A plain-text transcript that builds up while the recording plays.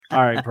All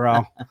right,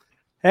 bro.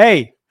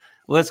 Hey,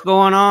 what's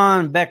going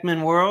on,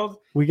 Beckman world?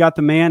 We got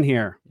the man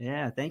here.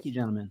 Yeah, thank you,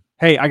 gentlemen.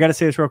 Hey, I got to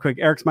say this real quick.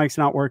 Eric's mic's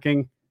not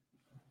working.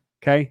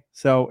 Okay,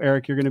 so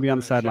Eric, you're going to be on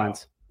the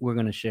sidelines. We're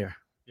going to share.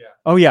 Yeah.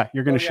 Oh yeah,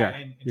 you're going to share.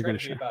 And you're try going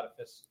to to be share. about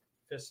a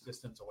fist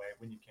distance away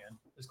when you can,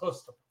 as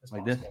close as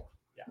like possible. This?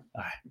 Yeah.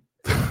 All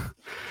right.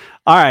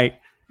 All right.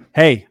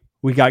 Hey,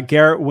 we got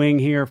Garret Wing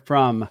here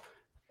from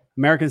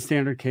American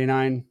Standard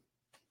Canine.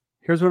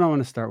 Here's what I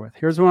want to start with.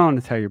 Here's what I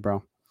want to tell you,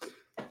 bro.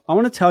 I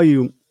want to tell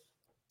you,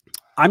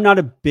 I'm not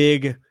a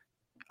big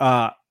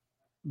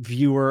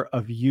viewer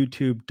of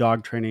YouTube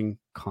dog training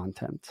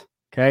content.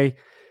 Okay.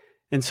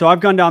 And so I've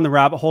gone down the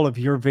rabbit hole of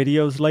your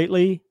videos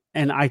lately,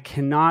 and I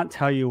cannot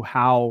tell you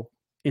how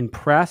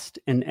impressed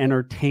and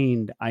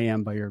entertained I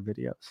am by your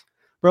videos.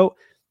 Bro,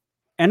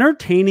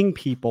 entertaining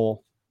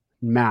people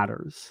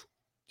matters.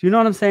 Do you know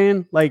what I'm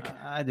saying? Like,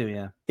 I do,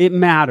 yeah. It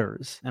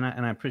matters. And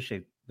I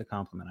appreciate the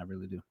compliment. I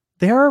really do.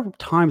 There are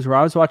times where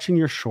I was watching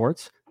your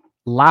shorts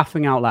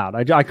laughing out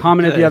loud. I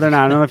commented the other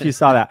night. I don't know if you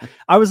saw that.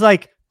 I was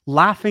like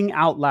laughing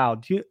out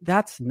loud.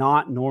 That's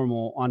not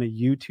normal on a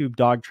YouTube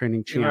dog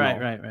training channel.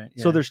 Right.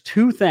 Yeah. So there's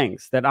two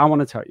things that I want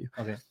to tell you.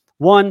 Okay.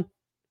 One,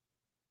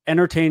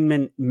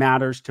 entertainment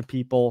matters to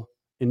people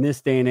in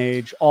this day and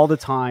age all the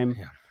time.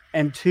 Yeah.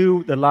 And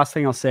two, the last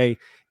thing I'll say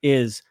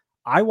is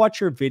I watch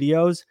your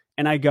videos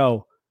and I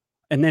go,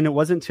 and then it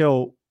wasn't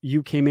until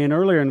you came in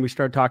earlier and we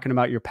started talking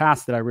about your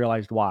past that I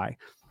realized why.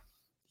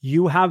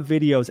 You have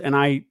videos and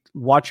I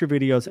watch your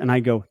videos and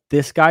I go,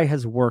 this guy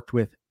has worked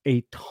with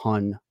a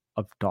ton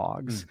of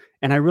dogs.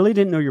 And I really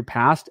didn't know your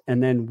past.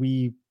 And then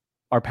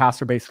our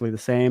pasts are basically the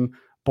same,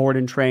 board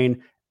and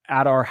train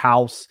at our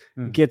house,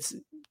 gets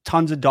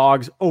tons of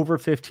dogs over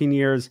 15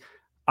 years.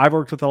 I've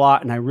worked with a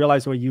lot and I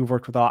realize what you've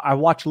worked with a lot. I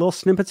watch little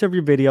snippets of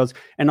your videos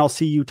and I'll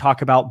see you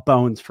talk about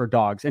bones for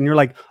dogs. And you're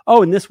like,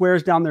 oh, and this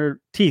wears down their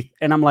teeth.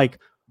 And I'm like,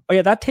 oh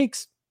yeah, that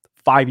takes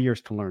 5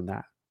 years to learn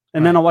that.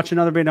 And then I'll watch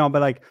another video and I'll be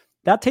like,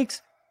 that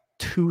takes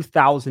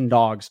 2,000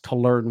 dogs to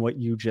learn what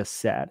you just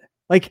said.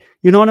 Like,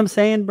 you know what I'm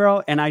saying,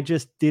 bro? And I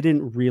just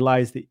didn't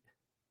realize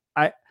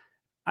that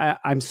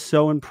I'm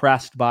so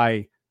impressed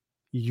by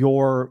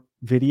your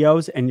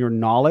videos and your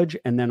knowledge.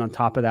 And then on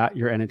top of that,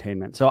 your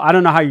entertainment. So I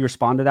don't know how you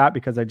respond to that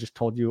because I just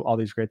told you all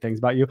these great things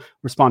about you.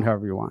 Respond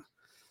however you want.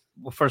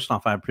 Well, first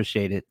off, I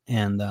appreciate it.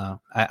 And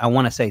I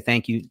want to say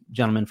thank you,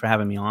 gentlemen, for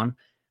having me on.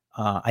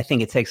 I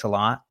think it takes a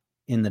lot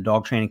in the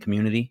dog training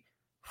community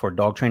for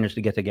dog trainers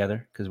to get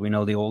together, because we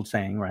know the old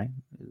saying, right?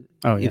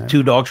 Oh, yeah. If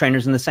two dog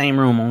trainers in the same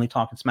room only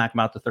talking smack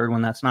about the third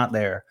one that's not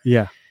there.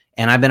 Yeah.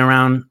 And I've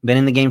been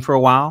in the game for a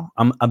while.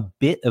 I'm a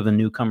bit of a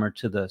newcomer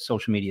to the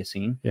social media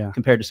scene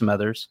compared to some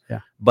others.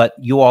 Yeah. But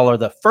you all are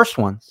the first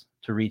ones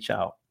to reach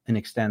out and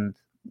extend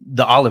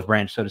the olive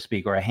branch, so to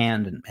speak, or a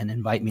hand and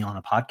invite me on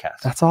a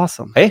podcast. That's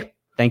awesome. Hey,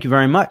 thank you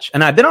very much.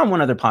 And I've been on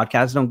one other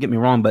podcast, don't get me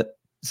wrong, but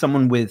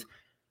someone with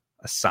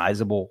a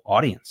sizable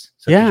audience,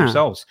 such as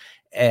yourselves.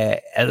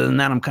 Other than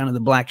that, I'm kind of the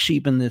black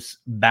sheep in this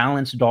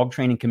balanced dog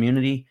training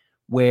community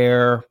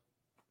where,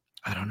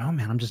 I don't know,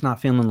 man, I'm just not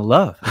feeling the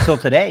love. So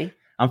today,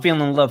 I'm feeling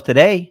the love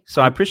today.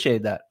 So I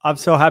appreciate that. I'm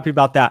so happy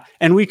about that.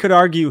 And we could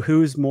argue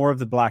who's more of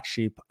the black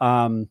sheep.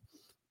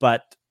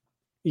 But,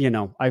 you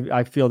know,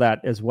 I feel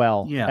that as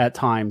well at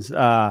times.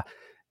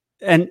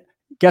 And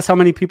guess how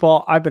many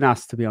people I've been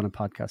asked to be on a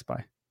podcast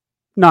by?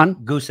 None.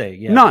 Goose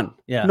egg, yeah. None.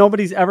 Yeah.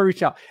 Nobody's ever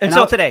reached out. And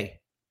today,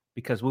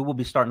 because we will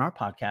be starting our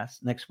podcast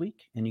next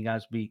week, and you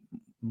guys will be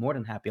more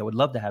than happy. I would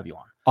love to have you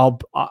on.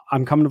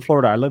 I'm coming to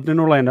Florida. I lived in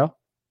Orlando.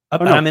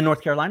 I'm in North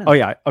Carolina. Oh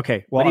yeah.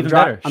 Okay. Well, even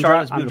better.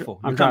 Charlotte's beautiful.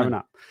 I'm driving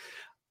up.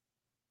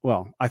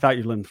 Well, I thought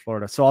you lived in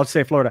Florida, so I'll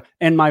say Florida.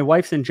 And my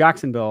wife's in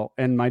Jacksonville,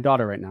 and my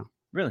daughter right now.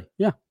 Really?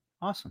 Yeah.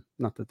 Awesome.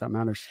 Not that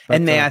matters. But,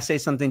 and may I say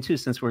something too,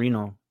 since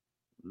we're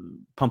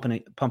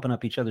pumping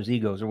up each other's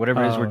egos or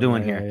whatever it is we're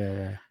doing here.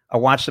 Yeah. I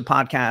watched the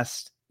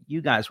podcast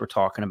you guys were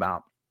talking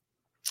about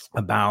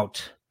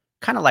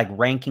kind of like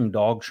ranking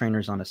dog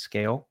trainers on a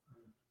scale.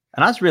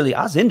 And I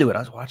was into it. I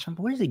was watching,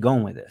 but where's he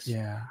going with this?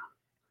 Yeah.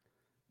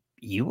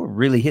 You were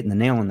really hitting the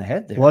nail on the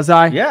head there. Was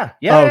I? Yeah.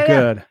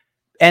 Good.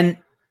 And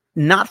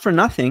not for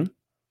nothing.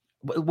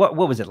 What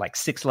was it? Like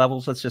 6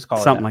 levels? Let's just call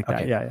it something like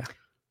okay. that. Yeah.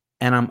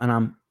 And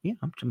I'm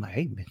like,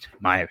 hey,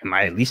 am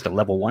I at least a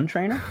level 1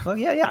 trainer? Well,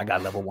 yeah. I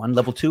got level 1,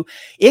 level 2.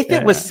 If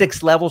it was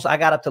 6 levels, I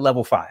got up to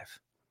level 5.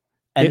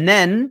 And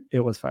then it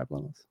was 5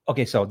 levels.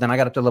 Okay. So then I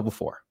got up to level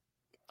 4.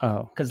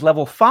 Oh, because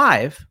level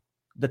 5,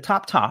 the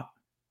top,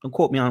 don't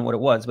quote me on what it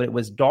was, but it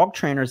was dog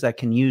trainers that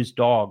can use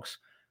dogs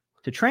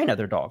to train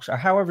other dogs, or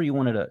however you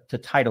wanted to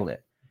title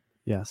it.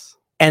 Yes.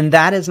 And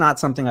that is not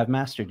something I've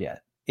mastered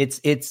yet. It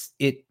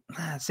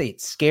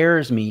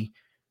scares me.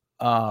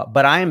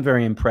 But I am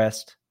very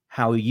impressed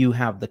how you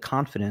have the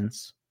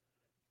confidence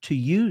to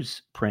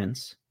use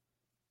Prince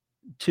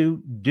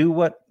to do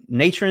what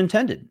nature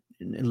intended.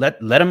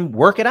 Let him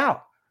work it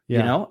out,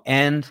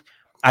 and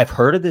I've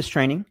heard of this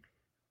training.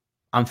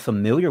 I'm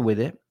familiar with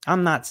it.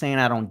 I'm not saying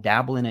I don't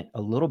dabble in it a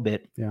little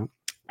bit. Yeah.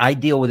 I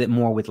deal with it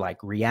more with like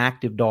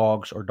reactive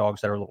dogs or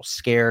dogs that are a little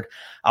scared.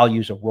 I'll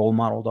use a role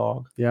model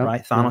dog. Yeah.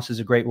 Right. Thanos is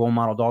a great role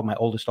model dog. My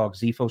oldest dog,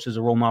 Zephos, is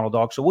a role model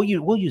dog. So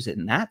we'll use it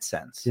in that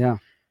sense. Yeah.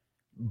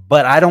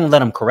 But I don't let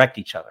them correct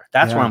each other.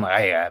 That's Yeah. where I'm like,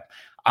 hey,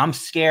 I'm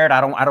scared.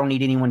 I don't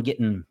need anyone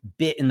getting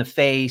bit in the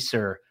face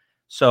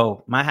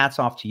so my hat's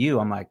off to you.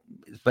 I'm like,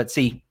 but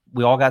see,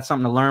 we all got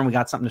something to learn. We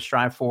got something to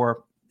strive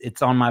for.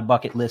 It's on my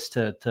bucket list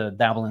to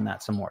dabble in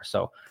that some more.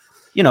 So,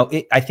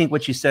 I think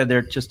what you said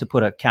there, just to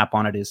put a cap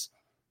on it, is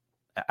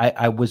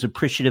I was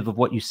appreciative of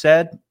what you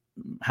said,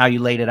 how you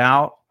laid it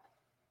out,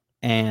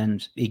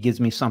 and it gives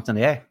me something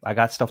I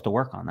got stuff to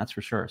work on. That's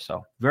for sure.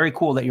 So very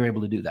cool that you're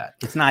able to do that.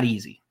 It's not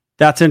easy.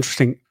 That's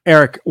interesting.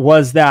 Eric,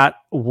 was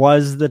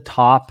the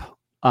top,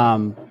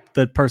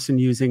 the person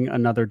using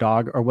another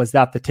dog, or was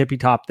that the tippy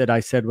top that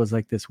I said was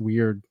like this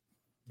weird?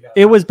 Yeah.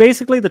 It was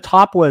basically the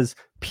top was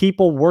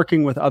people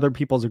working with other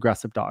people's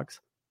aggressive dogs.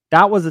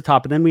 That was the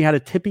top. And then we had a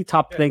tippy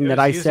top thing that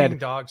I said.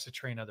 Dogs to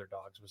train other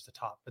dogs was the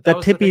top. But that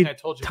was tippy the thing I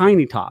told you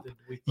tiny top.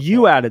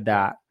 You added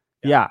that.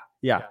 Yeah.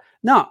 Yeah.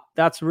 No,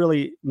 that's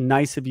really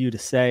nice of you to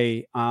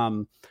say.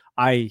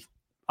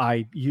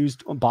 I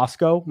used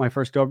Bosco, my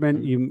first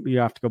Doberman. You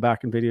have to go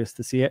back in videos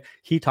to see it.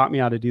 He taught me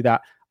how to do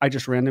that. I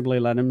just randomly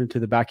let him into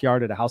the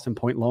backyard at a house in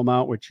Point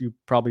Loma, which you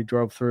probably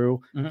drove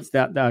through. Mm-hmm. It's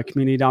that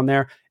community down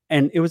there.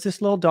 And it was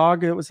this little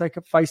dog. It was like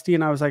a feisty.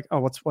 And I was like, oh,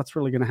 what's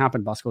really going to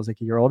happen? Bosco was like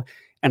a year old.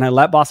 And I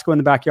let Bosco in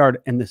the backyard.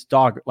 And this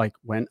dog like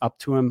went up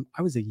to him.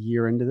 I was a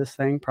year into this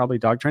thing, probably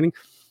dog training.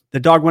 The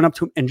dog went up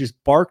to him and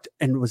just barked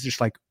and was just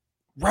like,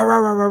 rah, rah,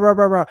 rah, rah, rah,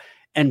 rah, rah.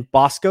 And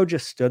Bosco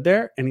just stood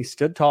there and he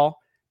stood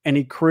tall and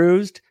he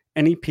cruised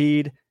and he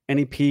peed and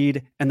he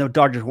peed. And the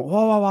dog just went,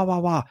 wah, wah, wah, wah,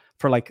 wah,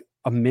 for like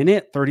a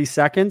minute, 30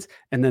 seconds.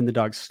 And then the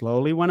dog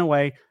slowly went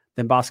away.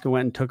 Then Bosco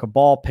went and took a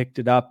ball, picked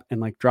it up, and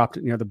like dropped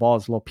it near the ball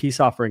as a little peace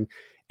offering.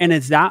 And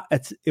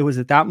it was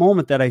at that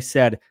moment that I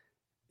said,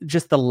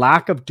 just the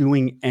lack of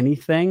doing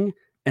anything.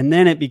 And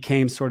then it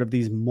became sort of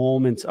these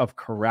moments of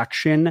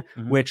correction,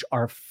 Mm-hmm. which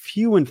are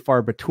few and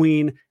far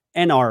between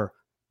and are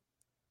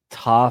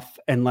tough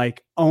and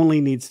like only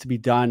needs to be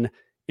done,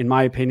 in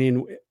my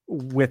opinion,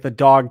 with a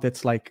dog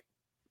that's like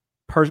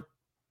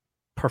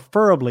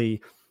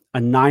preferably a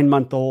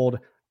 9-month-old.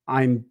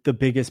 I'm the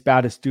biggest,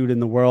 baddest dude in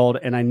the world.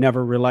 And I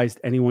never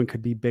realized anyone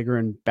could be bigger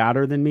and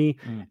badder than me.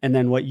 Mm. And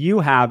then what you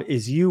have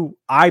is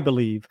I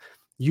believe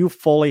you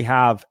fully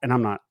have, and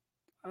I'm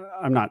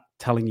not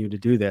telling you to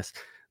do this.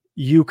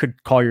 You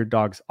could call your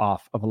dogs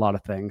off of a lot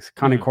of things.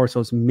 Cane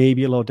Corso's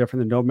maybe a little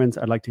different than Dobermans.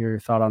 I'd like to hear your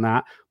thought on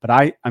that. But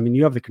I mean,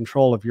 you have the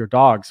control of your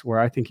dogs where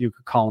I think you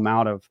could call them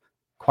out of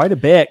quite a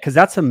bit, because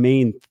that's the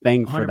main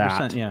thing for 100%,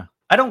 that. Yeah.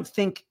 I don't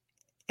think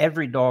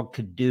every dog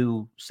could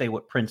say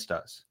what Prince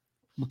does,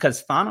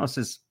 because Thanos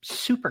is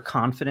super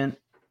confident,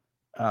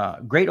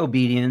 great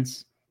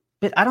obedience,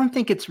 but I don't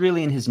think it's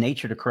really in his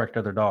nature to correct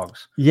other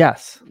dogs.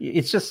 Yes.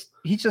 He's just,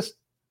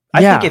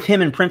 I think if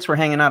him and Prince were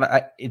hanging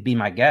out, it'd be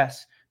my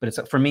guess,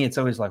 but for me, it's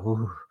always like,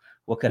 ooh,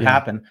 what could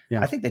happen?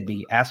 Yeah. I think they'd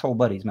be asshole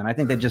buddies, man. I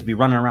think they'd just be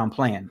running around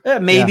playing.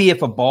 Maybe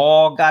if a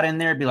ball got in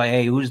there, it'd be like,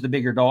 hey, who's the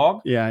bigger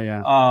dog?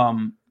 Yeah.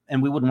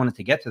 And we wouldn't want it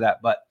to get to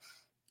that, but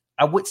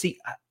I wouldn't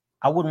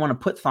want to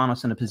put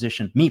Thanos in a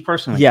position, me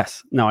personally.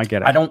 Yes. No, I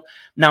get it. I don't.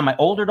 Now, my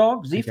older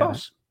dog,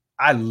 Zephos,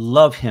 I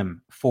love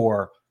him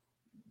for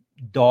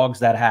dogs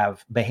that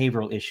have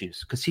behavioral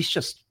issues, because he's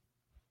just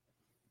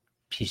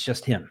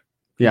him.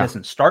 He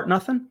doesn't start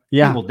nothing.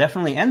 Yeah. He will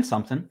definitely end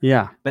something.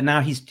 Yeah. But now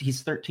he's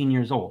 13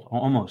 years old,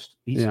 almost.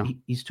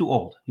 He's too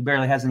old. He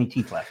barely has any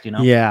teeth left,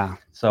 Yeah.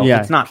 So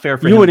it's not fair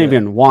for him. You wouldn't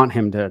even want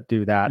him to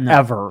do that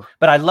ever.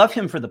 But I love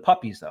him for the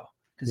puppies, though,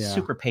 because he's Yeah.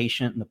 super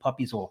patient, and the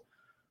puppies will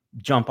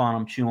jump on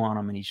him, chew on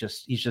him, and he's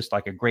just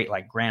like a great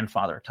like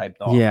grandfather type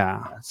dog.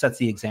 Yeah. Sets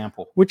the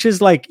example. Which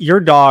is like your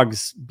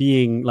dogs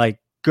being like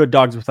good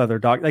dogs with other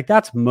dogs. Like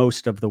that's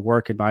most of the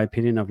work, in my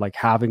opinion, of like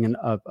having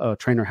a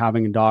trainer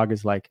having a dog,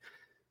 is like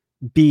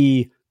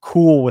be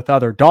cool with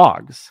other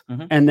dogs.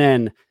 Mm-hmm. And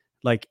then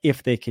like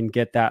if they can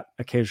get that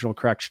occasional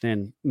correction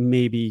in,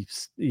 maybe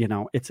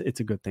it's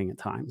a good thing at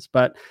times.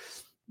 But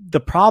the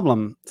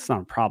problem, it's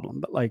not a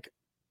problem, but like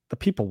the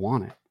people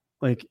want it.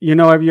 Like,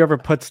 have you ever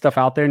put stuff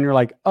out there and you're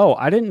like, oh,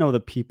 I didn't know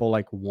that people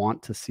like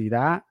want to see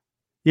that,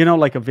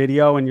 like a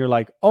video, and you're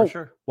like, oh,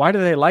 sure. Why do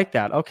they like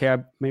that? Okay,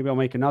 maybe I'll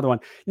make another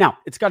one. Now,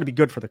 it's got to be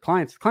good for the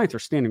clients. The clients are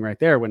standing right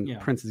there when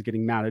Prince is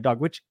getting mad at a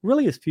dog, which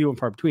really is few and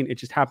far between. It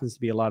just happens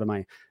to be a lot of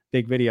my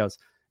big videos.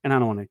 And I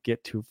don't want to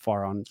get too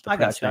far on the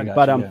Prince thing,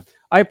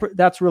 but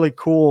that's really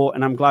cool.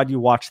 And I'm glad you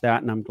watched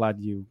that. And I'm glad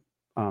you,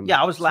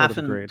 I was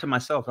laughing to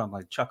myself. I'm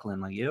like chuckling,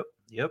 like,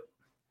 yep.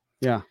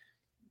 Yeah.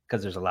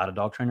 Because there's a lot of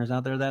dog trainers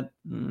out there that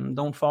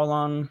don't fall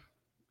on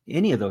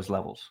any of those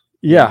levels.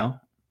 Yeah.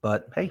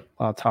 But hey,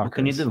 what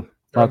can you do?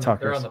 They're on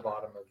the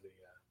bottom of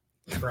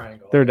the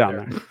triangle. They're down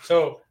there.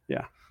 So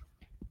yeah.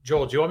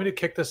 Joel, do you want me to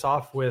kick this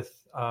off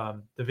with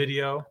the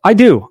video? I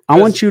do. I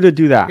want you to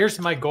do that. Here's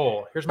my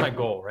goal,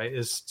 right?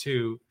 Is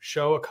to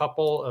show a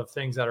couple of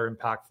things that are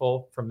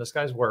impactful from this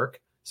guy's work.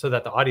 so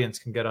that the audience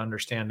can get an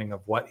understanding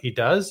of what he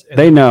does. And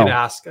They then we know. could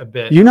ask a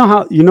bit. You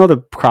know the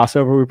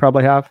crossover we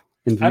probably have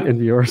in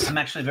viewers? I'm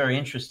actually very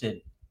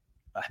interested.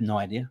 I have no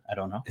idea. I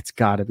don't know. It's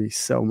got to be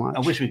so much. I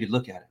wish we could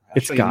look at it. I'll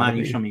It's show you gotta mine,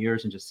 you be. show me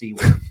yours, and just see.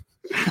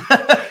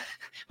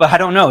 But I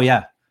don't know.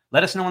 Yeah,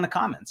 let us know in the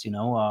comments.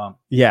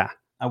 Yeah.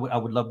 I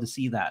would love to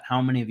see that.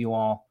 How many of you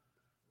all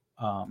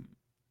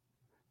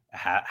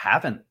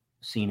haven't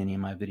seen any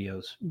of my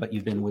videos, but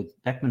you've been with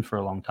Beckman for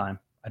a long time?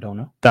 I don't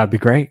know. That'd be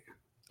great.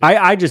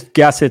 I just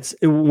guess it's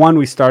one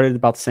we started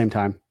about the same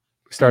time.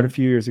 We started a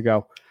few years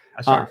ago.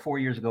 I started 4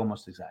 years ago,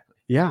 almost exactly.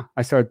 Yeah,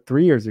 I started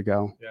 3 years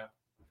ago. Yeah.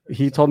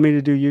 He told me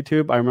to do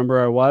YouTube. I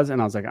remember I was,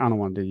 and I was like, I don't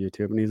want to do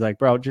YouTube. And he's like,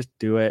 bro, just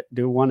do it.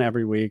 Do one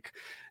every week.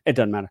 It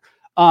doesn't matter.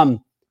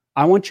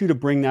 I want you to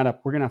bring that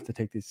up. We're gonna have to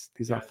take these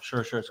off.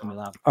 Sure. It's gonna be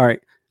loud. All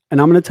right, and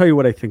I'm gonna tell you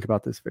what I think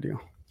about this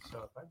video. So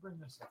if I bring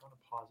this up, I want to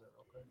pause it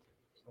real quick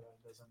so that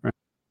it doesn't. Right.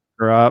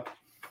 We're up.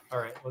 All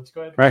right, let's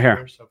go ahead. Right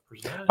here. So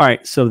present. All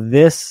right, so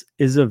this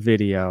is a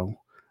video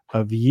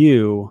of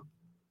you.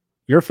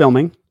 You're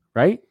filming,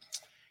 right?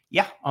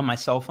 Yeah, on my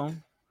cell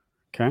phone.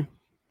 Okay.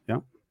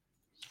 Yep.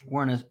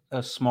 We're in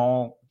a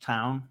small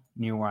town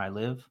near where I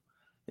live.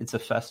 It's a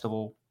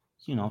festival.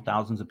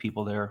 Thousands of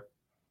people there.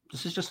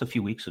 This is just a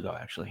few weeks ago,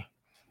 actually.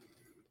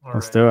 All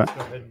Let's right, do it.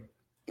 go ahead.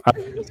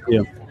 It's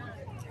you.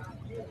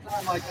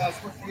 Oh my gosh,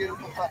 what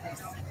beautiful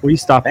puppies. Will you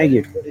stop? Thank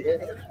you.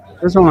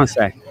 Here's what I want to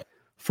say.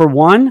 For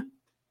one,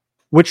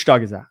 which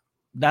dog is that?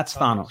 That's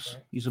Thanos.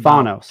 right? He's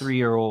about Thanos.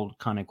 3-year-old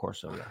Cane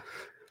Corso. Yeah.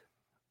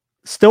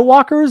 Still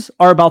walkers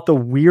are about the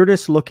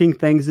weirdest looking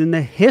things in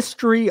the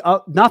history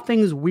of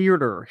nothing's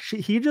weirder.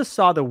 He just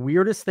saw the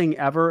weirdest thing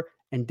ever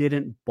and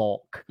didn't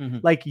balk.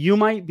 Mhm. Like you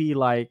might be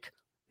like,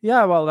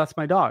 yeah, well, that's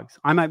my dog's.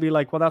 I might be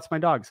like, well, that's my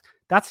dog's.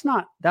 That's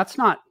not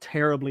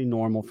terribly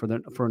normal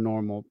for a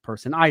normal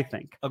person, I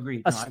think.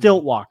 Agreed. A No, I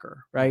stilt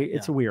walker, right? Yeah.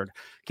 It's weird.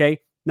 Okay.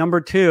 Number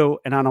two,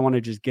 and I don't want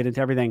to just get into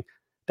everything.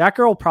 That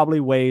girl probably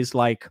weighs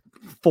like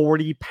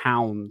 40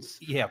 pounds.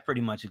 Yeah,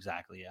 pretty much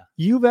exactly. Yeah.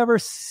 You've ever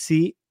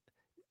seen,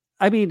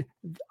 I mean,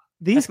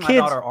 these That's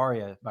kids. my daughter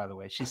Aria, by the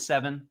way. She's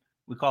 7.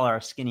 We call her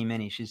a skinny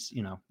mini. She's,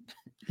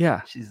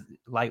 Yeah. she's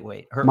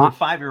lightweight. Her My-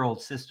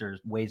 5-year-old sister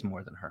weighs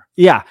more than her.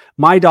 Yeah.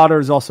 My daughter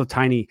is also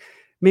tiny.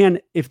 Man,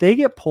 if they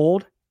get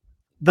pulled,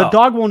 the Oh.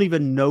 dog won't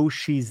even know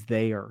she's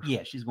there.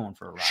 Yeah, she's going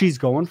for a ride. She's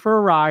going for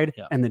a ride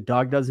Yeah. and the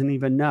dog doesn't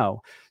even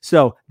know.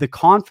 So the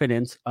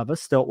confidence of a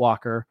stilt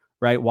walker,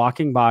 right,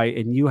 walking by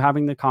and you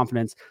having the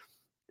confidence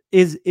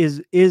is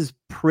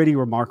pretty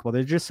remarkable.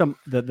 There's just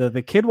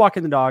the kid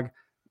walking the dog,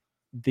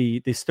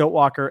 the stilt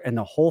walker, and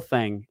the whole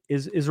thing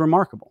is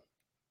remarkable.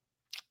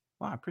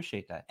 Wow, I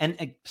appreciate that. And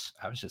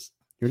I was just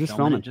You're just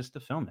filming filming. it just to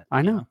film it.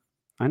 I you know.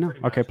 I know.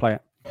 Pretty Okay, much. play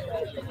it.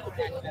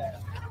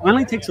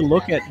 Finally takes a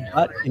look at,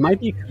 but it might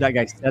be because that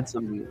guy said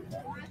something.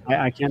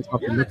 I can't tell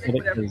if he looked at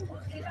it because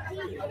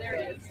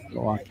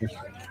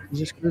he's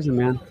just cruising,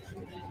 man.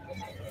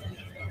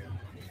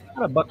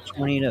 About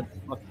 $1.20 to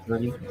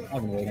 $1.30. I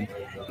haven't weighed him.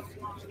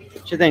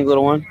 What you think,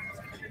 little one?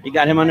 You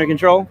got him under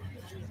control? Why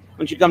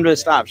don't you come to a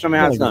stop? Show me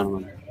how it's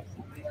done.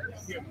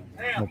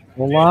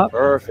 Pull up.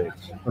 Perfect.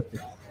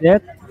 Perfect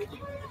sit.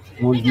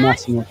 No one's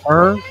messing with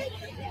her.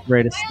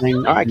 Greatest thing.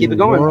 All right, in keep the it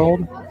going.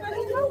 World.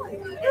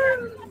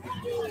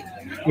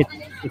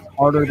 It's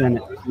harder than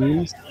it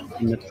seems,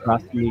 and the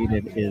trust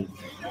needed is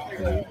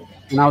great.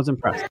 And I was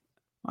impressed.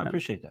 I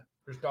appreciate that.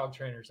 There's dog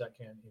trainers that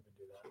can't even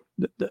do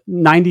that.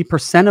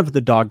 90% of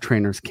the dog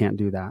trainers can't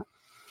do that.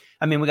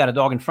 I mean, we got a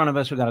dog in front of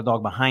us. We got a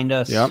dog behind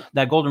us. Yep.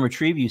 That golden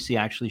retriever you see,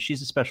 actually,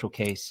 she's a special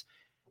case.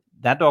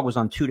 That dog was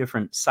on 2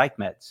 different psych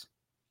meds,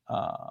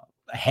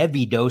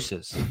 heavy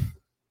doses.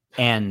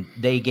 And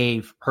they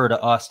gave her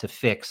to us to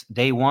fix.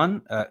 Day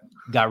 1,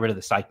 got rid of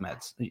the psych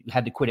meds.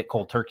 Had to quit it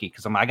cold turkey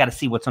because I got to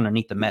see what's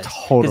underneath the meds.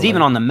 Because Totally.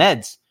 even on the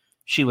meds,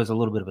 she was a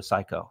little bit of a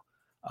psycho.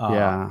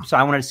 Yeah. So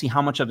I wanted to see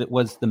how much of it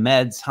was the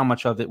meds, how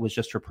much of it was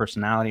just her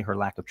personality, her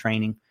lack of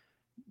training.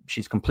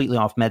 She's completely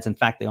off meds. In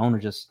fact, the owner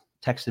just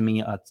texted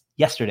me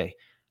yesterday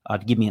to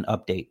give me an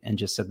update and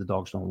just said the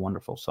dog's doing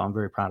wonderful. So I'm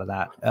very proud of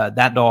that.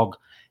 That dog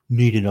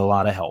needed a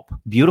lot of help.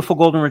 Beautiful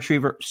golden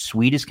retriever,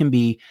 sweet as can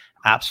be,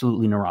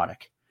 absolutely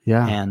neurotic.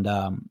 Yeah. And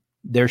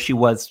there she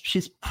was.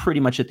 She's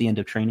pretty much at the end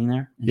of training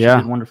there. And Yeah.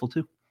 She did wonderful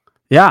too.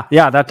 Yeah.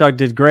 That dog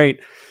did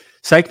great.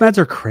 Psych meds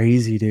are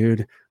crazy,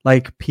 dude.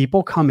 Like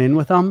people come in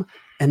with them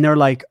and they're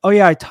like, oh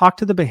yeah, I talked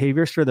to the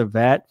behaviorist or the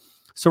vet.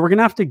 So we're going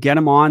to have to get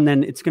him on.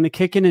 Then it's going to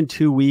kick in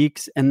 2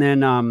 weeks. And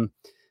then,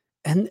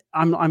 and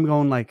I'm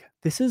going like,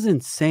 this is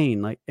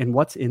insane. Like, and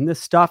what's in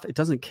this stuff? It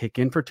doesn't kick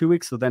in for 2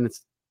 weeks. So then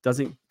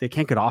they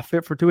can't get off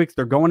it for 2 weeks.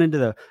 They're going into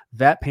the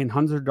vet paying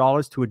hundreds of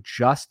dollars to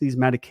adjust these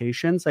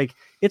medications. Like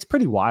it's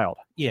pretty wild.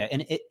 Yeah.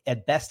 And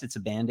at best, it's a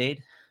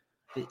Band-Aid.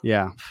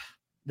 Yeah.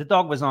 The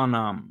dog was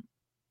on,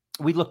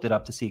 we looked it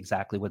up to see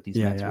exactly what these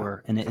meds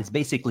were. And it's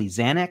basically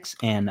Xanax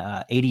and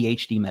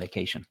ADHD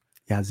medication.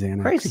 Yeah.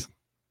 Xanax. Crazy.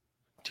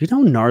 Do you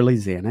know how gnarly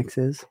Xanax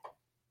is?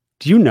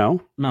 Do you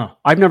know? No.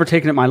 I've never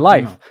taken it in my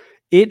life. No.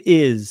 It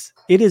is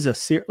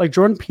a like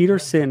Jordan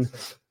Peterson.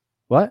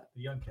 What?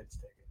 The young kids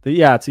take it.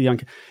 Yeah, it's a young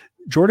kid.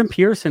 Jordan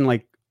Peterson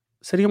like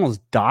said he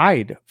almost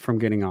died from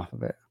getting off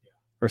of it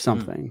or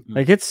something.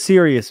 Like it's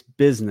serious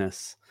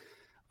business.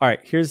 All right,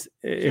 here's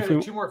if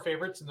you 2 more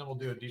favorites and then we'll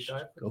do a deep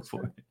dive. Go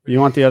for it. You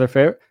want the other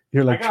favorite?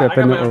 You're like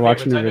tripping that we're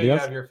watching the I know you videos.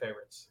 have your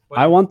favorites.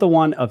 I want the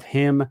one of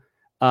him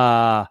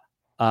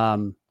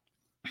talking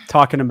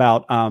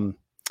about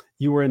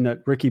you were in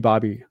the Ricky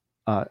Bobby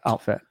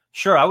outfit.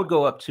 Sure, I would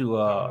go up to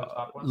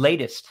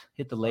latest.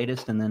 Hit the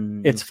latest, and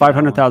then It's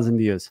 500,000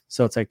 views,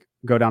 so it's like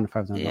go down to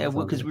 500,000. Yeah,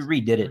 well, because we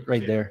redid it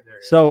right there.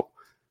 So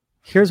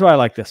here's why I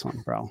like this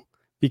one, bro.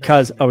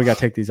 Because we got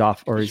to take these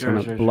off, or he's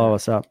going to blow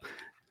us up.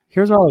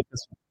 Here's why I like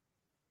this one.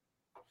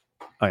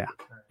 Oh yeah,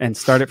 and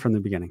start it from the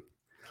beginning.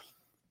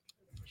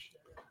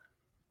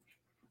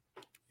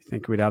 You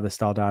think we'd have this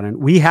dialed down? And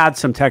we had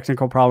some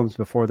technical problems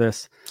before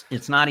this.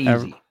 It's not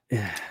easy.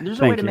 There's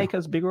a way to make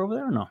us bigger over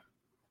there, or no?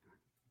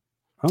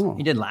 Oh,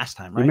 you did last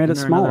time, right? You made it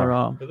smaller.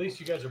 At least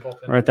you guys are both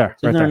right there.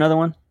 Isn't there another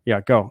one?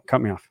 Yeah, go.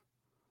 Cut me off.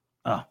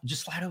 Oh,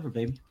 just slide over,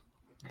 baby.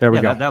 There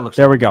we go. That looks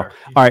there we go. All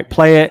right,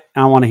 play it.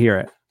 I want to hear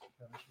it.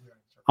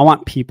 I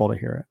want people to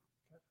hear it.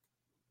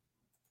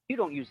 You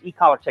don't use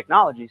e-collar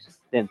technologies,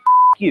 then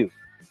you.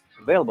 It's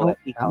available at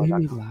That made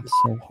me e-collar.com. laugh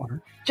so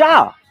hard.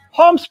 Ja,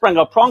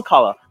 Harmsprenger prong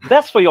collar,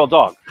 best for your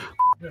dog.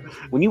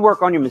 When you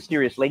work on your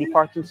mysterious lady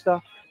parts and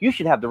stuff, you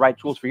should have the right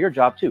tools for your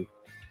job too.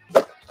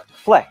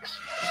 Flex,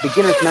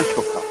 beginner's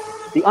menstrual cup,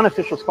 the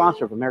unofficial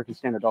sponsor of American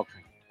Standard Dog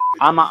Training.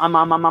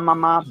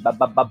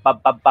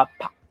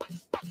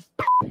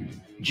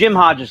 Jim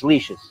Hodges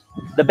leashes,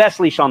 the best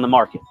leash on the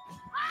market.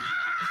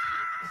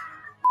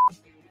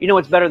 You know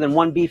what's better than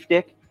 1 beef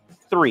dick?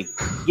 3.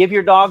 Give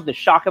your dog the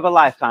shock of a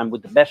lifetime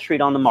with the best treat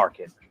on the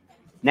market.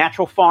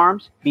 Natural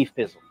Farms Beef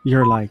Pizzle.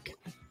 You're like,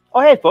 Oh,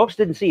 hey, folks,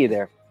 didn't see you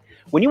there.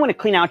 When you want to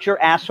clean out your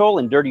asshole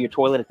and dirty your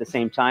toilet at the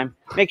same time,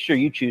 make sure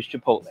you choose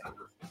Chipotle.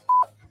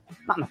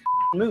 Not in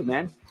the mood,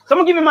 man.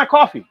 Someone give me my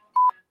coffee.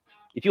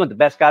 If you want the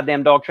best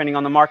goddamn dog training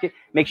on the market,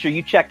 make sure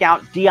you check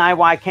out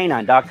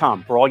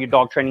DIYcanine.com for all your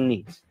dog training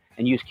needs.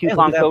 And use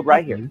coupon code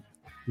right here.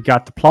 you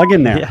got the plug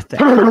in there.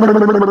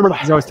 Yeah,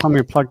 He's always telling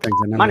me to plug things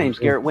in. My name's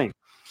Garret Wing.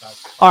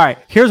 All right,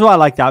 here's why I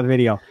like that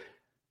video.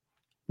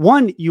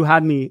 One, you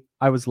had me,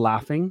 I was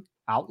laughing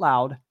out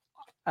loud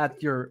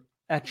at your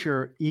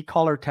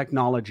e-collar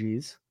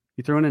technologies.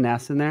 You threw in an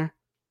S in there,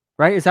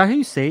 right? Is that how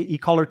you say it?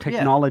 E-collar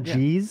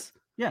technologies?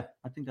 yeah,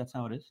 I think that's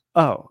how it is.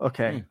 Oh,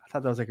 okay. I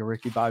thought that was like a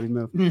Ricky Bobby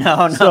move.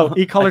 No. So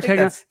e-collar I think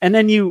technology, and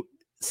then you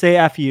say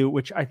F you,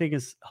 which I think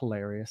is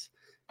hilarious.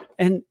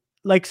 And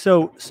like,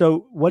 so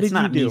what it's did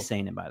you not do? me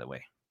saying it, by the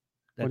way.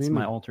 What do That's you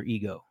my mean? alter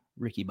ego,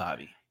 Ricky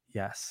Bobby.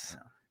 Yes.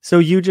 So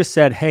you just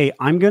said, "Hey,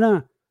 I'm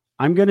gonna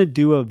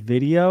do a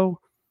video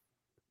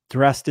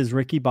dressed as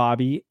Ricky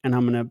Bobby, and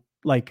I'm gonna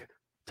like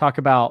talk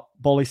about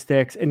bully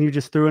sticks," and you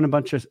just threw in a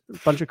bunch of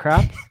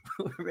crap.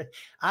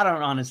 I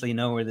don't honestly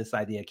know where this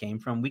idea came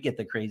from. We get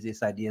the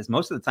craziest ideas.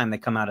 Most of the time, they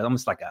come out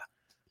almost like a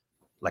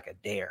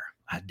dare.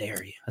 I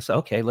dare you. I said,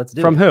 okay, let's do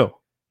it. From who?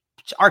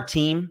 Our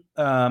team,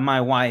 my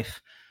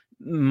wife,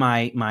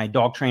 my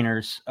dog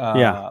trainers,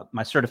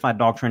 my certified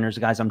dog trainers,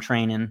 the guys I'm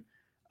training,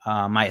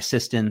 my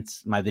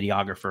assistants, my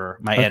videographer,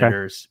 my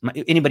editors,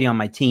 anybody on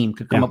my team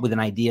could come up with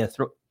an idea,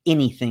 throw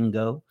anything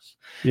goes,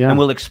 and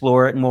we'll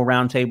explore it and we'll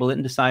round table it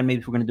and decide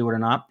maybe if we're going to do it or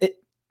not.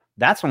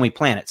 That's when we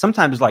plan it.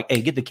 Sometimes it's like,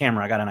 hey, get the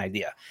camera. I got an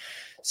idea.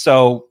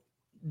 So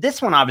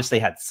this one obviously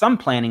had some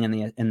planning in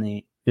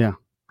the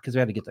because we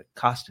had to get the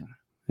costume.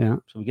 Yeah.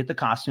 So we get the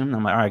costume. And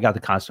I'm like, all right, I got the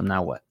costume.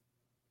 Now what?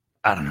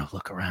 I don't know.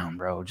 Look around,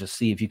 bro. Just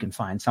see if you can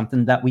find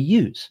something that we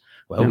use.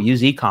 Well, we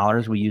use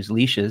e-collars, we use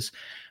leashes,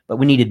 but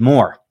we needed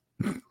more,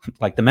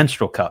 like the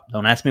menstrual cup.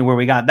 Don't ask me where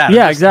we got that.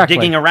 Yeah, I'm just exactly.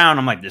 digging around.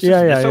 I'm like, this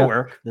will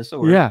work. This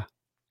will work. Yeah.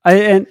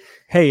 And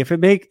hey, if it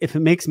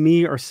makes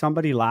me or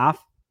somebody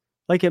laugh,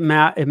 like it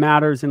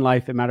matters in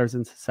life, it matters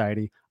in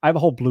society. I have a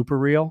whole blooper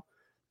reel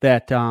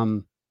that,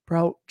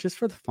 bro, just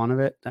for the fun of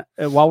it,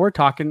 while we're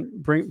talking,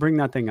 bring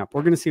that thing up.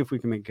 We're gonna see if we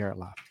can make Garret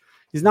laugh.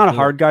 He's not a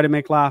hard guy to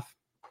make laugh.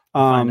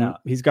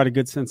 He's got a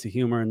good sense of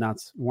humor, and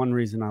that's one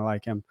reason I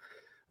like him.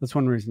 That's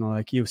one reason I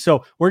like you.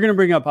 So we're gonna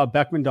bring up a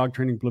Beckman dog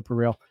training blooper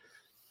reel.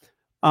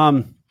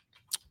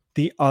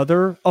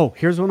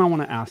 Here's what I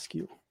want to ask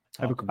you.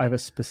 I have a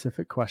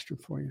specific question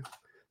for you.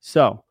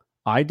 So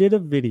I did a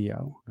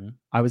video.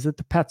 I was at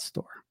the pet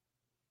store.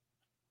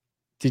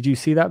 Did you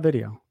see that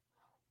video?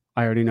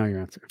 I already know your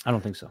answer. I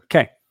don't think so.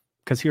 Okay.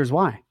 Because here's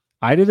why.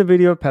 I did a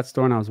video at pet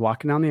store and I was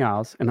walking down the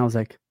aisles and I was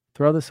like,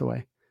 throw this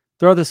away.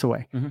 Throw this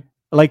away. Mm-hmm.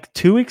 Like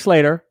 2 weeks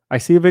later, I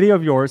see a video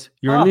of yours.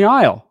 You're in the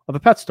aisle of a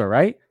pet store,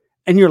 right?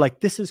 And you're like,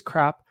 this is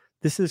crap.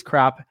 This is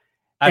crap.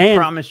 I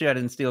promise you I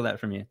didn't steal that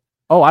from you.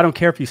 Oh, I don't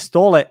care if you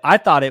stole it. I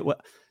thought it was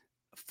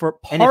for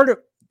part of.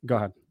 Go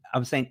ahead. I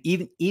was saying,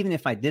 even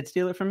if I did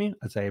steal it from you,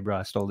 I'd say, hey, bro,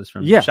 I stole this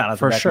from you. Yeah, shout out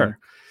for to sure.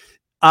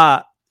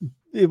 But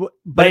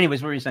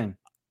anyways, what were you saying?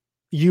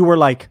 You were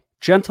like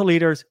gentle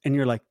leaders, and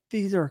you're like,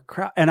 these are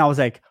crap. And I was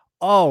like,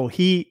 oh,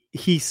 he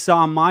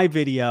saw my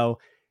video,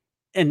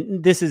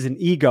 and this is an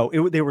ego.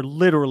 They were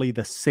literally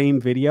the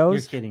same videos.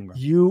 You're kidding, bro.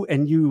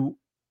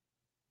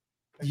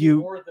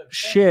 You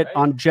shit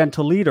on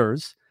gentle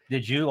leaders,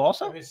 Did you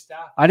also? His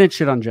staff. I didn't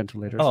shit on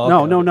gentle leaders. Oh,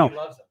 No, okay. no, He no.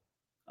 loves them.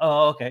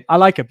 Oh, okay. I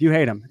like him. You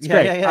hate him. It's Yeah,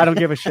 great. yeah, yeah. I don't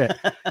give a shit.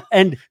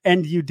 And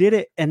you did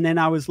it. And then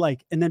I was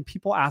like, and then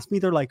people asked me,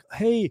 they're like,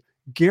 hey,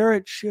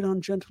 Garret shit on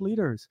gentle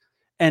leaders.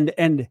 And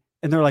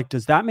they're like,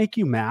 does that make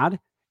you mad?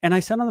 And I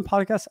said on the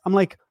podcast, I'm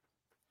like,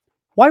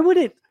 why would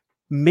it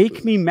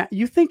make me mad?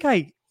 You think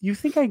I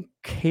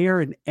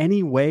care in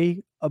any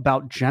way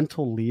about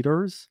gentle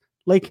leaders?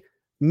 Like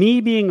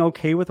me being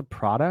okay with a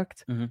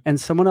product and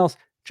someone else,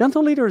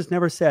 gentle leaders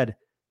never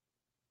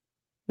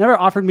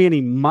offered me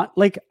any money.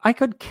 Like I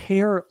could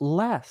care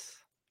less.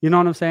 You know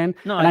what I'm saying?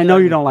 No, and I know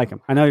you don't like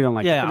him. I know you don't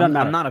like him. Yeah, It doesn't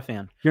matter. I'm not a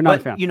fan. You're not But,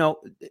 a fan. You know,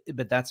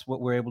 but that's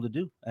what we're able to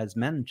do as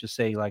men. Just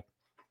say like,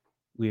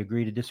 we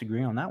agree to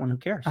disagree on that one. Who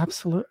cares?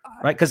 Absolutely.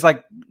 Right? Because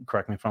like,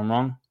 correct me if I'm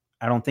wrong.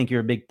 I don't think you're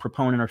a big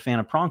proponent or fan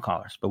of prong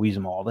collars, but we use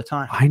them all the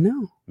time. I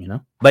know. You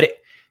know, but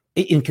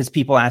because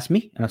people ask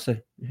me, and I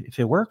say, if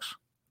it works,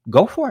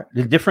 go for it.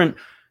 The different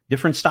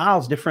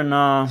styles,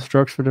 different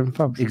Strokes for different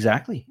folks.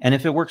 exactly. And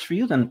if it works for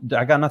you, then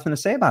I got nothing to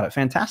say about it.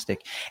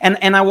 Fantastic.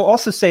 And I will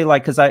also say,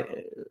 like, because I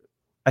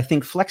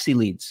think flexi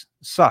leads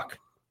suck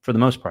for the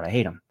most part. I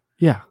hate them.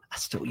 Yeah. I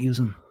still use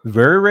them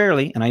very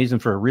rarely, and I use them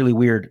for a really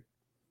weird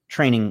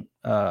training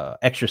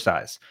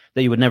exercise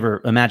that you would never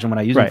imagine what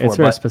I use them for. It's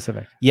very but,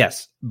 specific.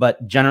 yes,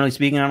 but generally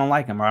speaking, I don't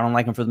like them, or I don't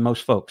like them for the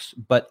most folks.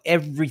 But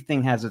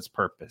everything has its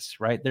purpose,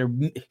 right? There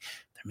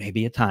may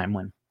be a time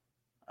when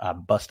I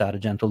bust out a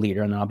gentle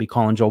leader, and then I'll be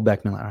calling Joel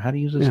Beckman, like, how to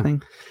use this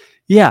thing.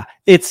 Yeah.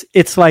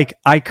 It's like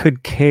I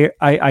could care.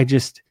 I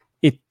just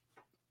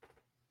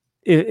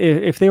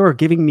if they were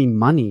giving me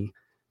money,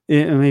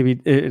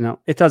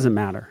 it doesn't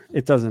matter.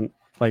 It doesn't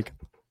like,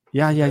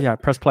 yeah.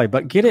 Press play,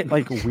 but get it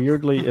like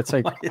weirdly. It's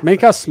like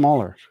make us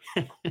smaller.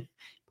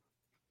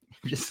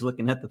 Just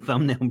looking at the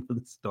thumbnail for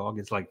this dog,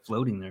 it's like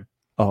floating there.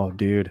 Oh,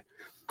 dude,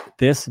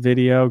 this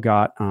video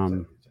got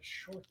A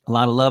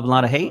lot of love, a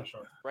lot of hate.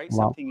 Right?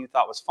 Wow. Something you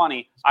thought was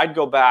funny. I'd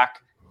go back,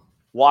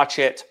 watch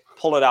it,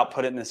 pull it out,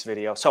 put it in this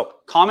video. So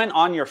comment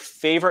on your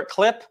favorite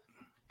clip,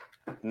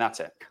 and that's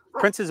it.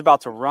 Prince is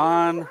about to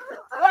run.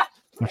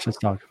 watch this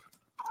dog.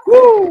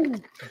 Woo!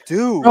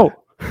 Dude. Oh,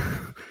 I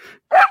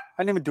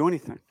didn't even do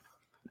anything.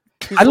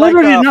 He's I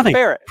literally like did a nothing.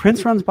 ferret.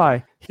 Prince runs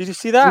by. Did you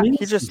see that? He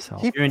He just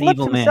himself. he You're an flipped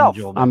evil himself.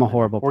 man, Joel. I'm a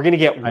horrible. We're gonna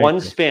get I one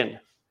agree. spin.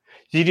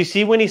 Did you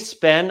see when he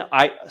span?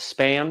 I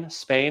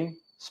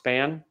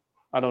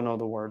don't know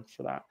the word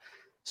for that.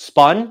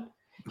 Spun.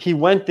 He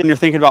went. And you're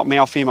thinking about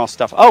male female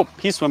stuff. Oh,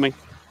 he's swimming,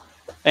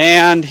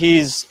 and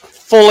he's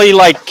fully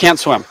like can't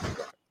swim.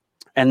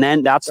 And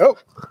then that's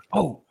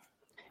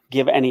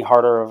give any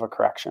harder of a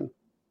correction.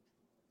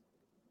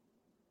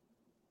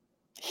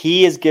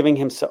 He is giving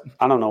himself.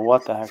 I don't know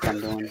what the heck I'm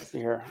doing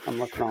here. I'm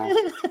looking all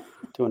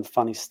doing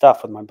funny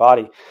stuff with my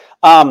body.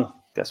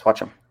 Guys, watch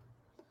them.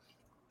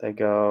 They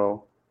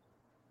go.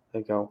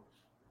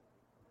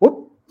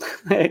 Whoop!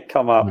 They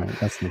come up. All right,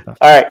 that's not that.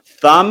 All right,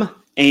 thumb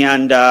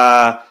and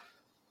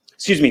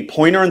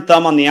pointer and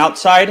thumb on the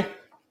outside.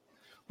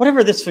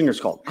 Whatever this finger's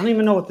called. I don't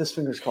even know what this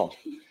finger's called.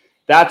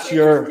 That's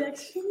your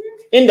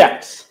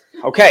index.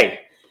 Okay.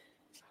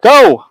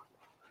 Go.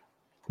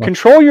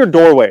 Control your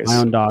doorways. My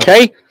own dog.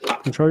 Okay?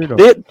 Control your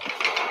dog.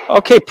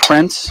 Okay,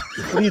 Prince.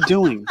 What are you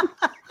doing?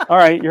 All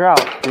right, you're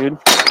out, dude.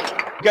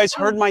 You guys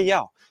heard my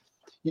yell.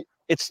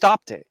 It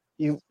stopped it.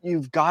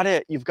 You've got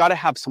to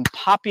have some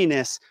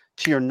poppiness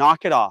to your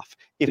knock it off.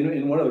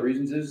 And one of the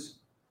reasons is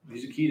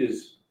these Akitas,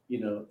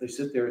 they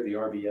sit there at the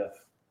RBF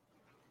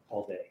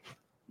all day.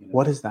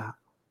 What is that?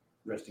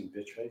 Resting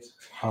bitch face.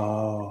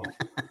 Oh.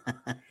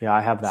 Yeah,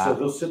 I have So that.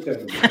 they'll sit there.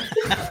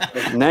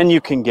 And then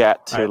you can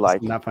get to All right,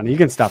 like not funny. You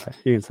can stop it.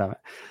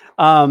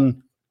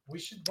 We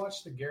should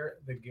watch the Garret.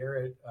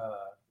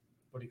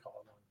 What do you call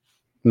it?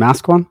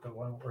 Mask one. The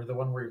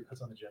one where he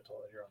puts on the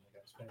gentle here on the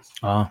guy's face.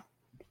 Oh,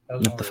 That you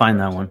was have one to we find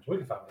were that one. We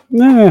can find it.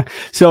 Yeah.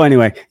 So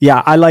anyway,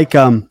 yeah, I like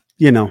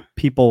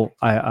people.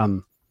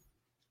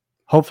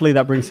 Hopefully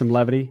that brings some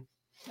levity.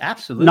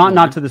 absolutely.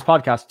 Not to this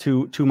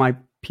podcast, to my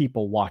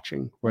people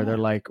watching, where they're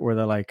like, all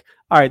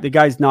right, the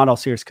guy's not all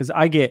serious. Because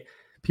I get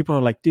people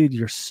are like, dude,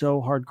 you're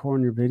so hardcore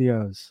in your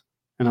videos,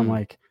 and I'm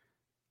like,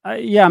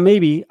 yeah,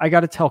 maybe I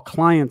got to tell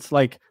clients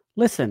like,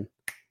 listen,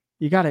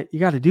 you got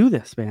to do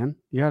this, man.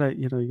 You got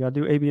to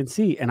do A, B, and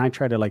C. And I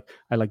try to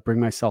I bring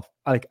myself,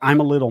 I'm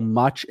a little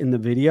much in the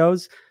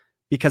videos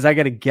because I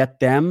got to get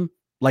them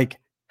like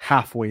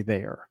halfway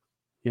there.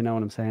 You know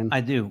what I'm saying?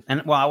 I do.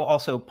 And well, I will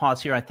also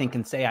pause here, I think,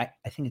 and say, I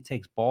think it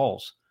takes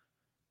balls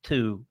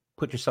to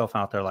put yourself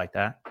out there like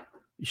that.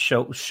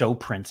 Show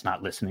Prince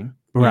not listening.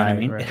 You know what I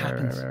mean? Right, it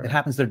happens. right. It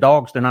happens. They're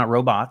dogs. They're not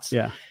robots.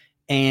 Yeah.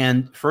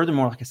 And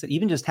furthermore, like I said,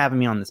 even just having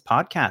me on this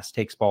podcast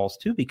takes balls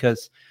too,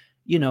 because,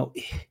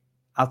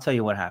 I'll tell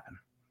you what happened.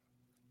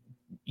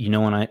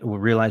 When I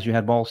realized you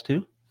had balls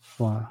too?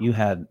 Wow. You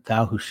had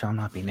thou who shall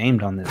not be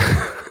named on this.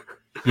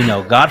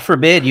 God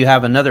forbid you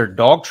have another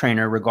dog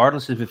trainer,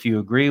 regardless of if you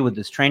agree with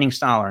this training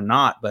style or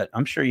not. But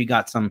I'm sure you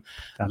got some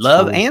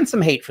love and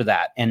some hate for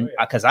that. And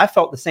because I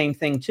felt the same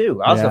thing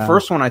too. I was the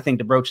first one, I think,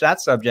 to broach that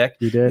subject.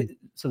 You did.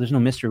 So there's no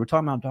mystery. We're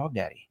talking about Dog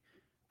Daddy.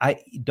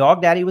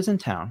 Dog Daddy was in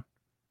town.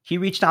 He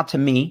reached out to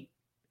me,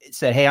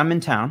 said, "Hey, I'm in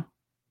town,"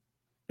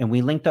 and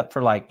we linked up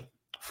for like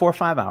 4 or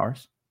 5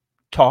 hours,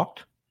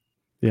 talked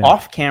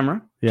off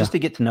camera just to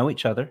get to know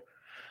each other.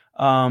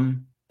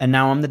 And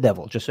now I'm the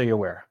devil, just so you're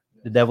aware.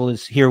 The devil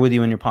is here with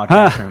you in your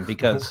podcast room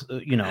because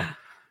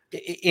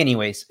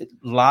anyways, a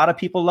lot of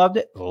people loved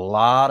it. A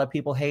lot of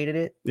people hated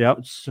it.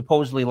 Yep.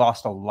 Supposedly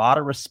lost a lot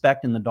of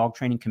respect in the dog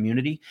training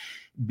community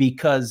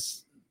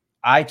because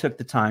I took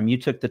the time, you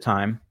took the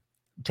time,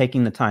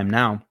 taking the time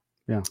now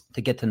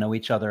to get to know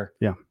each other.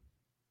 Yeah.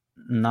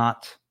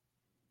 Not,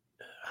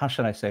 how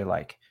should I say,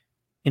 like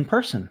in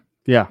person.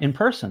 Yeah. In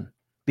person.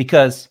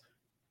 Because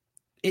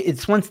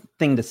it's one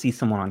thing to see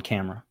someone on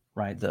camera,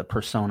 right? The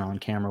persona on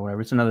camera,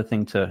 whatever. It's another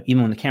thing to,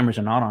 even when the cameras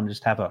are not on,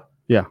 just have a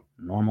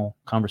normal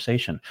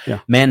conversation.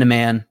 Yeah. Man to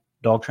man,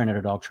 dog trainer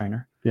to dog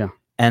trainer. Yeah.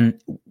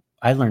 And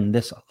I learned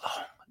this a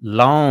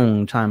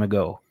long time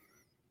ago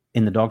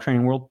in the dog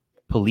training world,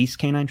 police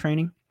canine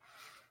training.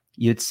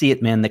 You'd see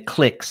it, man, the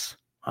cliques.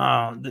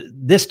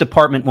 This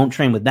department won't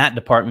train with that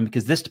department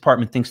because this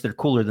department thinks they're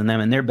cooler than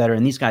them and they're better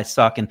and these guys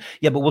suck. And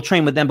but we'll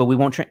train with them, but we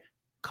won't train.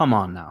 Come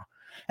on now.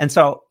 And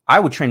so I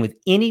would train with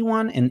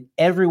anyone and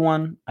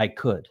everyone I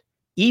could,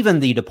 even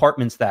the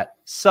departments that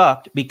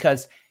sucked,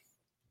 because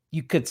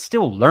you could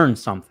still learn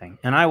something.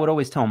 And I would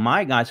always tell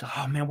my guys,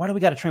 "Oh man, why do we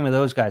got to train with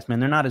those guys, man?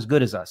 They're not as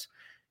good as us."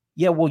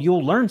 Yeah, well,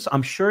 you'll learn.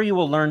 I'm sure you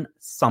will learn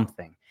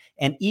something.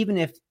 And even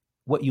if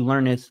what you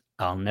learn is,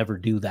 "I'll never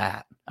do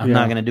that. I'm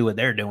not going to do what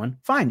they're doing."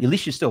 Fine. At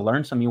least you still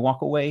learn some. You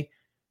walk away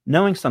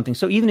knowing something.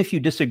 So even if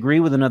you disagree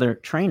with another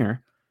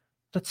trainer,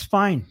 that's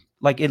fine.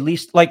 Like, at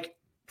least, like,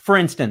 for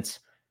instance,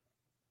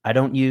 I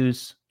don't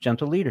use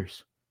gentle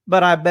leaders,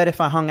 but I bet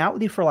if I hung out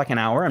with you for like an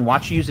hour and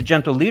watched you use a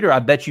gentle leader, I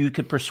bet you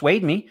could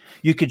persuade me.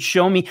 You could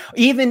show me,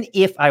 even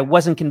if I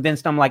wasn't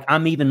convinced,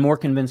 I'm even more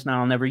convinced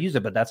now I'll never use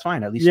it, but that's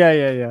fine. At least,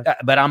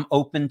 but I'm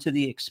open to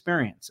the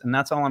experience. And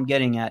that's all I'm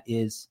getting at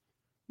is,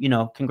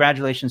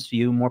 congratulations to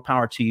you. More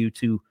power to you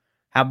to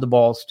have the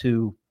balls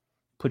to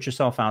put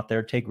yourself out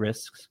there, take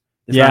risks.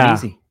 It's not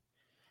easy.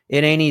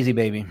 It ain't easy,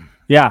 baby.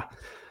 Yeah.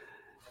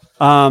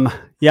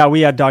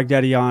 We had Dog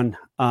Daddy on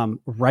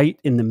right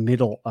in the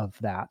middle of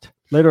that.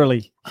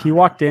 Literally, he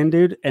walked in,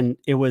 dude, and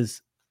it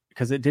was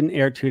because it didn't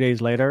air 2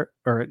 days later,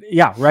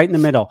 right in the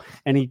middle.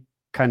 And he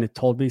kind of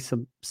told me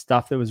some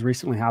stuff that was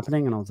recently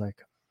happening, and I was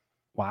like,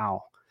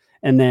 wow.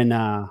 And then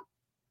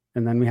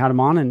we had him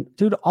on, and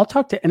dude, I'll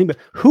talk to anybody.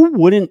 Who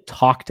wouldn't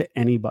talk to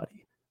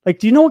anybody? Like,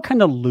 do you know what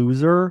kind of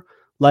loser?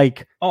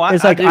 Like,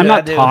 it's like, I'm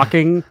not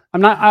talking.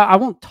 I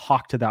won't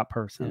talk to that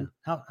person.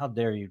 Yeah. How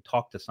dare you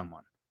talk to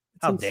someone?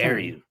 How dare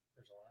you?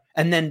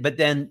 But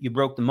then you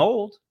broke the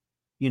mold,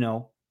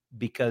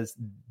 because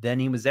then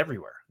he was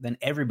everywhere. Then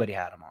everybody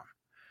had him on.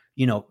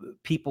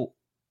 People,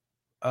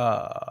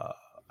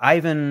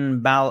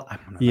 Ivan Bal. I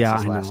don't know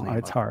his last name.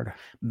 It's hard.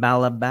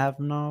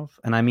 Balabavnov.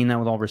 And I mean that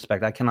with all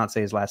respect. I cannot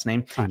say his last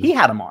name. He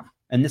had him on.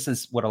 And this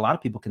is what a lot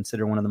of people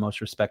consider one of the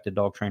most respected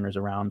dog trainers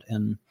around.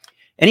 And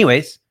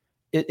anyways,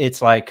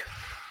 it's like,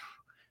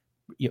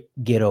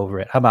 get over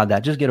it. How about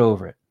that? Just get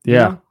over it.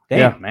 Yeah.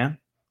 Damn, man.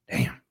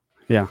 Damn.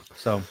 Yeah.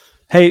 So,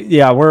 hey,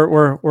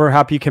 we're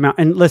happy you came out.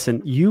 And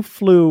listen, you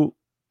flew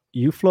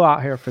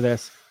out here for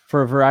this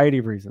for a variety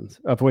of reasons,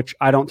 of which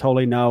I don't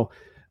totally know.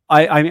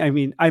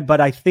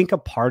 But I think a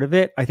part of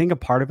it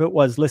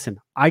was, listen,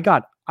 I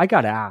got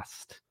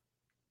asked,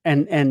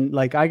 and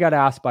like, I got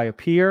asked by a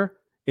peer.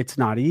 It's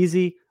not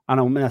easy. I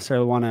don't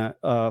necessarily want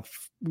to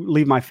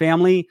leave my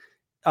family,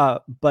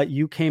 but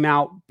you came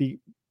out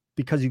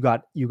because you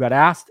got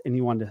asked, and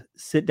you wanted to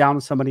sit down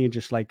with somebody and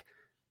just like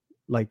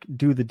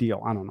do the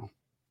deal. I don't know.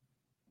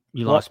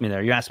 You lost me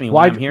there. You asked me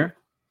why I'm here?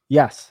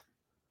 Yes.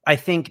 I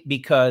think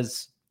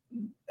because,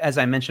 as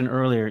I mentioned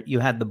earlier, you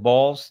had the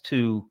balls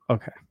to, I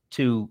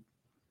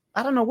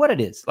don't know what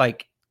it is.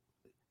 Like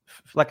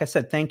I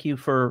said, thank you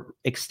for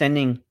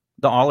extending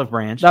the olive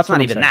branch. That's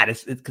not even that.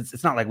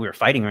 It's not like we were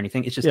fighting or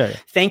anything. It's just,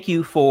 thank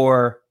you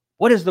for,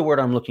 what is the word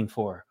I'm looking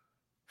for?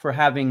 For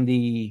having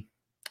the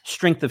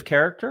strength of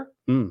character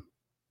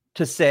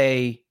to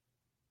say,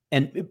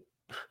 and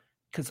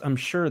because I'm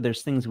sure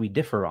there's things we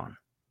differ on.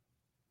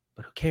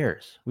 But who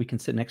cares? We can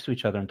sit next to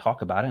each other and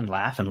talk about it and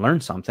laugh and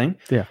learn something.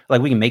 Yeah.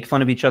 Like, we can make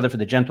fun of each other for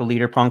the gentle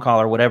leader, prong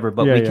collar, whatever,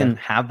 but we can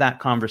have that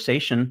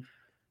conversation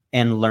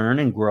and learn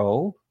and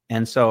grow.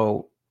 And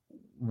so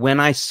when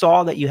I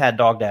saw that you had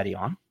Dog Daddy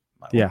on,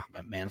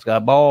 that man's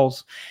got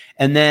balls.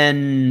 And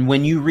then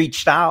when you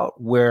reached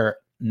out where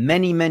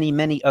many, many,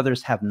 many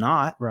others have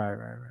not. Right.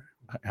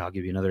 I'll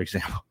give you another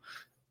example.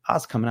 I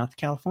was coming out to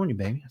California,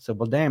 baby. I said,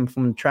 well, damn, if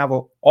I'm going to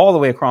travel all the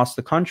way across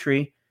the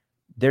country,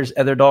 there's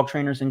other dog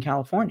trainers in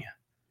California.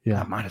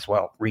 Yeah. I might as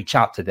well reach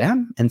out to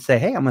them and say,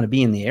 hey, I'm going to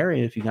be in the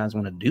area if you guys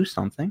want to do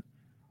something.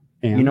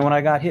 And you know what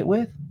I got hit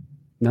with?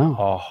 No.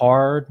 A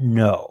hard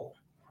no.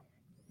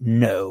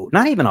 No,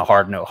 not even a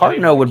hard no. Hard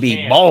no would be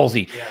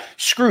ballsy. Yeah.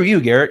 Screw you,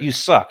 Garrett. You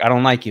suck. I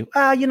don't like you.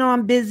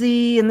 I'm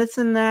busy and this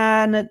and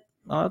that. And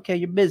okay,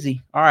 you're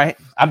busy. All right.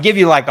 I'll give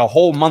you like a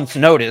whole month's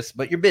notice,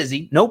 but you're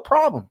busy. No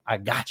problem. I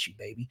got you,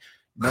 baby.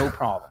 No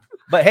problem.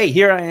 But hey,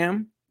 here I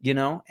am, you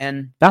know,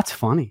 and That's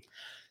funny.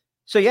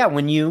 so yeah,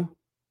 when you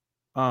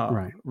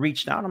Right.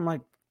 reached out, I'm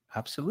like,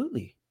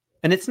 absolutely.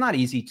 And it's not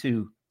easy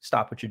to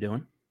stop what you're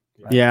doing.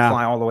 Right? Yeah.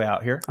 Fly all the way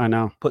out here, I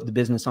know. put the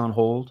business on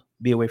hold,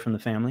 be away from the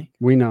family.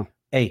 We know.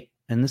 Hey,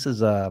 and this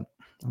is I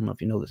don't know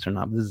if you know this or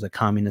not, but this is a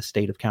communist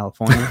state of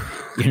California.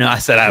 You know, I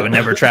said I would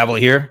never travel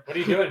here. What are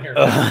you doing here?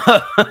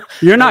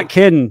 You're not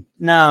kidding.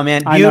 No,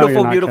 man. I know you're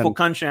Beautiful, not beautiful kidding.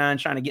 country. I'm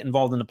trying to get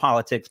involved in the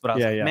politics, but I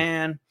was Yeah, like, yeah.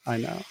 man, I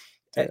know.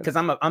 because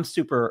I'm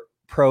super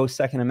pro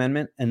Second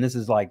Amendment, and this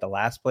is like the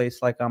last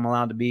place like I'm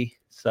allowed to be.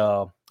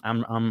 So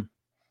I'm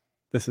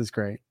This is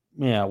great.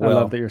 yeah. I Well,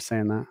 love that you're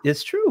saying that.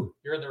 it's true.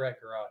 You're in the right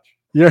garage.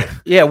 You're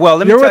Yeah. Well,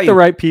 let me you're tell with you. the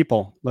right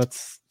people.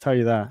 Let's tell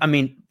you that. I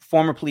mean,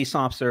 former police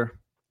officer.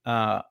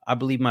 I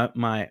believe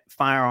my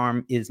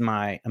firearm is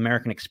my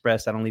American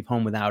Express. I don't leave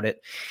home without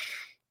it.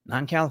 Not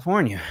in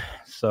California.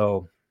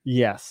 So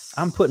Yes.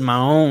 I'm putting my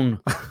own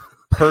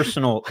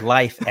personal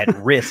life at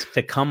risk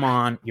to come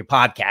on your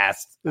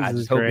podcast. This I is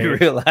just hope you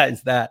great.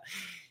 realize that.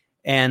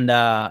 And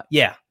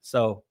yeah,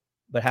 so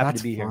but happy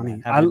That's to be here. funny.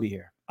 Man. Happy to be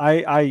here.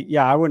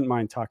 I wouldn't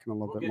mind talking a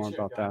little We'll bit get more you a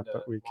about gun that, to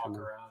but we walk can.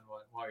 around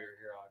while you're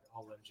here.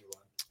 I'll lend you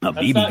one. A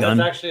That's BB not- gun.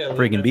 That's actually illegal.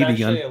 Friggin' It's BB actually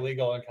gun.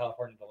 illegal in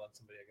California to lend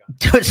somebody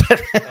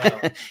a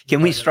gun.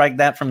 Can we strike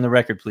that from the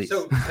record, please?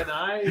 So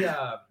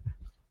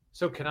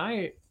can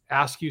I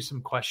ask you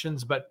some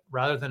questions, but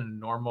rather than a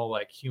normal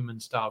like human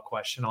style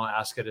question, I'll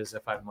ask it as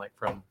if I'm like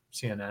from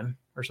CNN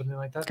or something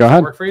like that. Go Does that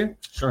ahead. work for you?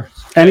 Sure.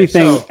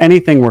 so-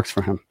 Anything works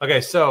for him. Okay,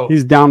 so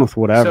He's down with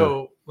whatever.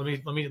 So let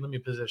me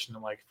position it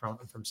like from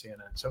CNN.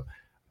 So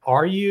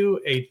are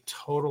you a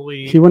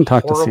totally He wouldn't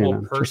talk to horrible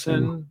CNN, just so you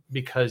know. person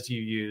because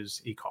you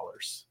use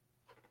e-collars?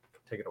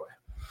 Take it away.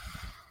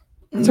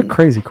 It's a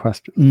crazy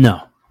question.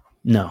 No.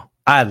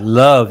 I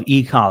love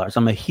e-collars.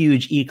 I'm a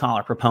huge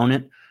e-collar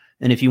proponent.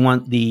 And if you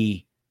want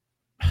the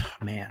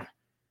man,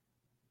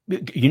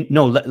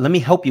 let me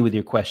help you with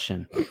your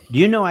question. Do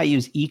you know I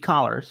use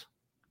e-collars?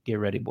 Get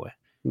ready, boy.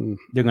 Hmm.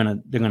 They're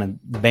gonna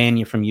ban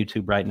you from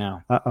YouTube right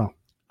now. Uh-oh.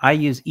 I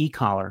use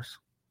e-collars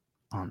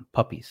on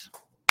puppies.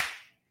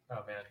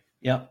 Oh man.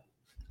 Yep.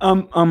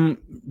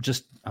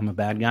 I'm a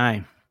bad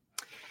guy.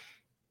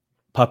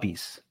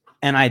 Puppies.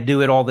 And I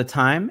do it all the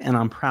time and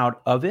I'm proud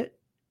of it.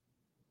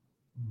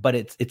 But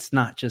it's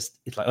not just,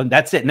 it's like, oh,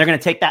 that's it. And they're going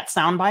to take that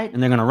soundbite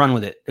and they're going to run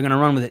with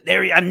it.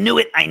 There, I knew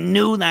it. I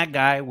knew that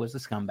guy was a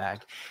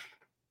scumbag.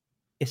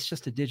 It's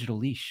just a digital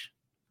leash.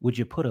 Would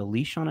you put a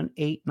leash on an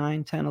 8,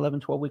 9, 10,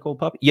 11, 12-week-old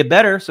puppy? You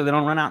better, so they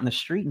don't run out in the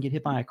street and get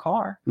hit by a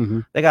car.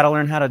 Mhm. They got to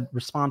learn how to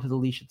respond to the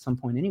leash at some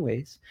point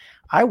anyways.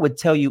 I would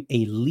tell you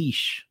a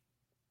leash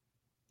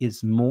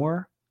is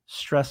more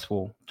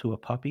stressful to a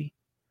puppy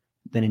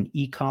than an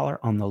e-collar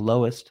on the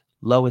lowest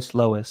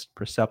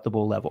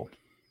perceptible level.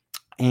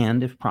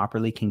 And if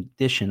properly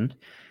conditioned,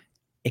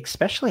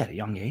 especially at a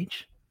young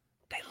age,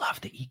 they love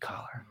the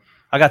e-collar.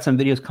 I got some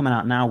videos coming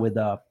out now with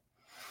I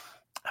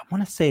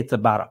want to say it's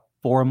about a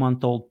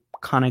 4-month-old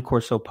Cane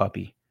Corso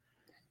puppy.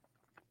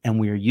 And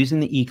we are using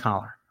the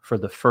e-collar for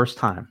the first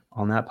time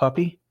on that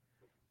puppy.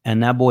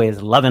 And that boy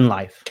is loving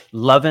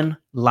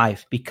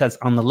life, because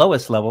on the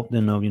lowest level,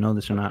 didn't know if you know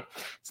this or not,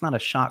 it's not a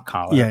shock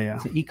collar. Yeah.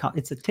 It's an e-collar.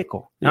 It's a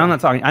tickle. Yeah. Now, I'm not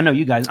talking, I know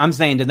you guys, I'm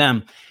saying to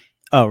them,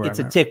 Oh, right. it's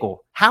a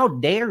tickle. How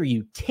dare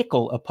you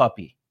tickle a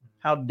puppy?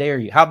 How dare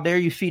you? How dare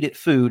you feed it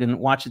food and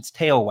watch its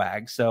tail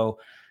wag? So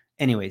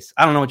anyways,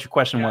 I don't know what your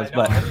question was,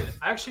 but I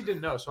actually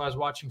didn't know. So I was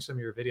watching some of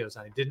your videos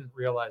and I didn't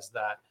realize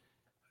that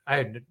I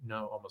had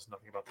know almost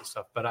nothing about this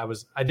stuff, but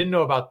I didn't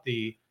know about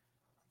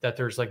that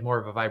there's like more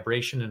of a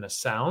vibration and a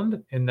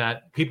sound, and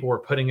that people were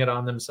putting it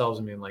on themselves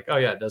and being like, oh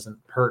yeah, it doesn't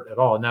hurt at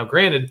all. Now,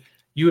 granted,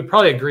 you would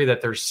probably agree that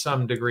there's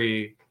some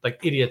degree, like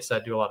idiots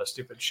that do a lot of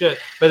stupid shit,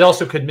 but it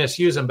also could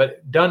misuse them.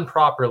 But done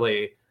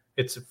properly,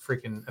 it's a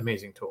freaking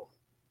amazing tool.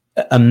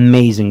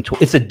 amazing tool.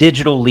 It's a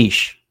digital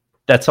leash.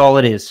 That's all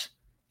it is.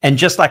 And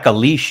just like a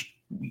leash,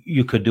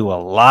 you could do a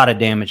lot of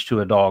damage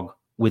to a dog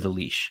with a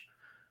leash.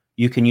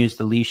 You can use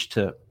the leash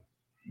to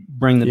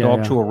bring the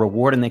dog to a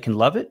reward and they can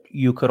love it.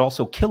 You could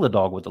also kill a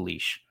dog with a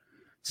leash.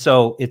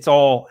 So it's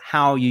all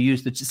how you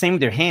use the same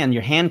with your hand.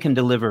 Your hand can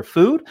deliver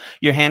food.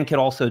 Your hand could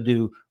also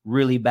do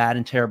really bad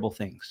and terrible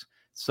things.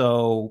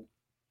 So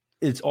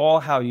it's all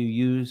how you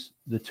use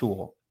the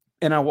tool.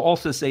 And I will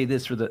also say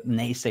this for the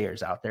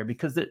naysayers out there,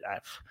 because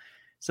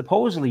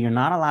supposedly you're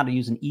not allowed to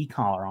use an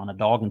e-collar on a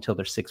dog until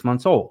they're 6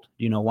 months old.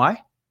 Do you know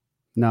why?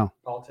 No.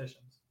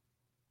 Politicians.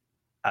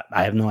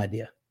 I have no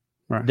idea.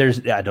 Right.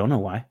 I don't know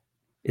why.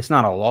 It's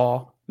not a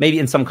law. Maybe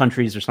in some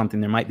countries or something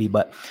there might be,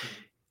 but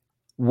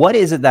what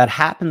is it that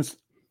happens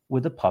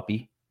with a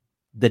puppy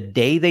the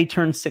day they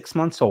turn 6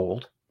 months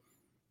old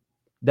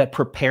that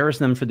prepares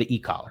them for the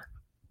e-collar?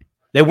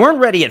 They weren't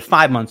ready at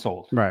 5 months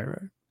old. Right.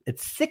 At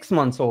 6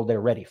 months old,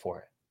 they're ready for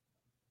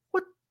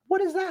it.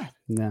 What is that?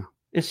 Yeah.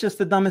 It's just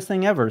the dumbest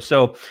thing ever.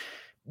 So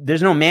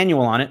there's no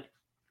manual on it.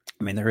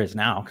 I mean, there is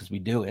now because we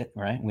do it,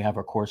 right? We have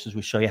our courses.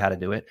 We show you how to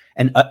do it.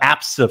 And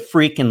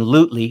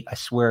abso-freaking-lutely, I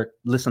swear,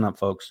 listen up,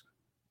 folks.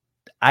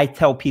 I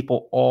tell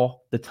people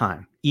all the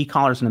time,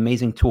 e-collar is an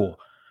amazing tool.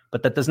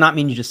 But that does not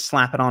mean you just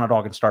slap it on a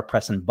dog and start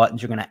pressing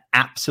buttons. You're going to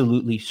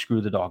absolutely screw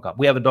the dog up.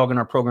 We have a dog in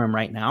our program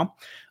right now,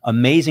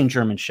 amazing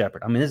German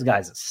Shepherd. I mean, this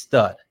guy's a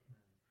stud.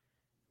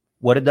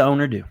 What did the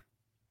owner do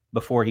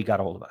before he got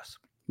a hold of us?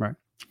 Right.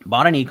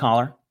 Bought an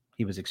e-collar.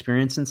 He was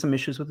experiencing some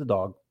issues with the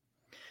dog.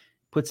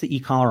 Puts the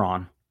e-collar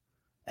on.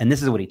 And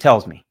this is what he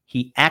tells me.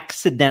 He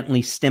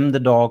accidentally stemmed the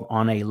dog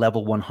on a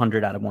level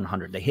 100 out of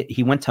 100.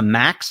 He went to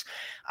max.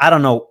 I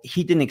don't know.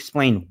 He didn't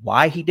explain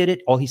why he did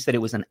it. All he said, it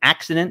was an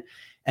accident.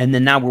 And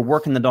then now we're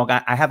working the dog.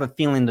 I have a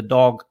feeling the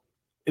dog,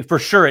 for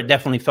sure, it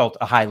definitely felt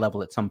a high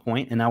level at some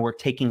point. And now we're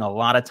taking a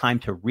lot of time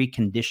to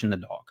recondition the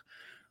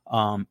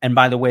dog. And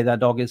by the way, that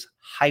dog is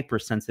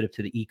hypersensitive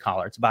to the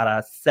e-collar. It's about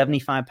a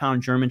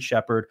 75-pound German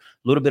Shepherd,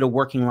 a little bit of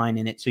working line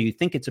in it. So you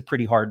think it's a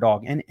pretty hard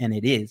dog. And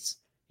it is.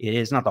 It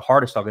is not the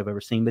hardest dog I've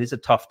ever seen, but it's a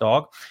tough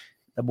dog.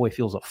 That boy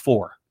feels a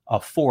 4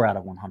 out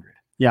of 100.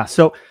 Yeah.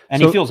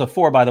 He feels a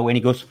 4, by the way. And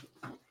he goes,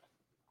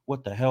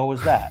 what the hell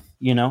was that?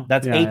 You know,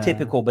 that's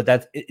atypical,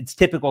 but it's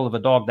typical of a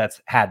dog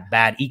that's had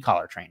bad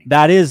e-collar training.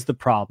 That is the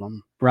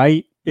problem,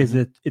 right? Is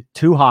it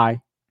too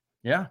high?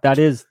 Yeah. That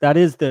is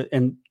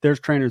and there's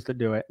trainers that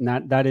do it.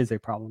 And that is a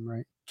problem,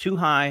 right? Too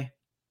high,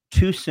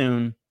 too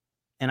soon.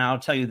 And I'll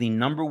tell you, the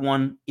number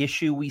one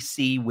issue we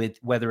see with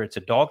whether it's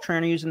a dog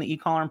trainer using the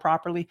e-collar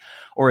improperly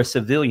or a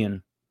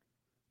civilian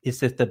is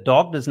that the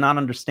dog does not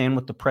understand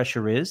what the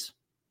pressure is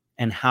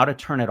and how to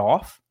turn it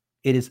off.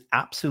 It is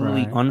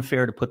absolutely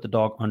unfair to put the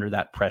dog under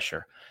that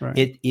pressure. Right.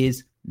 It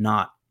is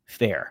not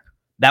fair.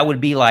 That would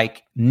be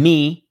like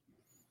me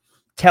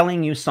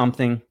telling you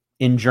something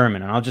in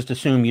German, and I'll just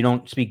assume you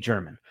don't speak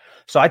German.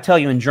 So I tell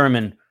you in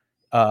German,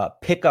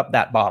 pick up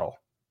that bottle.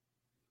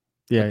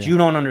 Yeah, but you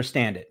don't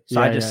understand it. So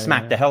I just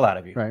smack the hell out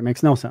of you. Right. It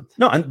makes no sense.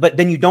 No, but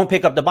then you don't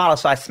pick up the bottle.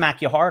 So I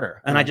smack you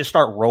harder. And I just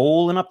start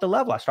rolling up the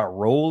level.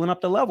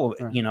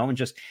 You know, and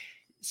just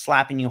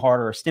slapping you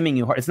harder or stimming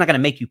you harder. It's not going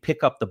to make you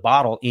pick up the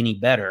bottle any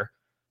better.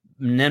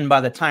 And then by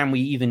the time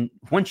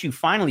once you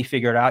finally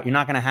figure it out, you're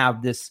not going to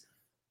have this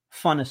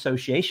fun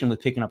association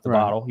with picking up the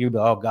bottle. You'll be,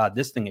 oh God,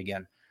 this thing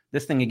again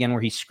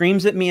where he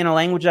screams at me in a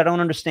language I don't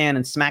understand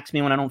and smacks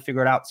me when I don't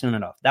figure it out soon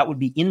enough. That would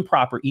be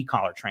improper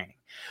e-collar training.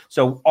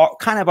 So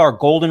our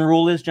golden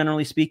rule is,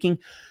 generally speaking,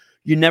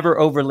 you never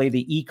overlay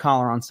the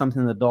e-collar on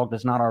something the dog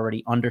does not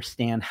already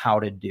understand how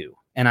to do.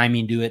 And I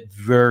mean, do it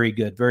very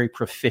good, very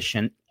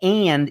proficient.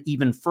 And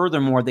even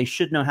furthermore, they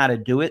should know how to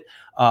do it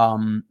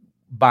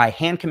by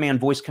hand command,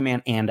 voice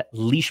command, and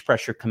leash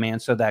pressure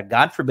command, so that,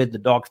 God forbid, the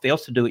dog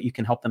fails to do it, you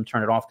can help them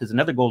turn it off. Because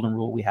another golden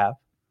rule we have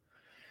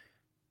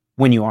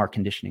when you are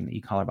conditioning the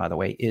e-collar, by the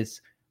way,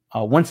 is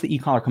once the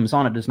e-collar comes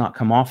on, it does not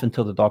come off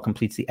until the dog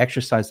completes the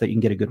exercise so that you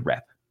can get a good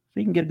rep. So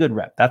you can get a good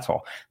rep. That's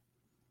all.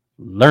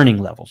 Learning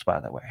levels, by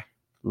the way.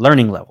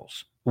 Learning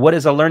levels. What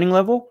is a learning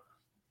level?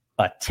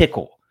 A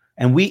tickle.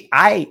 And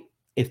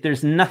if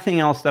there's nothing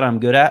else that I'm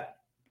good at,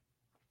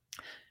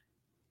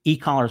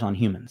 e-collars on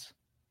humans.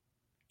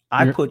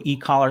 I put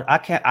e-collar.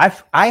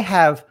 I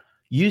have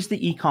used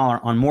the e-collar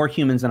on more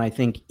humans than I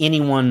think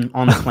anyone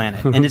on the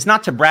planet. And it's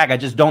not to brag. I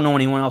just don't know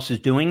anyone else is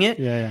doing it.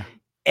 Yeah.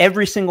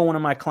 Every single one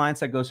of my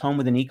clients that goes home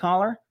with an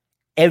e-collar,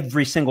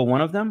 every single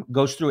one of them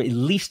goes through at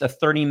least a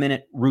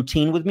 30-minute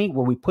routine with me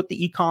where we put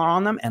the e-collar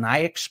on them and I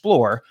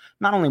explore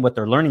not only what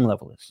their learning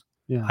level is.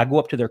 Yeah. I go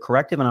up to their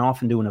corrective and I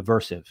often do an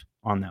aversive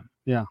on them.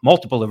 Yeah.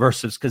 Multiple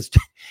aversives, because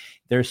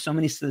there's so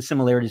many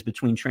similarities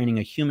between training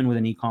a human with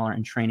an e-collar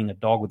and training a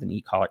dog with an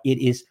e-collar. It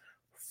is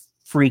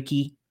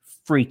freaky.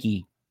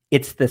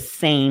 It's the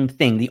same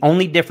thing. The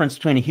only difference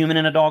between a human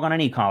and a dog on an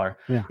e-collar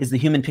is the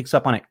human picks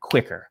up on it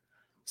quicker.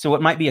 So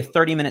it might be a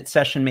 30-minute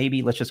session,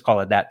 maybe, let's just call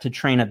it that, to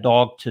train a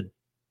dog to,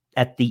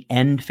 at the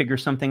end, figure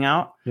something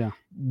out. Yeah.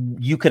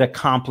 You could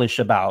accomplish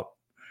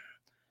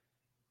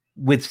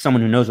with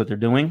someone who knows what they're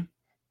doing,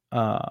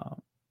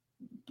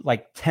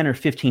 like 10 or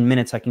 15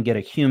 minutes, I can get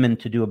a human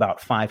to do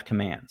about 5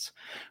 commands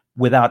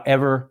without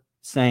ever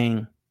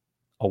saying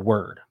a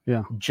word.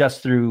 Yeah.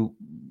 Just through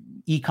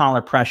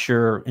e-collar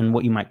pressure and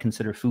what you might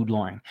consider food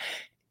luring.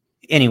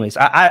 Anyways,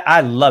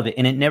 I love it,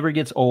 and it never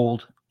gets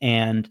old.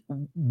 And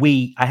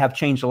I have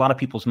changed a lot of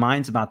people's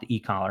minds about the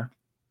e-collar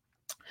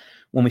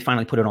when we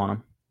finally put it on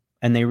them,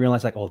 and they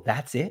realize, like, oh,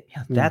 that's it.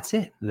 Yeah, that's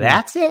it.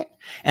 That's it.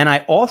 And I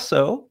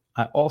also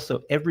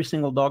every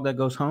single dog that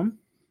goes home,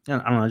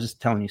 and I don't know,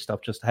 just telling you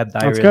stuff, just to have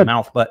diarrhea in the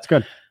mouth, but it's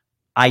good.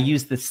 I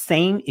use the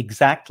same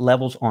exact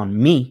levels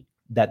on me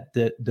that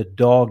the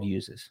dog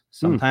uses.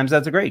 Sometimes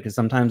that's great, because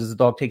sometimes the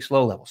dog takes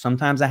low levels.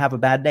 Sometimes I have a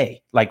bad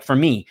day, like for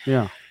me.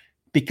 Yeah.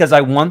 Because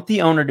I want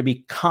the owner to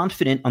be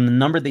confident on the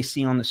number they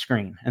see on the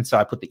screen. And so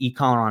I put the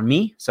e-collar on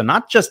me. So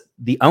not just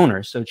the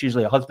owner. So it's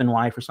usually a husband,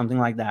 wife, or something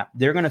like that.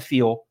 They're going to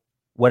feel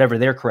whatever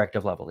their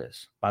corrective level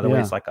is. By the way,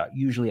 it's like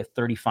usually a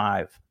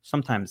 35,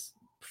 sometimes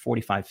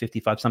 45,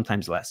 55,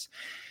 sometimes less.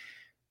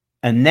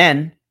 And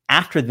then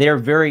after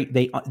they've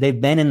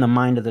been in the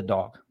mind of the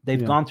dog.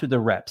 They've gone through the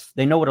reps.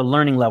 They know what a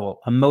learning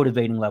level, a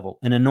motivating level,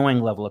 an annoying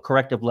level, a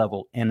corrective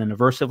level, and an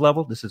aversive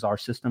level. This is our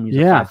system. We use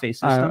a 5-phase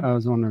system. I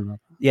was wondering about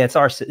that. Yeah,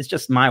 it's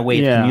just my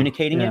way of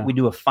communicating it. We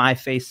do a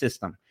 5-phase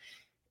system.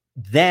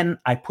 Then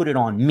I put it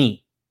on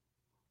me,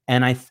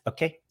 and I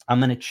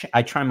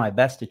try my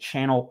best to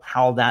channel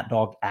how that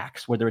dog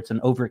acts, whether it's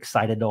an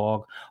overexcited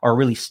dog or a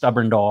really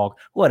stubborn dog,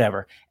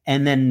 whatever.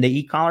 And then the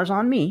e-collar's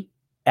on me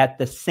at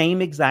the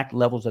same exact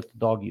levels that the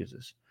dog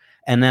uses.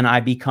 And then I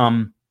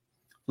become,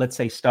 let's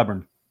say,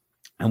 stubborn.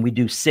 And we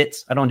do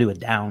sits. I don't do a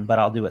down, but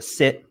I'll do a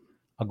sit.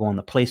 I'll go on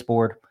the place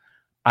board.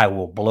 I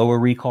will blow a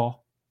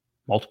recall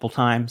multiple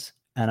times.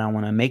 And I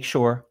want to make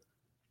sure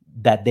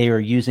that they are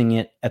using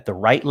it at the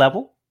right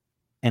level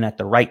and at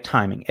the right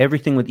timing.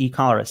 Everything with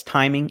e-collar is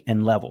timing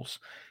and levels.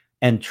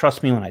 And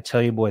trust me when I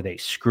tell you, boy, they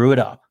screw it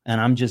up.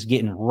 And I'm just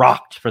getting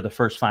rocked for the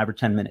first 5 or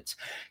 10 minutes.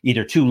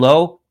 Either too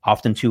low,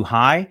 often too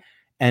high.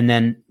 And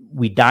then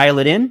we dial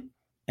it in.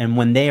 And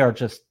when they are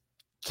just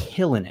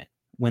killing it,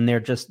 when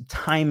they're just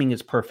timing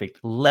is perfect,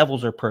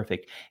 levels are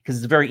perfect, because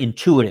it's very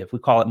intuitive. We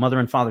call it mother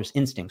and father's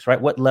instincts, right?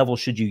 What level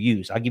should you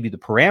use? I'll give you the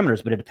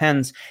parameters, but it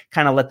depends.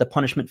 Kind of let the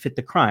punishment fit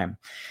the crime.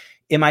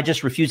 Am I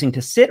just refusing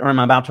to sit, or am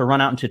I about to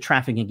run out into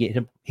traffic and get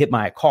hit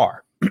by a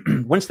car?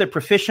 Once they're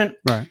proficient,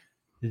 right,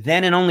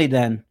 then and only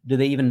then do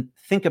they even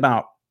think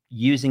about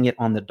using it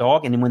on the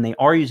dog. And then when they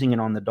are using it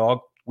on the dog,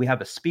 we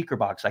have a speaker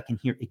box. I can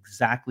hear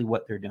exactly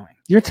what they're doing.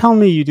 You're telling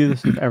me you do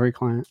this with every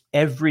client?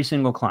 Every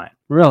single client.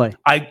 Really?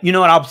 You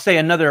know what? I'll say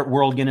another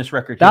world Guinness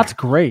record. That's here.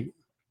 great.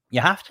 You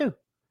have to.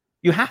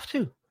 You have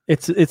to.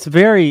 It's a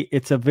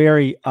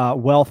very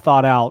well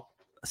thought out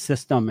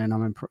system,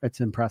 and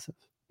it's impressive.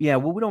 Yeah,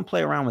 well, we don't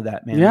play around with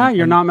that, man. Yeah,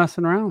 you're not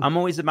messing around. I'm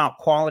always about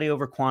quality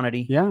over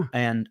quantity. Yeah.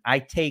 And I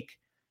take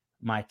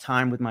my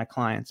time with my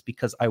clients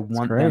because I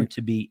want them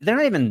to be, they're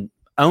not even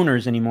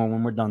owners anymore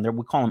when we're done.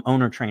 We call them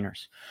owner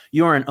trainers.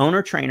 You are an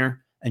owner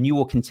trainer, and you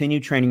will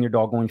continue training your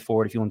dog going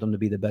forward if you want them to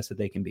be the best that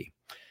they can be.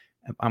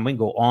 I'm going to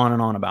go on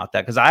and on about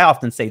that, because I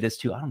often say this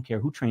too. I don't care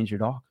who trains your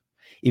dog.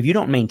 If you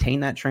don't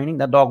maintain that training,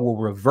 that dog will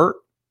revert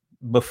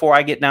before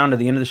I get down to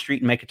the end of the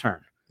street and make a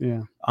turn.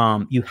 Yeah.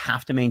 You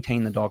have to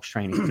maintain the dog's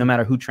training, no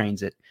matter who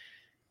trains it.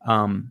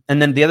 And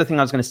then the other thing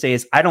I was going to say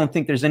is, I don't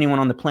think there's anyone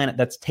on the planet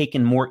that's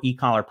taken more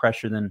e-collar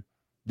pressure than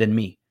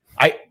me.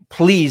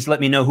 Please let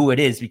me know who it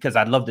is, because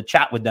I'd love to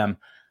chat with them.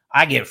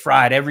 I get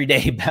fried every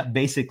day,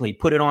 basically.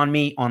 Put it on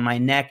me, on my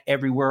neck,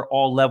 everywhere,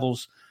 all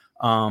levels.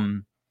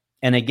 And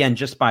again,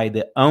 just by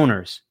the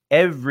owners,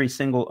 every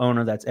single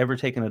owner that's ever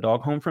taken a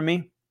dog home from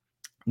me,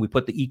 we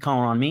put the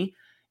e-collar on me,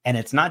 and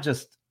it's not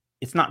just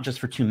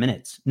for 2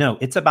 minutes. No,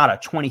 it's about a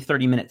 20,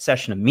 30 minute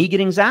session of me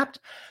getting zapped.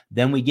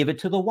 Then we give it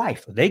to the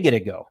wife. They get to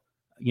go,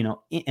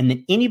 and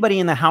then anybody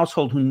in the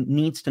household who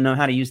needs to know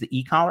how to use the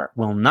e-collar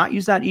will not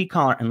use that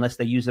e-collar unless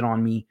they use it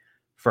on me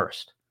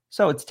first.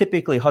 So it's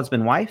typically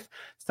husband, wife.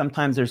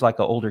 Sometimes there's like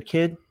an older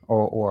kid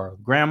or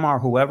grandma or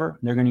whoever,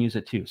 they're going to use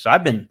it too. So I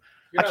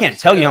can't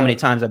tell you how many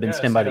times I've been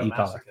stemmed by the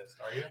e-collar.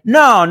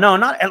 No, not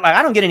like,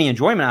 I don't get any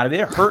enjoyment out of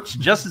it. It hurts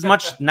just as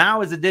much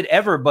now as it did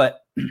ever, but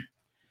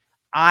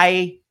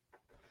I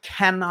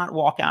cannot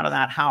walk out of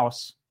that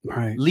house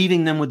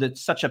leaving them with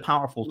such a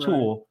powerful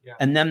tool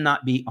and them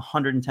not be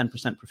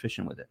 110%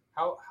 proficient with it.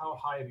 How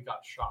high have you got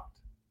shocked?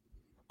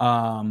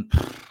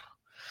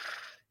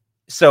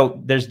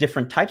 So there's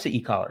different types of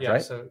e-collars,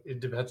 right? So it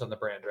depends on the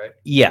brand, right?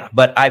 Yeah,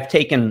 but I've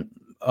taken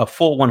a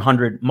full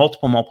 100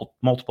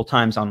 multiple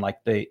times on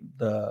like the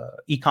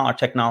e-collar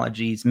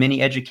technologies,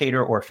 mini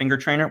educator or finger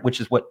trainer,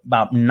 which is what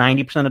about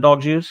 90% of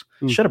dogs use.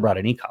 Should have brought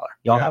an e-collar.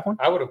 Y'all have one?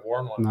 I would have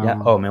worn one. No.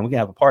 Yeah. Oh man, we can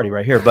have a party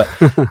right here. But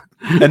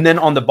and then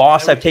on the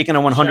Boss, I've taken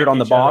a 100 on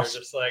the Boss.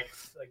 Just like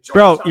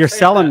bro, you're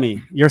selling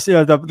me. The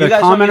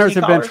commenters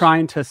have been e-collars?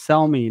 trying to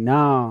sell me.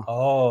 No.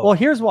 Oh. Well,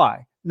 here's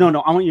why. No,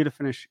 I want you to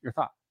finish your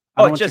thought.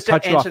 Just to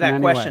answer that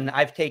question,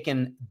 I've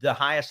taken the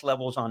highest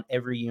levels on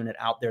every unit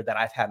out there that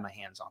I've had my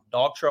hands on.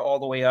 Dog Trail all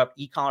the way up.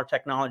 E-collar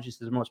Technologies is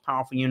the most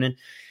powerful unit.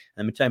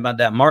 Let me tell you about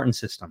that Martin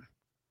system.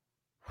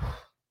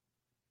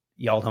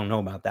 Y'all don't know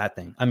about that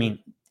thing. I mean,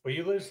 will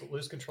you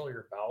lose control of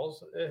your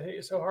bowels? It hit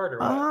you so hard, or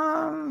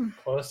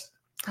what? Close.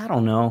 I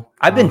don't know.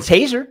 I've been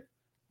tasered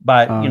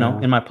by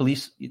in my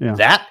police.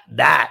 Yeah.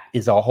 That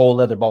is a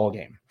whole other ball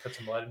game. Put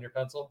some lead in your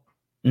pencil.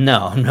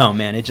 No,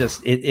 man. It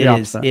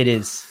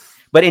is.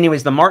 But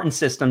anyways, the Martin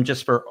system,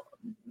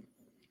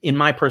 in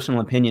my personal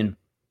opinion,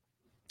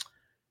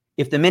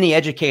 if the mini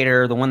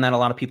educator, the one that a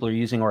lot of people are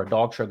using, or a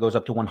Dog Trail goes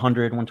up to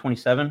 100,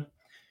 127,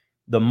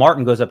 the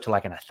Martin goes up to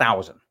like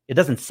 1,000. It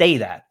doesn't say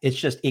that. It's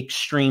just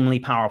extremely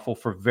powerful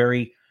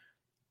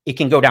it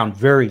can go down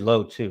very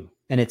low too.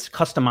 And it's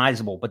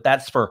customizable, but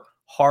that's for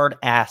hard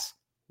ass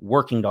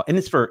working dog. And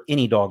it's for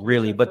any dog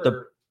really, but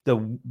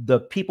the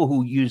people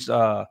who use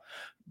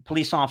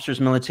police officers,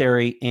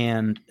 military,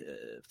 and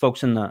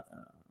folks in the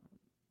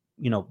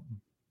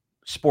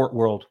sport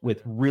world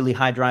with really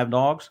high drive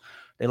dogs,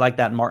 they like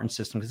that Martin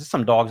system, because there's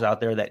some dogs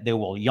out there that they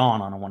will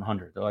yawn on a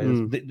 100.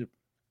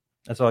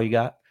 That's all you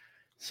got.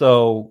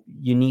 So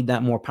you need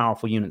that more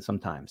powerful unit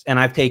sometimes. And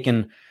I've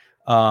taken,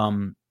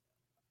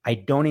 I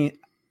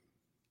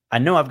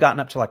know I've gotten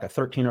up to like a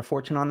 13 or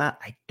 14 on that.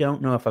 I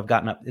don't know if I've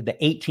gotten up. The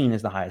 18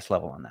 is the highest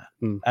level on that.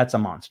 That's a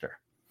monster.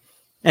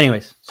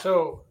 Anyways.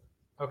 So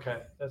Okay,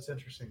 that's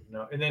interesting to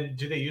know. And then,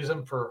 do they use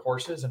them for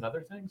horses and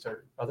other things,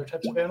 or other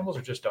types of animals,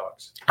 or just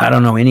dogs? I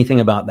don't know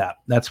anything about that.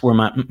 That's where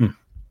my.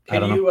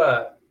 Can you?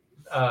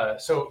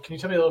 So, can you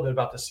tell me a little bit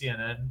about the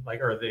CNN,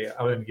 like, or the?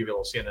 I wouldn't give you a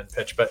little CNN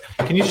pitch, but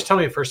can you just tell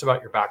me first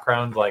about your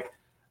background? Like,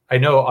 I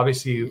know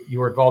obviously you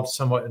were involved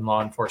somewhat in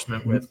law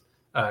enforcement with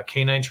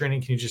canine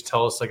training. Can you just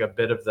tell us like a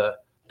bit of the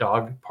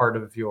dog part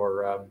of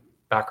your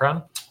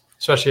background,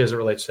 especially as it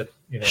relates to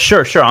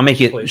Sure. I'll make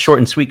it short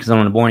and sweet because I don't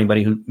want to bore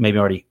anybody who maybe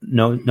already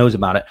knows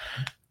about it.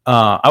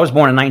 I was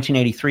born in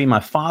 1983. My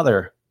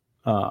father,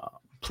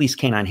 police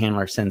canine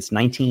handler since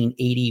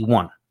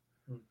 1981.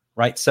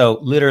 Right. So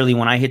literally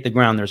when I hit the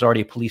ground, there's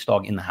already a police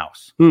dog in the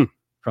house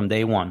from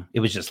day one.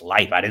 It was just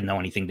life. I didn't know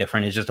anything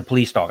different. It's just a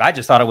police dog. I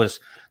just thought it was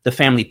the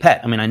family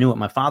pet. I mean, I knew what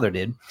my father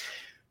did.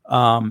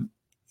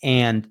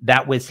 And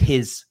that was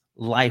his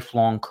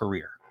lifelong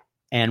career.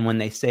 And when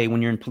they say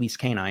when you're in police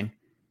canine,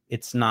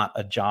 it's not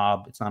a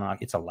job.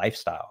 It's a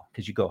lifestyle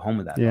because you go home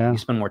with that dog. You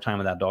spend more time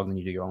with that dog than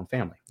you do your own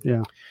family.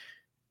 Yeah.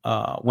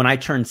 When I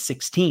turned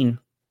 16,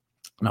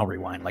 and I'll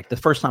rewind, like the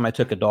first time I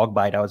took a dog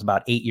bite, I was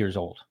about 8 years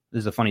old. This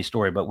is a funny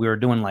story, but we were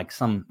doing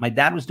my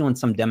dad was doing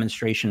some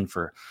demonstration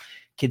for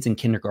kids in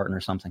kindergarten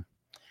or something.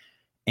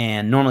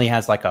 And normally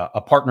has like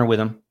a partner with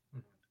him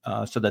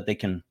so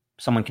that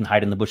someone can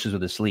hide in the bushes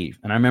with his sleeve.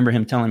 And I remember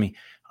him telling me,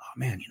 oh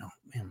man,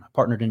 my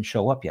partner didn't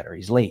show up yet, or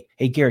he's late.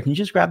 Hey, Garret, can you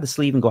just grab the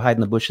sleeve and go hide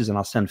in the bushes and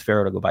I'll send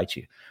Pharaoh to go bite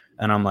you?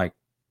 And I'm like,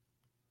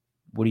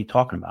 what are you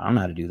talking about? I don't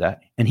know how to do that.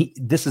 And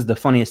this is the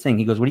funniest thing.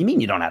 He goes, what do you mean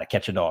you don't know how to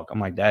catch a dog? I'm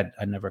like, Dad,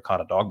 I've never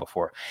caught a dog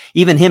before.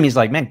 Even him, he's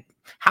like, man,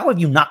 how have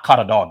you not caught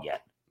a dog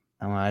yet?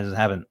 I'm like, I just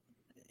haven't.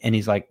 And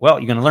he's like, well,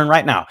 you're going to learn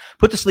right now.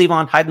 Put the sleeve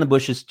on, hide in the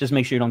bushes. Just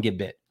make sure you don't get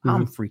bit.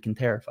 I'm freaking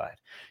terrified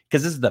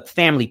because this is the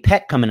family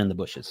pet coming in the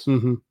bushes.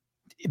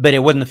 But it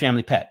wasn't the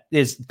family pet.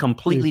 It's a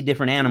completely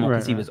different animal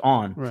because he was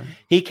on. Right.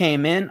 He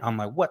came in. I'm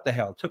like, what the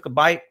hell? Took a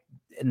bite.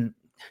 And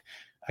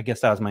I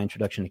guess that was my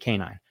introduction to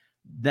canine.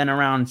 Then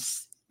around,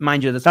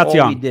 mind you, that's all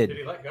young. we did. Did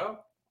he let go?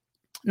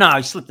 No, I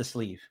slipped the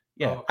sleeve.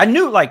 Yeah. Oh, okay. I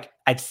knew,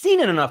 I'd seen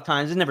it enough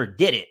times. I never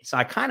did it. So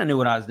I kind of knew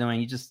what I was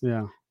doing. You just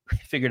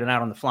figured it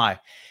out on the fly.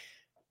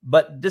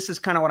 But this is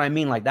kind of what I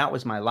mean. Like, that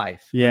was my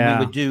life. Yeah.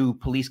 We would do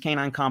police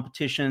canine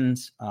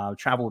competitions,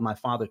 travel with my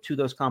father to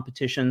those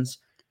competitions.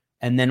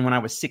 And then when I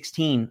was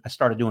 16, I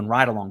started doing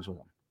ride-alongs with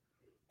him.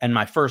 And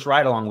my first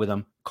ride-along with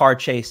him, car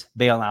chase,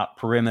 bailout,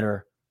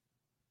 perimeter,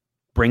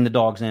 bring the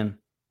dogs in.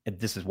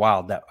 This is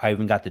wild that I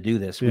even got to do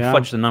this. We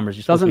fudged the numbers.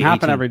 It doesn't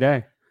happen every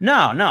day.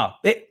 No.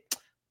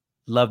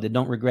 Loved it.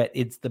 Don't regret.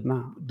 It's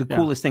the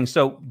coolest thing.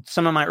 So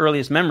some of my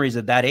earliest memories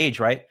at that age,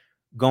 right?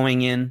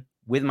 Going in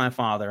with my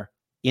father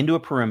into a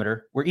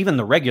perimeter where even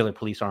the regular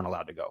police aren't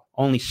allowed to go.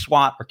 Only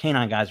SWAT or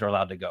canine guys are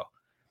allowed to go.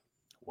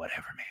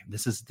 Whatever, man.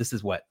 This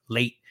is what,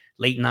 late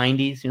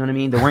 90s. You know what I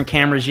mean? There weren't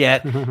cameras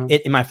yet.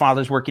 My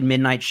father's working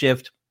midnight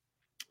shift.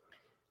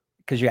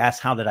 Because you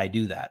asked, how did I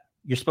do that?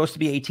 You're supposed to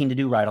be 18 to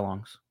do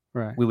ride-alongs.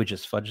 Right. We would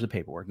just fudge the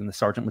paperwork and the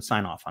sergeant would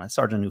sign off on it.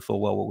 Sergeant knew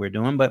full well what we were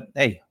doing, but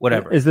hey,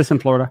 whatever. Is this in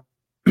Florida?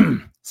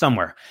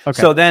 Somewhere.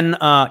 Okay. So then,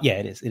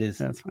 it is. It is.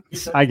 That's fine.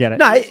 I get it.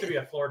 No, it used to be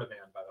a Florida man,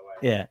 by the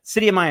way. Yeah.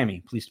 City of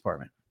Miami Police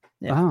Department.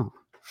 Yeah. Oh.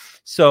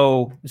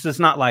 So this is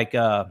not like,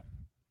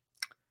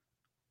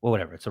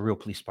 whatever. It's a real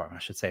police department.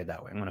 I should say it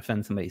that way. I'm going to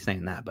offend somebody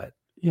saying that, but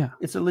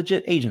it's a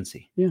legit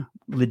agency. Yeah.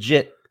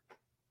 Legit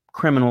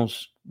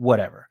criminals,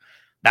 whatever.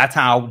 That's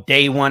how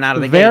day one out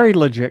of the gate. Very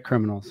legit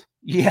criminals.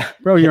 Yeah.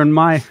 Bro, you're in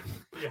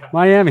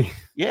Miami.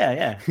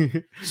 Yeah.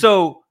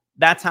 So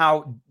that's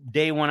how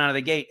day one out of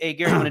the gate. Hey,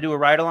 Garret, you want to do a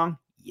ride along?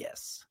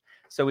 Yes.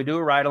 So we do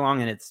a ride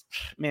along, and it's,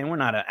 man, we're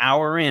not an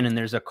hour in, and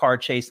there's a car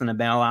chase and a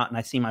bailout, and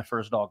I see my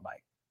first dog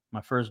bite.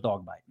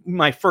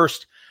 My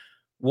first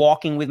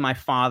walking with my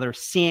father,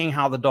 seeing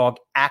how the dog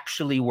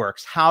actually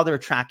works, how they're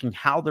tracking,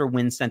 how they're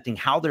wind scenting,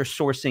 how they're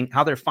sourcing,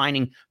 how they're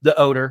finding the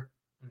odor,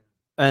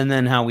 and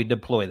then how we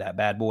deploy that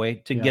bad boy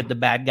to get the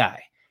bad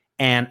guy.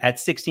 And at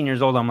 16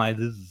 years old, I'm like,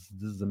 this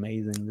is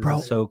amazing.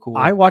 This is so cool.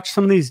 I watched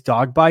some of these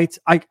dog bites.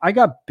 I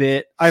got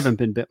bit. I haven't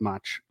been bit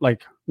much,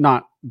 like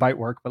not bite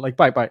work, but like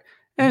bite.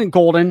 And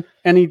Golden,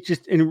 and he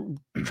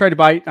tried to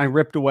bite. And I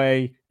ripped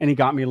away, and he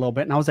got me a little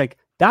bit. And I was like,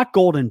 that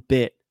Golden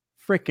bit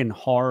freaking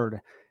hard.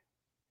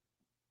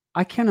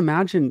 I can't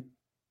imagine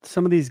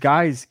some of these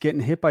guys getting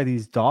hit by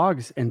these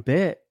dogs and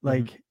bit.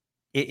 Like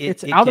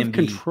it's out of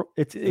control.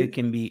 It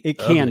can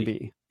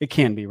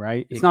be,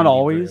 right? It's not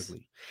always.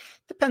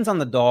 Depends on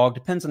the dog.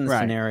 Depends on the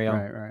scenario.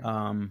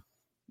 Right.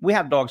 We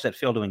have dogs that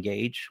fail to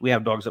engage. We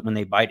have dogs that when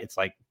they bite, it's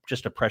like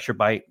just a pressure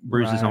bite,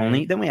 bruises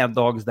only. Then we have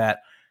dogs that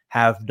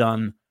have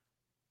done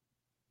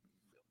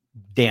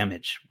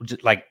damage,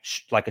 like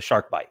a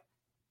shark bite.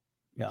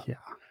 Yeah.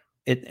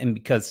 And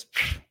because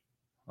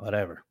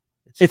whatever.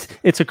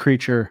 It's a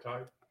creature.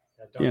 Dog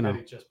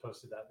Daddy just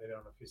posted that. They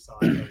don't know if you saw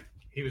it.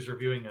 He was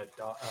reviewing a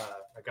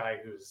guy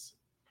who's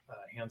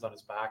hands on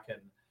his back, and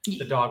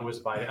the dog was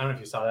biting. I don't know if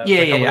you saw that.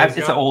 Yeah. It's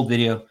an old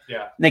video.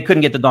 Yeah. And they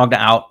couldn't get the dog to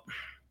out,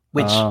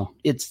 which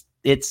it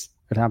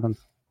happens.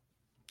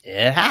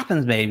 It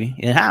happens, baby.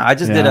 I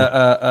just did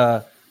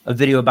a a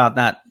video about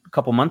that a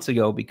couple months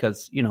ago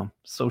because, you know,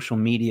 social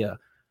media,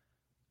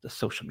 the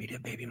social media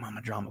baby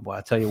mama drama, boy,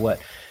 I tell you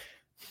what,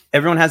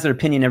 everyone has their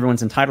opinion.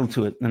 Everyone's entitled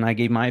to it. And I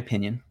gave my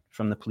opinion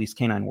from the police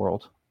canine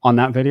world. On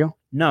that video?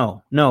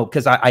 No,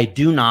 because I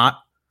do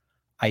not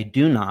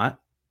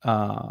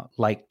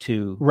like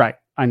to. Right.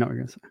 I know what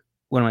you're going to say.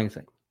 What am I going to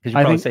say? Because you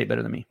probably say it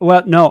better than me.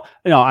 Well, no,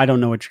 I don't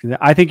know what you're going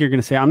to say. I think you're going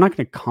to say, I'm not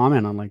going to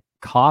comment on like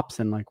cops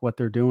and like what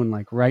they're doing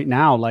like right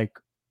now. Like,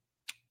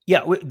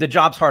 yeah, the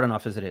job's hard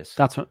enough as it is.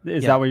 That's what,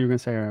 is that what you're going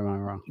to say? Or am I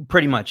wrong?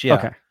 Pretty much. Yeah.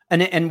 Okay.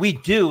 And we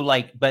do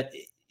like, but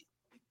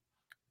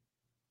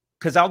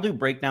because I'll do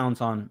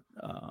breakdowns on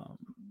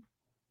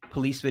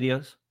police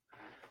videos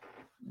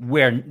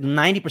where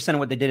 90% of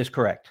what they did is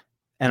correct.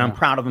 And I'm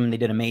proud of them. They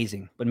did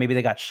amazing, but maybe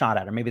they got shot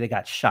at, or maybe they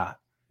got shot.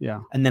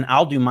 Yeah. And then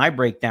I'll do my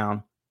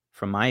breakdown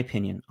from my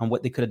opinion on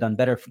what they could have done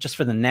better just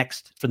for the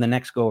next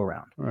go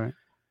around. Right.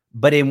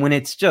 But when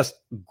it's just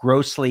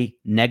grossly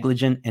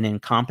negligent and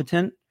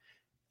incompetent,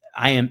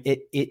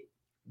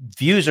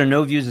 views or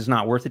no views is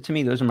not worth it to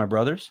me. Those are my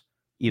brothers.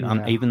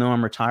 Even though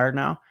I'm retired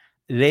now,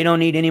 they don't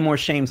need any more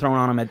shame thrown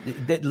on them.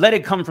 Let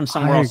it come from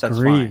somewhere else. That's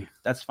fine.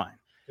 That's fine.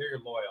 They're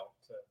loyal.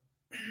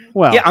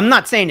 Well, yeah, I'm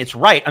not saying it's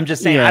right. I'm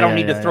just saying I don't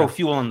need to throw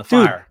fuel on the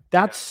fire.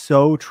 That's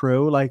so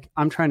true. Like,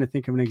 I'm trying to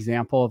think of an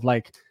example of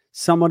like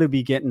someone to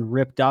be getting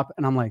ripped up,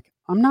 and I'm like,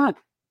 I'm not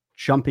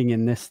jumping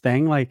in this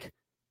thing. Like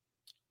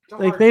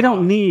they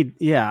don't need.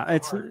 Yeah,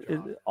 it's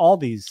all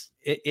these.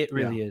 It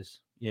really is.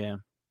 Yeah.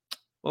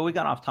 Well, we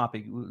got off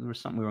topic. There was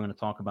something we were going to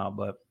talk about,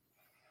 but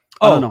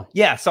no.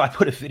 Yeah. So I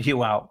put a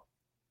video out.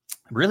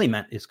 Really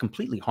meant it's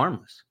completely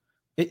harmless.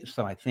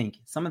 So I think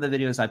some of the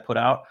videos I put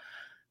out,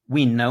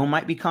 we know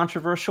might be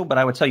controversial, but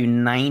I would tell you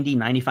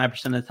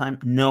 95% of the time,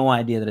 no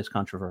idea that it's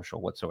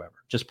controversial whatsoever.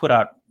 Just put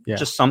out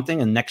just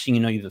something, and next thing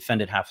you know, you've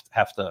offended half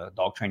the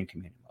dog training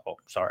community. Oh,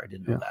 sorry, I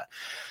didn't know that.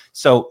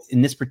 So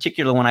in this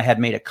particular one, I had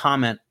made a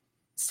comment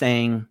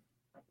saying,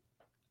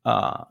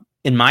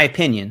 in my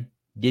opinion,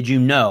 did you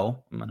know?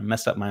 I'm going to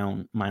mess up my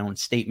own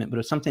statement, but it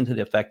was something to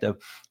the effect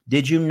of,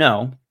 did you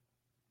know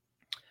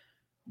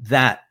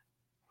that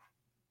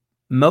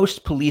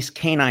most police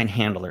canine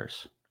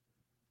handlers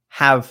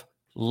have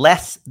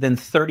less than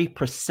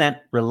 30%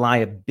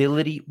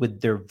 reliability with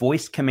their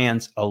voice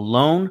commands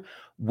alone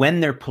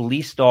when their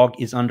police dog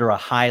is under a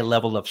high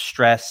level of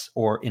stress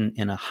or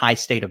in a high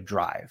state of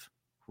drive,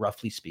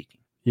 roughly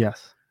speaking?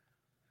 Yes.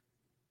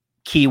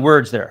 Key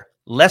words there.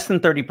 Less than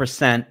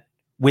 30%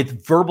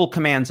 with verbal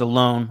commands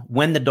alone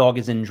when the dog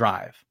is in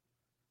drive.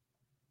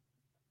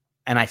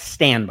 And I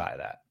stand by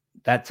that.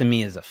 That to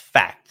me is a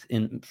fact,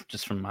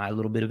 just from my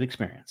little bit of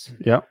experience.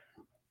 Yeah.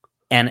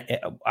 And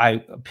I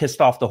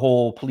pissed off the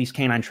whole police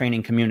canine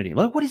training community.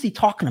 Look, what is he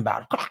talking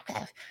about?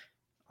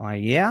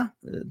 Yeah,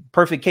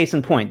 perfect case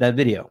in point, that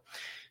video.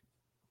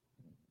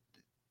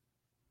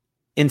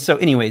 And so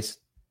anyways,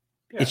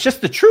 it's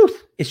just the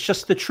truth. It's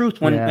just the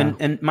truth.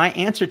 And my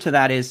answer to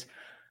that is,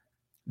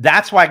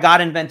 that's why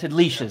God invented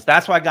leashes.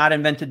 That's why God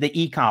invented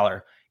the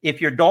e-collar.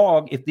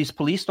 If these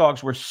police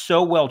dogs were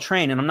so well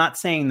trained, and I'm not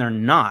saying they're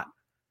not,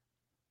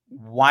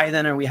 why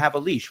then do we have a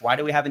leash? Why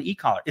do we have an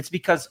e-collar? It's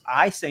because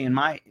I say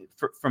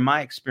from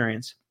my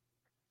experience,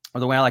 or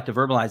the way I like to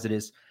verbalize it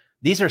is,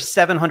 these are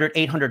 700,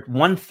 800,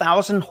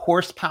 1,000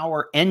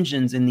 horsepower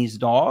engines in these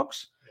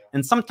dogs.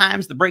 And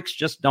sometimes the brakes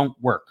just don't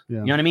work.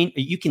 Yeah. You know what I mean?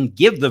 You can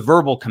give the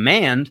verbal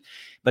command,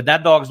 but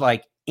that dog's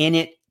like in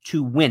it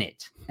to win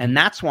it. And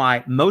that's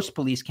why most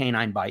police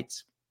canine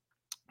bites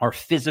are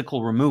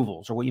physical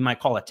removals, or what you might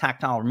call a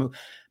tactile removal.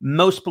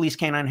 Most police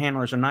canine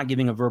handlers are not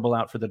giving a verbal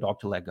out for the dog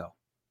to let go.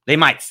 They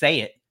might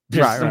say it.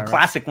 There's some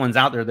classic ones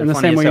out there. In the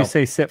same way you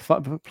say sit,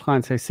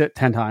 clients say sit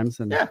 10 times.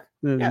 And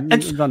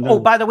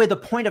And by the way, the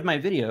point of my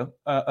video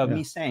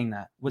me saying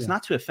that was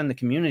not to offend the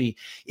community.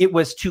 It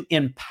was to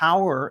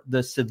empower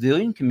the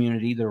civilian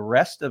community, the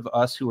rest of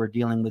us who are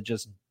dealing with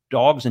just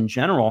dogs in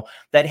general,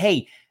 that,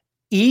 hey,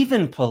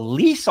 even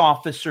police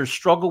officers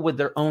struggle with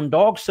their own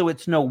dogs. So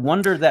it's no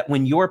wonder that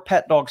when your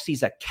pet dog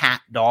sees a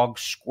cat, dog,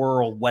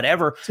 squirrel,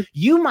 whatever,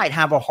 you might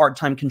have a hard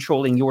time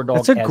controlling your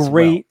dog. That's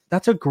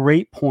a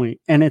great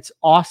point. And it's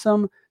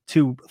awesome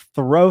to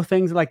throw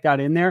things like that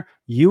in there.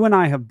 You and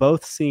I have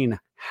both seen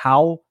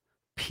how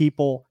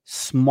people,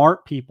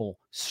 smart people,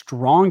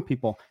 strong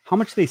people, how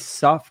much they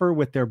suffer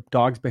with their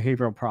dog's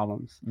behavioral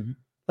problems. Mm-hmm.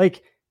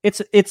 Like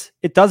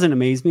it doesn't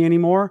amaze me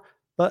anymore,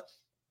 but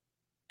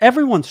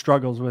everyone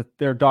struggles with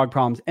their dog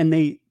problems, and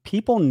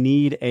people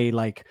need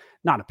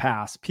not a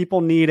pass.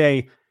 People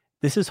need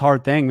this is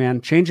hard thing,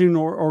 man. Changing an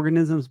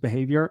organism's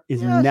behavior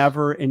is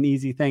never an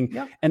easy thing.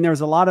 Yep. And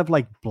there's a lot of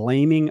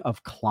blaming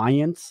of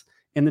clients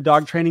in the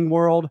dog training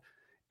world.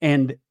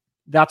 And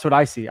that's what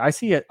I see. I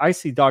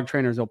see dog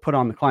trainers will put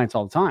on the clients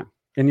all the time.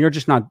 And you're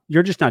just not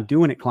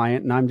doing it,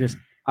 client. And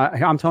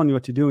I'm telling you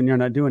what to do, and you're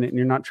not doing it, and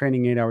you're not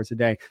training 8 hours a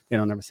day. They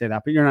don't ever say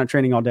that, but you're not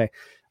training all day.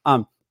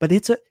 But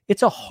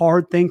it's a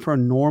hard thing for a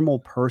normal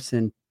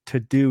person to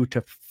do,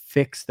 to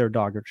fix their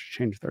dog or to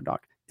change their dog.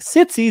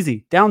 Sit's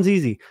easy, down's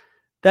easy.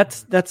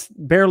 That's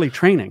barely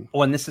training.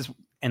 Well,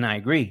 and I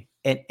agree.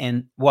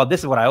 And this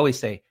is what I always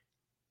say.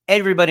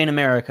 everybody in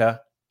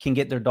America can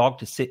get their dog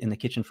to sit in the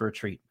kitchen for a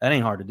treat. That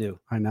ain't hard to do.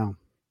 I know.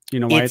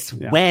 You know why? It's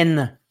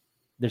when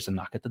there's a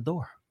knock at the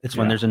door. It's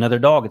when there's another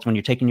dog. It's when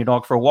you're taking your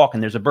dog for a walk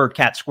and there's a bird,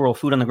 cat, squirrel,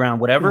 food on the ground,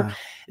 whatever.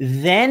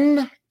 Yeah.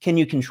 Then can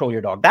you control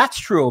your dog? That's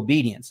true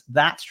obedience.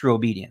 That's true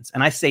obedience.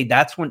 And I say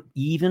that's when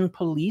even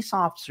police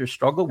officers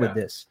struggle with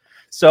this.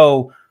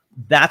 So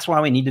that's why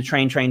we need to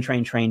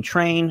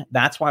train.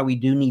 That's why we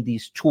do need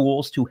these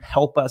tools to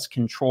help us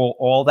control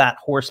all that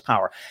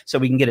horsepower so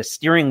we can get a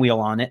steering wheel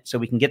on it, so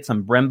we can get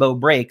some Brembo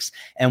brakes.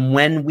 And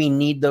when we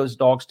need those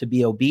dogs to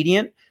be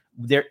obedient,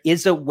 there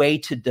is a way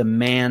to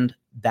demand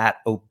that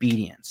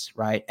obedience,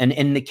 right? And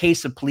in the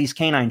case of police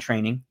canine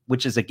training,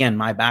 which is, again,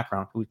 my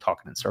background, we're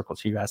talking in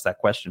circles here, you asked that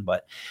question,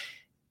 but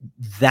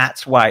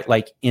that's why,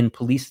 like in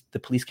the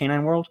police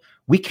canine world,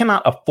 we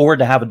cannot afford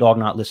to have a dog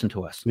not listen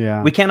to us.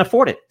 Yeah. We can't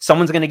afford it.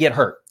 Someone's going to get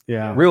hurt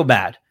real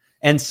bad.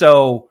 And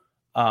so,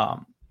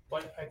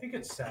 but I think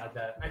it's sad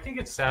that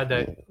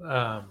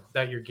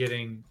that you're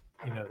getting,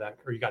 you know, that,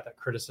 or you got that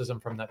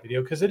criticism from that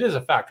video, because it is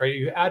a fact, right?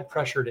 You add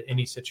pressure to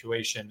any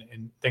situation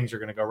and things are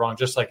going to go wrong.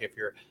 Just like if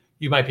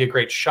you might be a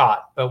great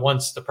shot, but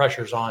once the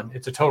pressure's on,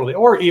 it's a totally,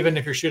 or even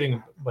if you're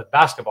shooting with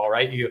basketball,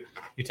 right? You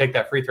take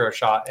that free throw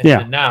shot, and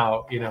then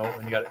now, you know,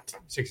 when you got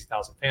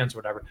 60,000 fans or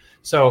whatever.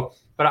 So,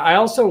 but I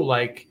also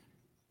like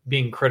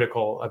being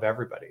critical of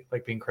everybody,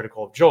 like being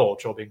critical of Joel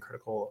being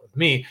critical of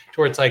me, to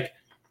where it's like,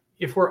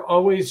 if we're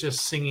always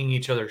just singing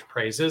each other's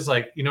praises,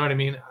 like, you know what I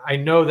mean? I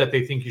know that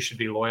they think you should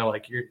be loyal,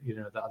 like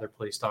the other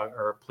police dog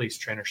or police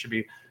trainer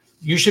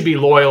you should be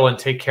loyal and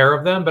take care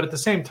of them. But at the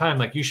same time,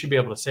 like, you should be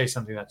able to say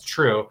something that's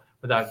true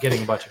without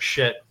getting a bunch of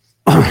shit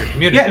from your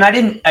community. Yeah,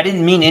 and I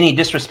didn't mean any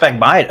disrespect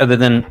by it, other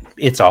than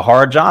it's a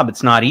hard job.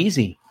 It's not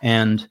easy.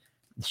 And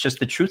it's just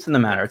the truth of the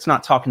matter. It's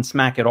not talking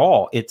smack at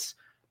all. It's,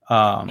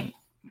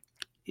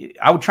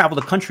 I would travel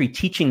the country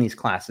teaching these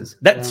classes.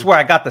 That's where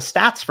I got the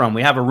stats from.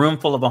 We have a room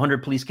full of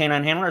 100 police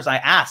canine handlers. I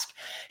ask,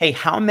 hey,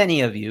 how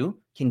many of you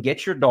can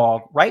get your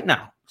dog right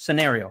now?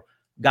 Scenario,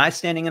 guy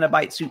standing in a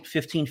bite suit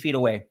 15 feet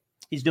away.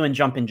 He's doing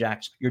jumping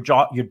jacks. Your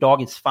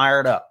dog is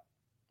fired up.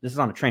 This is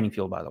on a training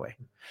field, by the way.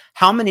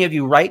 How many of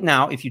you right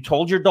now, if you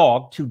told your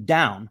dog to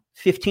down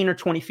 15 or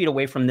 20 feet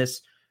away from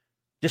this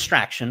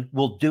distraction,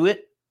 will do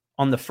it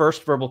on the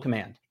first verbal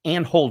command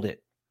and hold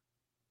it?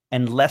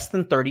 And less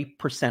than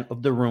 30%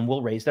 of the room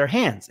will raise their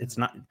hands.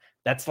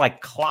 That's like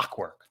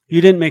clockwork.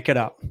 You didn't make it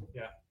up.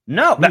 Yeah.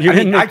 No, but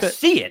I mean, I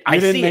see it. I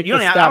see it.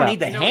 I don't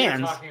need the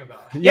hands.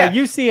 Yeah,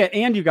 you see it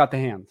and you got the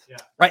hands. Yeah.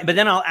 Right. But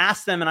then I'll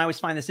ask them, and I always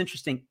find this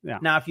interesting. Yeah.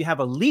 Now, if you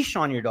have a leash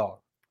on your dog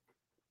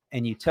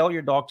and you tell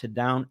your dog to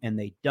down and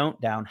they don't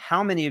down,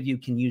 how many of you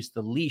can use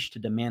the leash to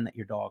demand that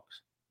your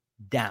dog's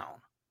down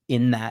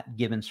in that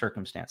given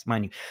circumstance?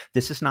 Mind you,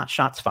 this is not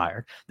shots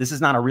fired. This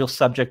is not a real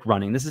subject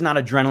running. This is not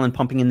adrenaline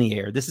pumping in the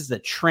air. This is a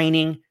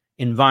training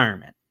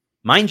environment.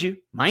 Mind you,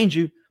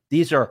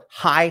 these are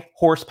high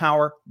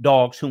horsepower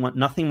dogs who want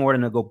nothing more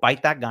than to go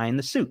bite that guy in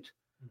the suit.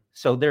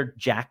 So they're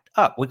jacked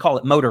up. We call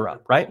it motor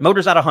up, right?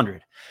 Motor's at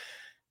 100.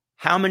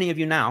 How many of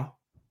you now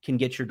can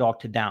get your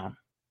dog to down?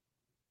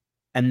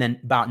 And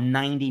then about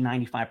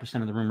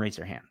 95% of the room raise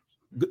their hand.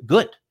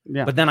 Good.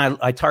 Yeah. But then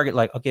I target,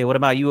 like, okay, what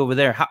about you over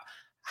there?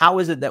 How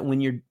is it that when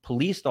your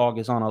police dog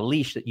is on a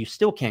leash that you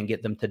still can't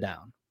get them to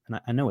down? And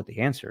I know what the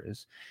answer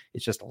is.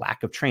 It's just a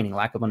lack of training,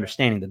 lack of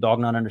understanding, the dog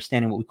not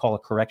understanding what we call a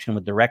correction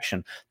with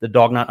direction, the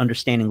dog not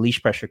understanding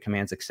leash pressure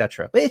commands,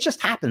 etc. But it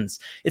just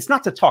happens. It's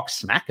not to talk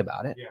smack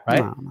about it,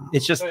 right? No.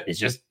 It's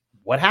just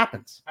what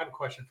happens. I have a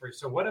question for you.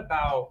 So what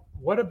about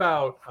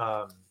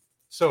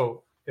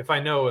so if I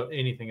know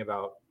anything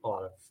about a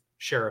lot of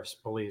sheriff's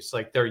police,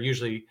 like they're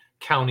usually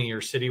county or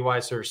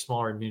city-wise, so they're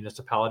smaller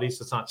municipalities.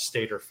 So it's not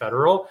state or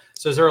federal.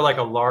 So is there like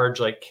a large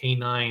like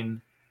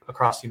canine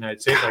across the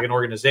United States, like an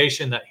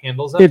organization that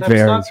handles that? It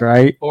varies, of stuff?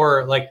 Right?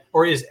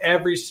 Or is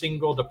every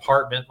single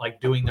department like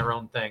doing their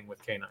own thing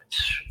with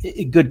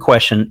canines? Good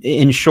question.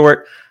 In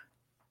short,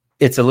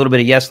 it's a little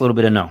bit of yes, a little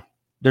bit of no.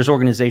 There's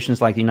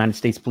organizations like the United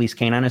States Police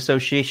Canine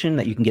Association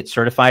that you can get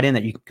certified in,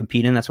 that you can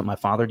compete in. That's what my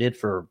father did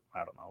for,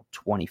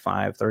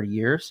 25, 30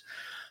 years.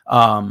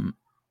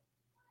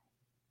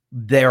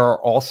 There are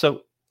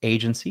also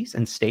agencies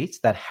and states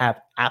that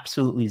have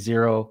absolutely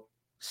zero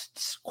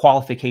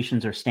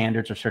qualifications or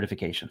standards or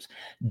certifications.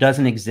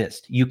 Doesn't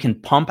exist. You can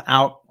pump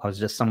out, I was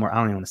just somewhere, I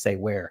don't even want to say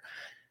where,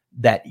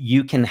 that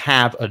you can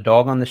have a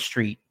dog on the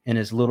street in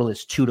as little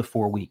as 2 to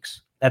 4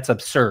 weeks. That's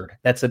absurd.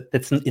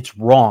 It's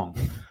wrong.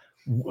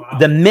 Wow.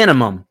 The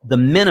minimum,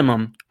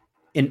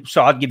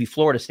 so I'll give you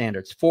Florida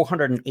standards,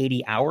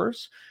 480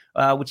 hours,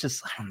 which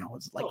is,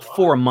 it's like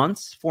 4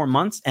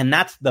 months. And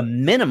that's the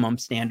minimum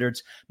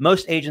standards.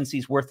 Most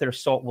agencies worth their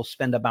salt will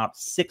spend about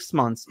 6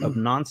 months of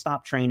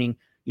nonstop training,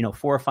 4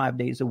 or 5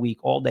 days a week,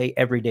 all day,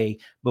 every day,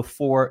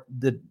 before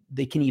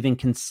they can even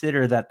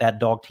consider that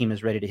dog team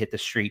is ready to hit the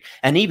street.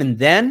 And even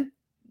then,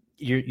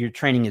 your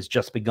training has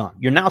just begun.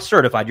 You're now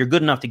certified. You're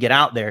good enough to get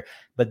out there,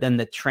 but then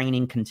the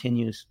training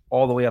continues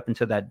all the way up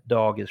until that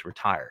dog is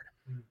retired.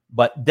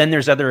 But then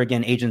there's other,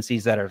 again,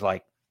 agencies that are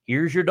like,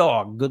 here's your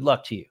dog. Good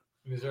luck to you.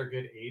 Is there a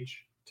good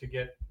age to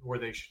get where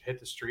they should hit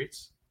the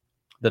streets?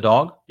 The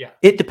dog? Yeah.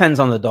 It depends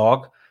on the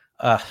dog.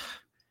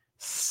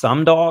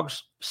 Some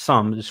dogs,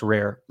 just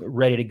rare,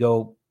 ready to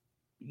go,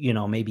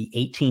 maybe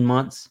 18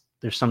 months.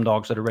 There's some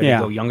dogs that are ready to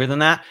go younger than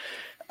that.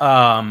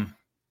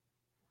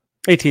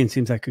 18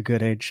 seems like a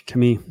good age to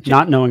me,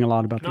 not knowing a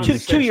lot about them.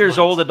 2 years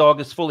old, a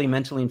dog is fully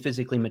mentally and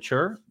physically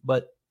mature,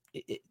 but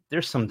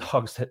there's some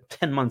dogs that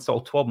 10 months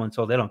old, 12 months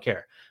old, they don't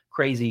care.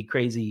 Crazy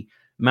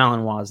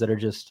Malinois that are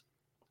just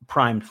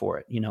primed for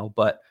it,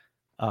 but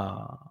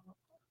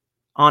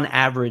on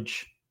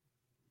average,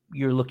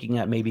 you're looking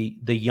at maybe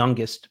the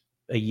youngest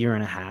a year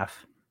and a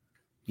half,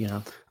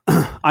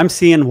 I'm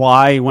seeing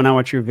why when I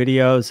watch your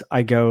videos,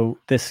 I go,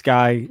 this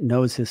guy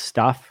knows his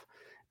stuff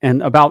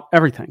and about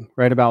everything,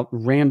 right? About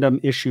random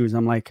issues.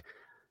 I'm like,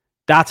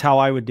 that's how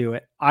I would do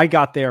it. I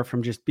got there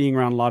from just being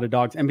around a lot of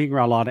dogs and being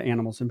around a lot of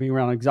animals and being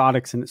around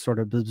exotics, and it sort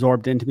of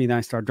absorbed into me. Then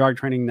I started dog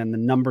training. Then the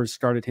numbers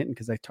started hitting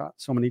because I taught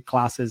so many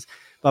classes,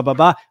 blah, blah,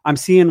 blah. I'm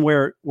seeing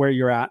where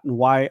you're at and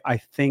why I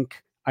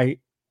think why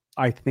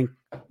I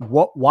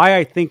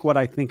think what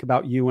I think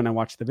about you when I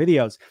watch the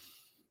videos.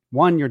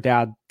 One, your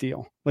dad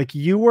deal. Like,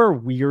 you were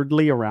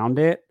weirdly around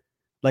it,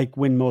 like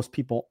when most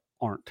people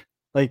aren't.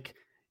 Like,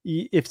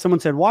 if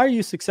someone said, why are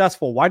you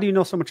successful? Why do you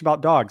know so much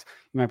about dogs?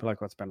 You might be like,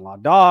 well, it's been a lot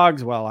of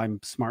dogs. Well, I'm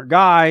a smart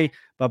guy,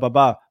 blah, blah,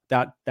 blah.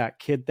 That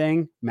kid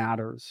thing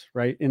matters,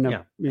 right? And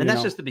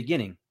that's just the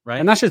beginning, right?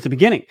 And that's just the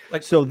beginning.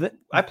 Like, so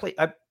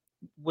I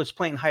was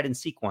playing hide and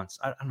seek once.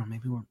 I don't know,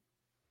 maybe we're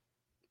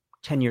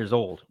 10 years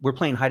old. We're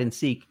playing hide and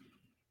seek,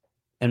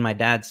 and my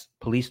dad's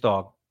police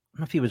dog, I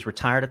don't know if he was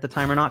retired at the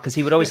time or not, because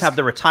he would always have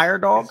the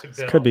retired dog.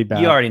 Could be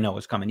bad. You already know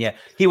what's coming. Yeah.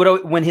 He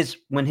would, when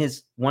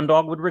his one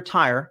dog would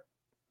retire,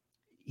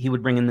 he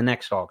would bring in the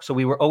next dog. So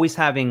we were always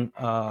having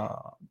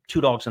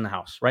 2 dogs in the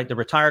house, right? The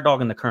retired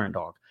dog and the current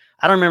dog.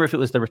 I don't remember if it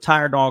was the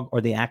retired dog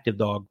or the active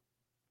dog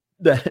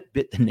that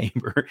bit the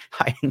neighbor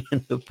hiding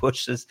in the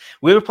bushes.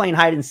 We were playing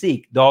hide and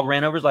seek. Dog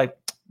ran over, was like,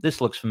 this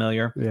looks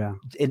familiar. Yeah.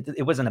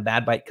 It wasn't a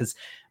bad bite because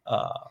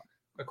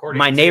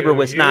my neighbor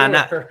was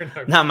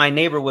my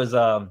neighbor was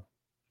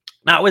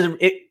it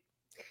wasn't. It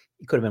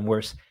could have been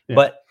worse,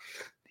 but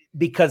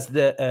because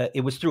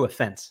it was through a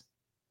fence.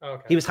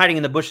 Okay. He was hiding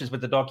in the bushes,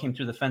 but the dog came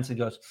through the fence and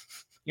goes,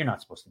 "You're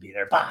not supposed to be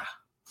there." Bah!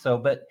 So,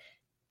 but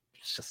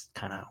it's just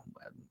kind of,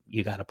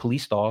 you got a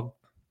police dog.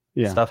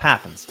 Yeah. Stuff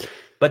happens.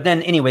 But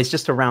then, anyways,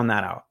 just to round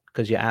that out,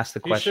 because you asked the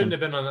question. He shouldn't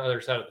have been on the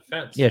other side of the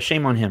fence. Yeah,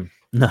 shame on him.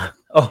 No.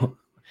 Oh,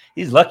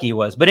 he's lucky he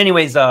was. But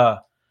anyways, at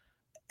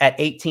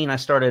 18, I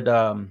started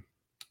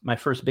my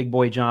first big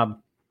boy job.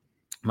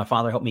 My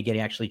father helped me get.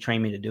 He actually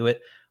trained me to do it.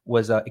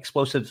 Was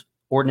explosive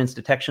ordnance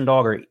detection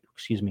dog, or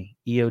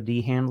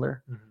EOD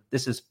handler. Mm-hmm.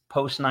 This is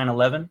post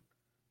 9/11,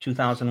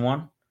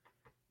 2001.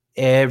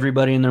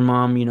 Everybody and their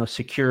mom,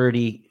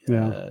 security.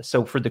 Yeah.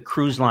 So for the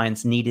cruise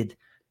lines needed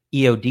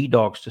EOD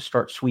dogs to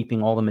start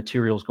sweeping all the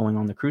materials going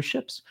on the cruise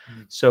ships.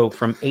 Mm-hmm. So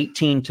from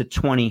 18 to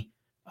 20,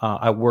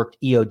 I worked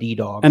EOD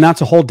dogs. And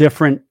that's a whole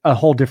different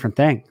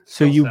thing.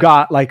 So you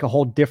got like a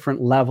whole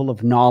different level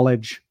of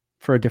knowledge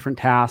for a different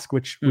task,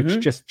 which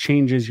just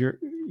changes your,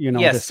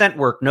 scent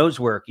work,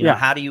 nose work.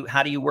 How do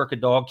you work a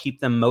dog,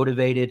 keep them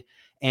motivated?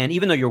 And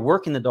even though you're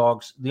working the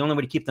dogs, the only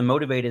way to keep them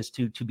motivated is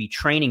to be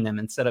training them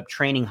and set up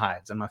training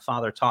hides. And my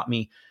father taught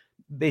me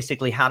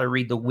basically how to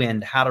read the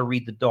wind, how to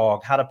read the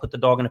dog, how to put the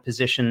dog in a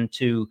position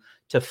to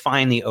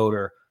find the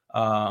odor,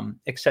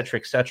 et cetera,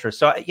 et cetera.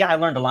 So I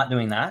learned a lot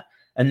doing that.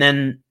 And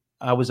then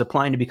I was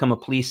applying to become a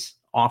police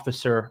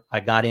officer. I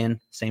got in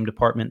same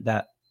department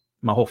that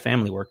my whole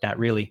family worked at,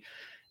 really.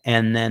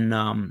 And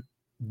then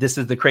this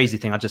is the crazy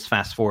thing. I'll just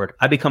fast forward.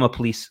 I become a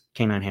police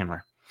canine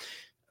handler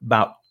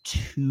about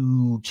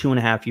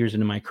 2.5 years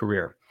into my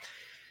career.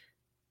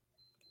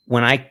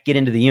 When I get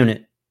into the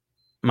unit,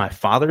 my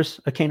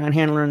father's a canine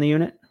handler in the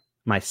unit.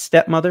 My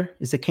stepmother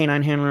is a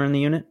canine handler in the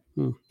unit.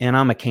 And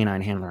I'm a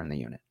canine handler in the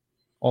unit.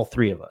 All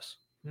 3 of us,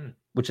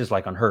 which is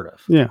like unheard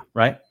of. Yeah.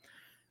 Right.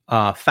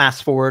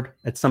 Fast forward,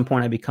 at some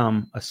point I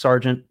become a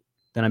sergeant.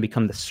 Then I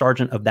become the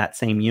sergeant of that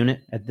same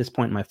unit. At this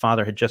point, my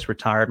father had just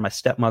retired. My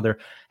stepmother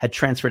had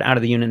transferred out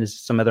of the unit into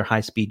some other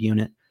high-speed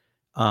unit.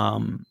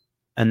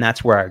 And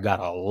that's where I got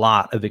a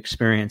lot of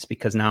experience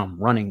because now I'm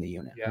running the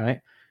unit,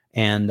 right?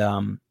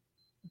 And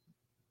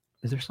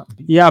is there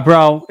something? Yeah,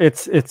 bro.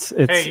 It's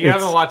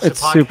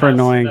super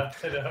annoying.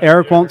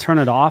 Eric won't turn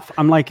it off.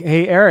 I'm like,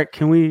 hey, Eric,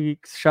 can we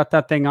shut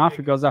that thing off?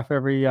 It goes off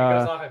every. It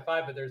goes off at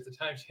 5, but there's the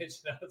time change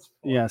now. It's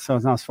 4. Yeah, so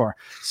it's now 4.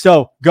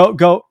 So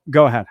go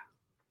ahead.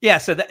 Yeah,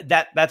 so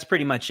that's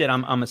pretty much it.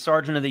 I'm a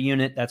sergeant of the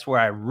unit. That's where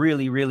I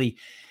really, really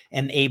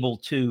am able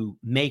to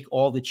make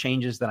all the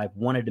changes that I've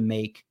wanted to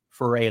make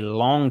for a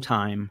long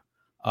time,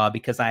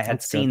 because I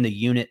had seen the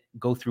unit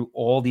go through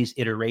all these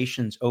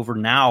iterations over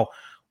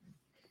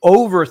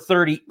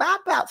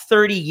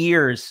 30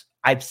 years.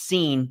 I've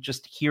seen,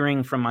 just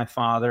hearing from my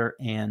father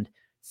and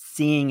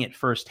seeing it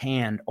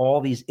firsthand,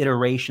 all these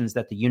iterations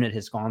that the unit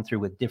has gone through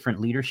with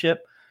different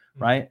leadership,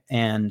 right?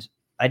 And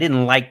I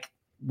didn't like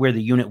where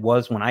the unit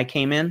was when I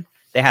came in.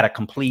 They had a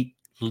complete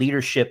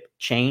leadership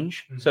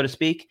change, so to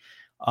speak.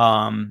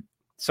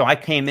 So I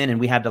came in and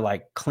we had to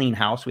like clean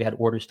house. We had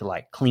orders to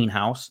like clean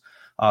house.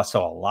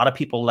 So a lot of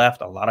people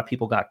left. A lot of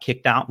people got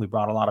kicked out. We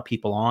brought a lot of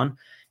people on.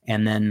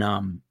 And then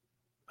I'm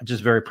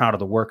just very proud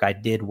of the work I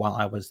did while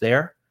I was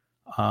there.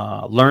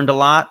 Learned a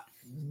lot.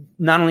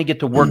 Not only get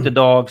to work the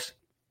dogs,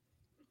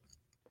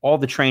 all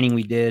the training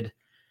we did,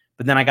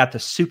 but then I got to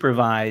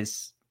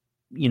supervise,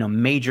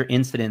 major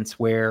incidents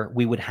where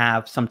we would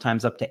have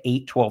sometimes up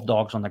to 12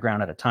 dogs on the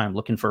ground at a time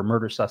looking for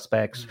murder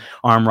suspects,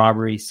 armed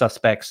robbery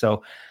suspects.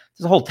 So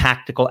there's a whole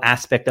tactical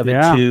aspect of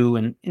it too.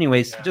 And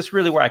anyways, just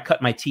really where I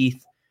cut my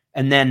teeth.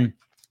 And then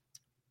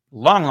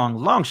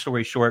long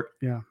story short,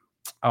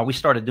 we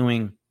started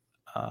doing,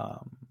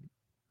 how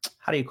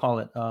do you call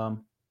it?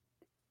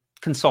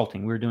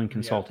 Consulting. We were doing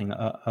consulting.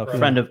 A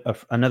friend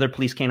of another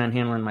police canine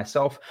handler and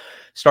myself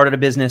started a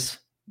business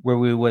where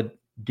we would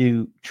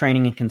do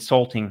training and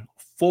consulting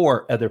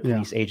for other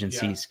police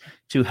agencies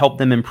to help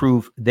them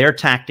improve their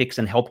tactics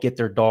and help get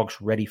their dogs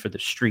ready for the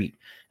street.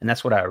 And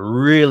that's what I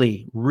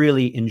really,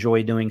 really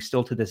enjoy doing.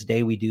 Still to this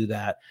day, we do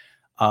that.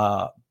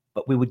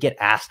 But we would get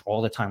asked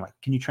all the time, like,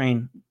 can you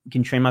train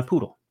my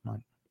poodle? I'm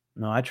like,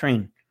 no, I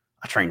train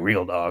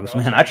real dogs,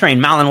 man. I train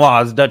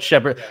Malinois, Dutch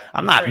Shepherd.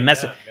 I'm not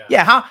messing.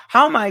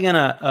 How am I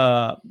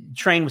gonna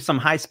train with some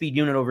high-speed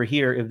unit over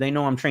here if they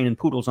know I'm training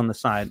poodles on the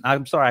side?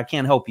 I'm sorry, I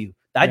can't help you.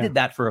 I did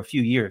that for a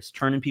few years,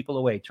 turning people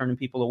away.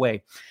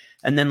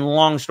 And then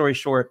long story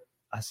short,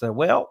 I said,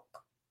 well,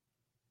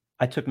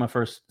 I took my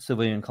first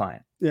civilian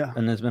client. Yeah.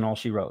 And that's been all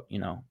she wrote,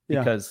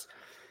 because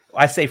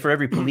I say for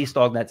every police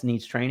dog that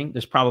needs training,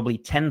 there's probably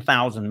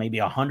 10,000, maybe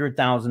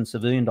 100,000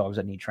 civilian dogs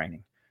that need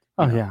training.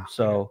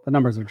 So the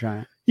numbers are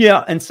giant.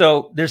 Yeah. And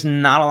so there's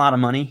not a lot of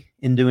money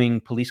in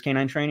doing police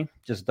canine training.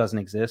 Just doesn't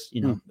exist.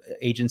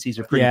 Agencies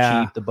are pretty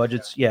cheap. The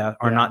budgets,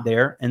 are not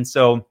there. And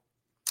so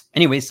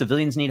anyway,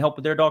 civilians need help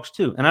with their dogs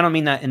too. And I don't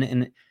mean that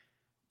in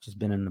just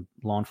been in the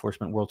law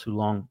enforcement world too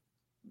long,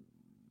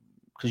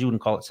 because you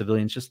wouldn't call it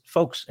civilians, just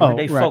folks,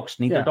 everyday folks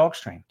need their dogs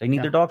trained. They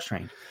need their dogs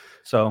trained.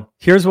 So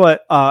here's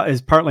what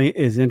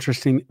is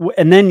interesting.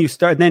 And then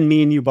then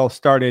me and you both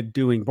started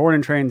doing board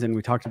and trains, and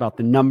we talked about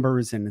the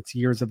numbers and it's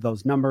years of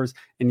those numbers.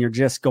 And you're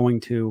just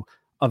going to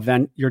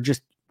you're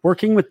just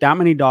working with that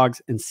many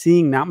dogs and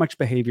seeing that much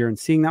behavior and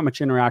seeing that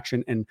much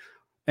interaction,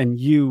 and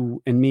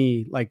you and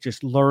me, like,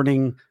 just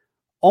learning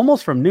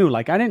almost from new.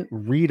 Like, I didn't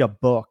read a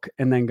book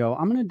and then go,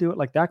 I'm going to do it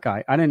like that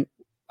guy.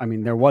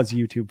 There was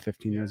YouTube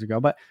 15 years ago,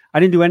 but I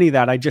didn't do any of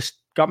that. I just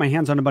got my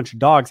hands on a bunch of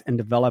dogs and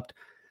developed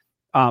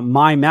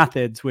my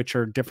methods, which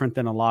are different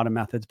than a lot of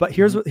methods. But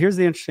here's the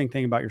interesting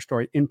thing about your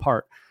story. In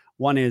part,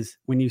 one is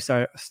when you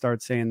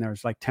start saying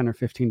there's like 10 or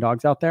 15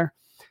 dogs out there,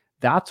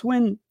 that's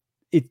when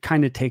it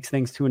kind of takes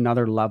things to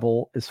another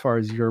level as far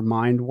as your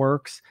mind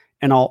works.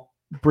 And I'll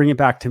bring it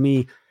back to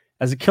me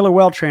as a killer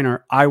whale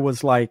trainer. I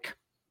was like,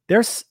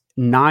 there's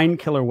 9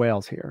 killer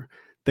whales here.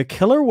 The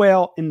killer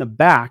whale in the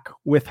back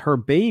with her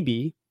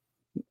baby,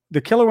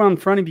 the killer whale in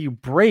front of you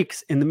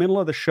breaks in the middle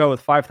of the show with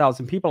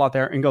 5,000 people out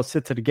there and goes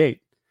sits at a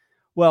gate.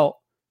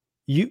 Well,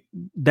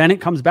 then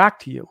it comes back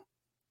to you.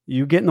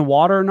 You get in the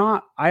water or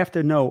not? I have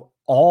to know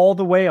all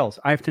the whales.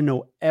 I have to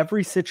know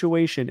every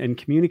situation and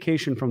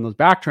communication from those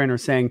back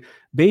trainers saying,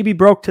 baby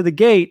broke to the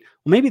gate.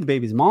 Well, maybe the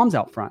baby's mom's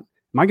out front.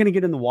 Am I going to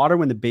get in the water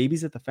when the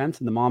baby's at the fence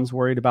and the mom's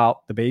worried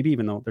about the baby,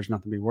 even though there's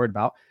nothing to be worried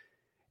about?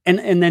 And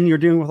then you're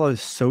dealing with all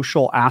these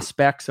social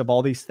aspects of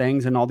all these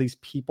things and all these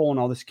people and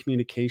all this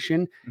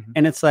communication. Mm-hmm.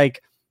 And it's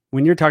like,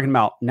 when you're talking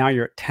about now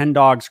you're at 10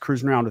 dogs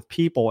cruising around with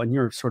people and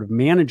you're sort of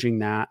managing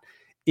that,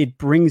 it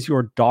brings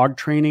your dog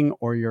training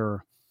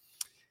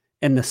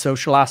and the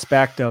social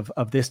aspect of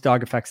this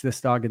dog affects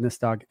this dog and this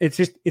dog.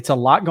 It's a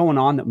lot going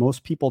on that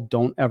most people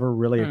don't ever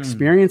really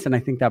experience. And I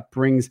think that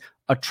brings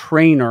a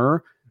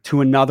trainer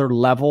to another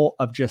level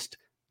of just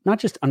not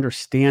just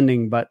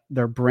understanding, but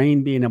their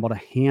brain being able to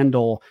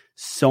handle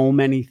so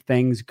many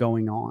things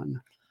going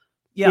on.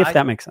 Yeah. If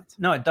that makes sense.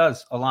 No, it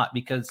does a lot,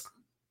 because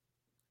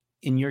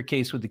in your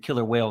case with the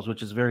killer whales,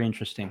 which is very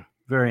interesting,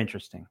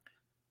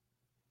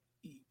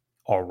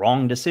 a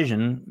wrong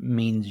decision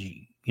means,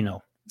 you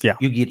get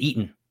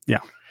eaten. Yeah.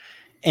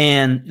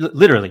 And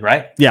literally,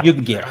 right? Yeah. You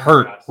can get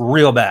hurt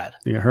real bad.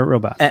 You get hurt real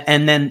bad.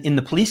 And then in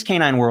the police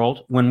canine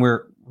world, when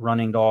we're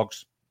running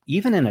dogs,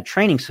 even in a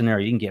training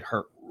scenario, you can get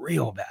hurt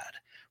real bad.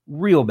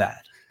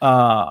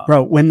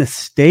 Bro, when the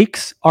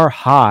stakes are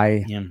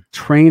high,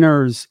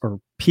 trainers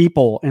or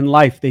people in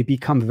life, they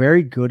become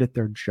very good at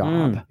their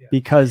job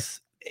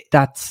because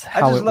that's how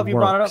it works. I just love you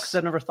brought it up because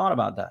I've never thought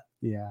about that.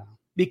 Yeah.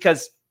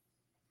 Because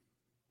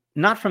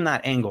not from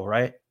that angle,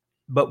 right?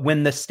 But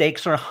when the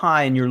stakes are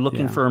high and you're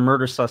looking for a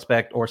murder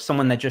suspect or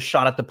someone that just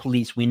shot at the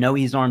police, we know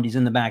he's armed, he's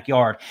in the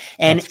backyard,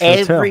 and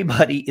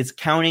everybody is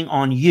counting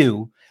on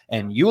you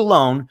and you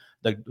alone,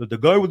 the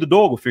guy with the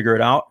dog will figure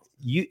it out.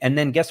 And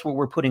then guess where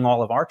we're putting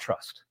all of our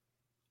trust?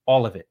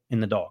 All of it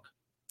in the dog.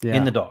 Yeah.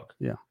 In the dog.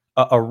 Yeah.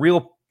 A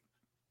real,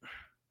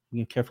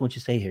 be careful what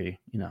you say here.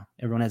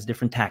 Everyone has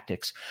different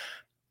tactics.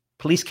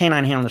 Police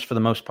canine handlers, for the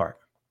most part,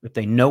 if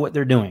they know what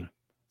they're doing,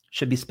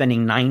 should be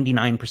spending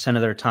 99%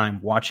 of their time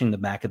watching the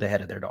back of the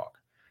head of their dog.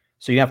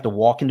 So you have to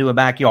walk into a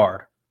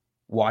backyard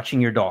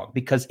watching your dog,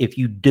 because if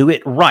you do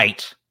it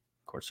right,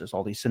 of course, there's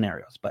all these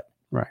scenarios, but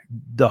Right.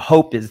 the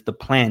hope is, the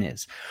plan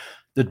is,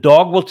 the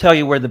dog will tell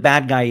you where the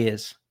bad guy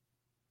is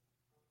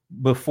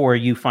before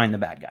you find the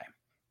bad guy.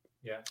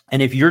 Yeah.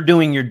 And if you're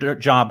doing your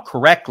job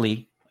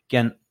correctly,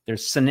 again,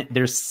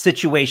 there's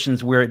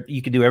situations where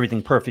you can do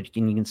everything perfect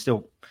and you can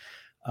still,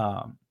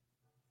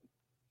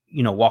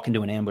 walk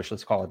into an ambush,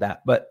 let's call it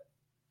that. But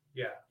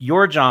Yeah.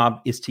 your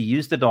job is to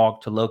use the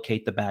dog to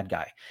locate the bad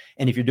guy.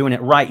 And if you're doing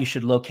it right, you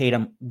should locate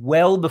him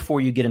well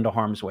before you get into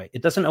harm's way.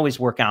 It doesn't always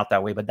work out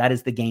that way, but that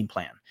is the game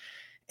plan.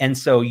 And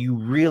so you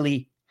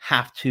really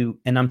have to,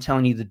 and I'm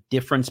telling you the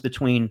difference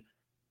between,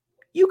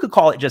 you could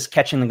call it just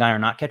catching the guy or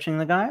not catching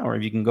the guy, or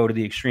if you can go to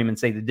the extreme and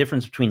say the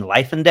difference between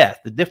life and death,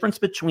 the difference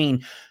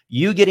between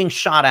you getting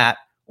shot at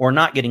or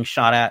not getting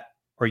shot at,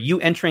 or you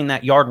entering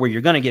that yard where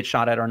you're going to get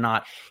shot at or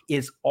not,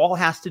 is all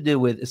has to do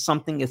with is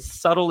something as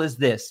subtle as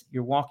this.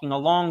 You're walking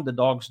along, the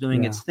dog's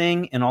doing its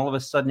thing, and all of a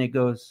sudden it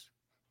goes.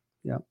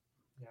 Yep.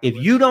 If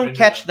you don't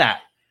catch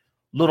that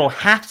little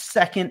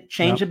half-second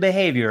change of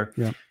behavior,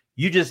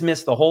 you just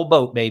missed the whole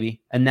boat,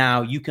 baby. And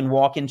now you can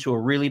walk into a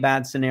really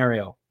bad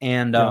scenario.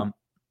 And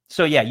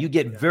so you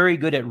get very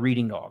good at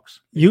reading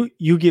dogs. You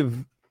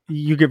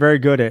get very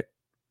good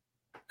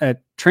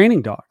at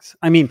training dogs.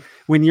 I mean,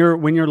 when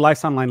your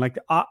life's online, like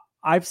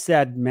I've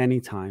said many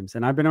times,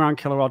 and I've been around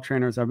killer whale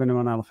trainers, I've been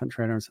around elephant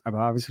trainers, I've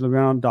obviously been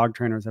around dog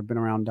trainers, I've been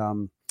around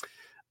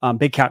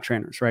big cat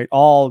trainers, right?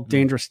 All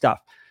dangerous stuff.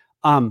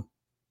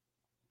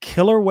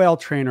 Killer whale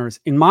trainers,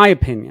 in my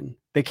opinion,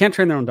 they can't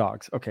train their own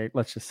dogs. Okay,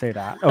 let's just say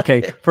that.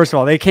 Okay, first of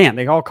all, they can't.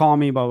 They all call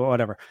me, but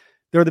whatever.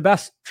 They're the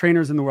best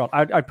trainers in the world.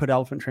 I'd put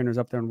elephant trainers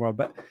up there in the world,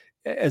 but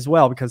as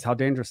well, because how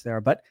dangerous they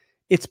are. But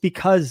it's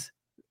because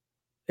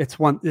it's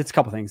a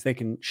couple things. They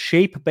can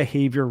shape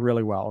behavior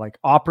really well, like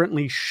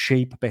operantly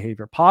shape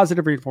behavior,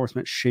 positive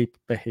reinforcement, shape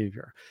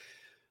behavior.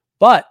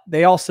 But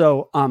they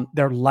also,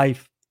 their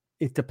life,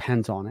 it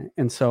depends on it.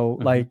 And so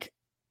like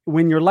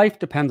when your life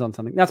depends on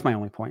something, that's my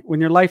only point.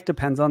 When your life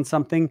depends on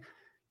something,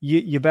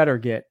 you better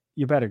get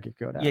good at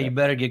it. Yeah, you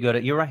better get good at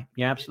it. You're right.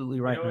 You're absolutely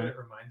right. You know what it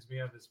reminds me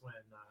of is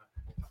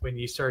when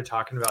you started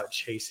talking about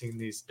chasing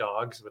these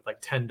dogs with like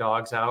 10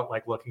 dogs out,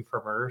 like looking for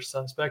a murder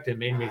suspect. It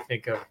made me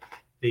think of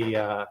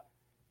the,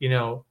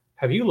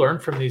 have you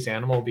learned from these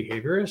animal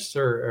behaviorists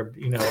or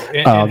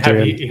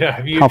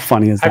have you, how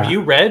funny is that? Have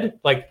you read,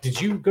 like,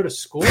 did you go to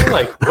school?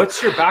 Like,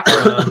 what's your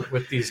background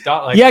with these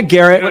dogs? Like, yeah,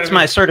 Garrett. What's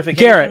my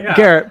certification?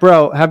 Garrett,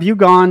 bro, have you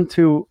gone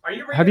to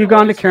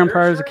Karen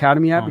Pryor's literature?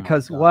 Academy yet?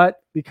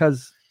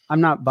 Because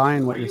I'm not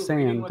buying what you're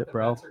saying,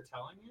 bro.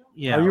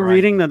 Yeah. Are you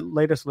reading the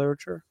latest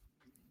literature?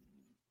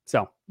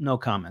 So no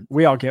comment.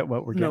 We all get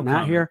what we're getting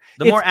at here.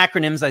 The more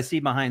acronyms I see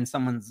behind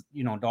someone's,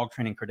 dog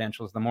training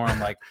credentials, the more I'm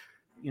like,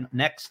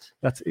 next.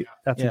 That's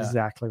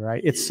exactly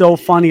right. It's so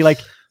funny. Like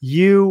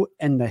you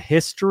and the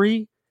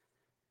history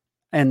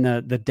and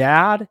the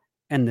dad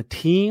and the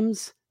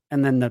teams,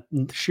 and then the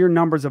sheer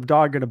numbers of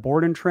dog at a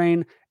board and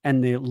train,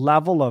 and the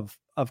level of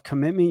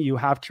commitment you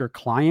have to your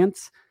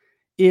clients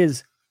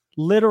is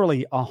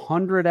literally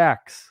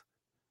 100x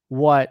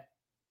what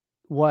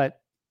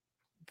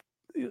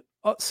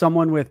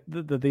someone with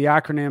the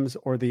acronyms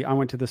or I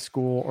went to the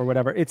school or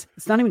whatever. It's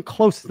not even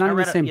close. It's not even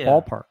the same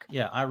ballpark.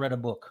 Yeah, I read a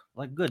book.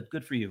 Like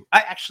good for you. I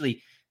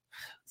actually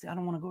I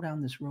don't want to go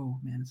down this road,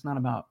 man. It's not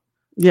about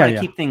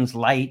keep things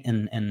light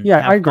and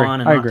have I agree.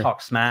 fun and I not agree.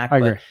 talk smack. I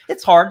agree. But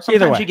it's hard.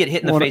 Sometimes way. you get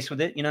hit in the face with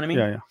it. You know what I mean?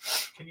 Yeah.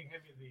 Can you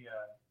hand me the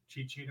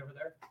cheat sheet over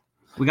there?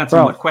 We got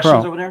some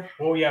questions over there.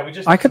 Well, yeah, we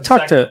just. I could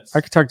talk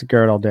to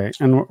Garrett all day,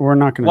 and we're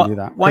not going to do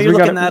that. While you're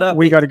looking that up,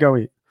 we got to go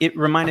eat. It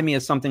reminded me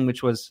of something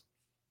which was,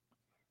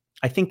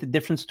 I think the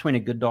difference between a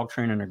good dog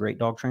trainer and a great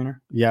dog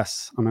trainer.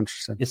 Yes, I'm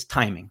interested. Is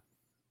timing.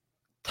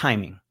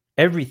 Timing.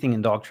 Everything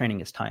in dog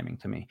training is timing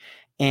to me.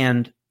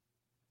 And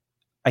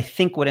I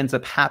think what ends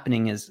up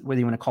happening is, whether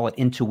you want to call it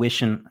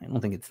intuition, I don't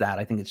think it's that.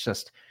 I think it's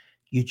just,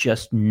 you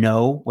just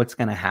know what's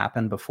going to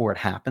happen before it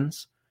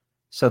happens,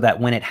 so that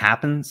when it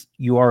happens,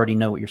 you already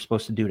know what you're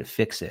supposed to do to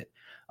fix it.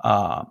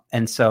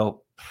 And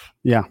so,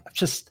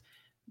 just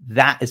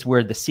that is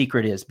where the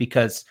secret is,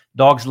 because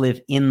dogs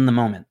live in the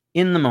moment.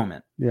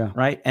 Yeah.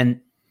 Right.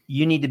 And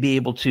you need to be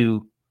able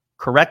to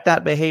correct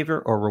that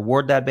behavior or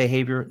reward that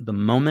behavior the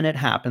moment it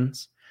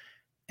happens.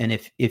 And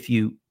if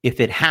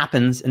it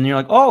happens and you're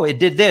like, oh, it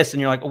did this,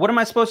 and you're like, what am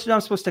I supposed to do? I'm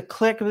supposed to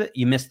click with it.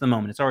 You missed the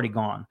moment. It's already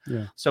gone.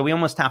 Yeah. So we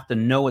almost have to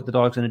know what the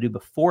dog's going to do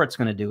before it's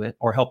going to do it,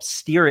 or help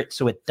steer it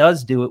so it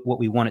does do it what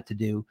we want it to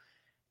do.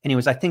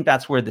 Anyways, I think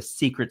that's where the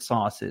secret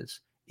sauce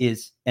is,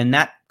 and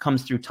that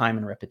comes through time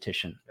and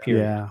repetition.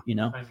 Period.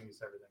 Yeah. Timing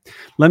is everything.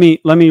 Let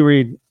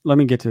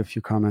me get to a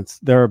few comments.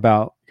 They're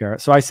about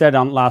Garrett. So I said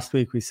on last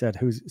week, we said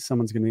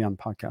someone's going to be on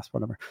the podcast,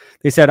 whatever.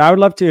 They said, I would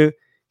love to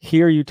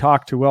hear you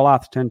talk to Will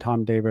Atherton,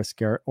 Tom Davis,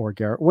 Garrett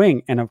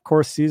Wing, and of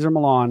course Cesar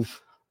Millan.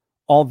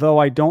 Although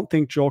I don't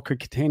think Joel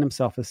could contain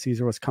himself as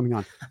Cesar was coming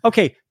on.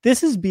 Okay,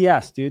 this is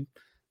BS, dude.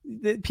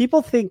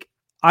 People think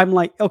I'm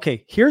like,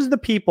 okay, here's the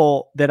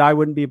people that I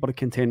wouldn't be able to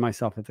contain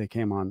myself if they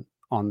came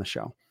on the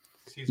show.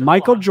 Cesar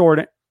Michael Millan.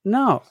 Jordan.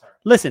 No.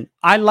 Listen,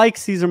 I like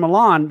Cesar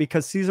Millan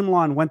because Cesar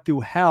Millan went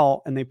through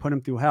hell and they put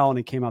him through hell and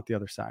he came out the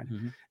other side.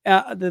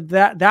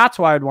 That's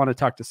why I'd want to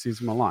talk to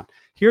Cesar Millan.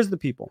 Here's the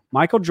people.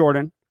 Michael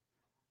Jordan,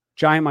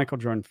 giant Michael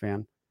Jordan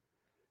fan,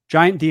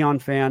 giant Dion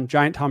fan,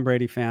 giant Tom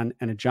Brady fan,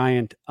 and a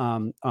giant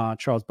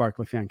Charles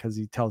Barkley fan because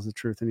he tells the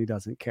truth and he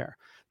doesn't care.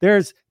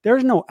 There's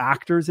no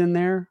actors in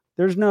there.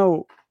 There's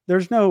no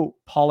there's a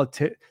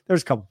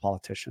couple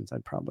politicians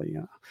I'd probably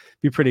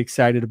be pretty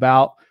excited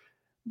about,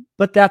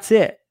 but that's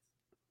it.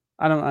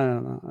 I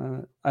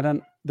don't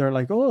know. They're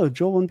like, oh,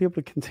 Joel wouldn't be able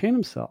to contain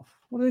himself.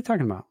 What are they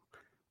talking about?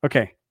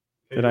 Okay.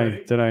 Did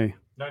I?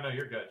 No,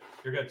 you're good.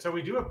 You're good. So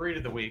we do a breed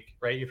of the week,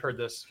 right? You've heard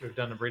this. We've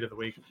done a breed of the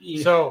week.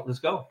 Yeah, so let's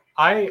go.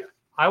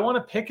 I want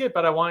to pick it,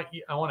 but I want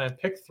to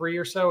pick 3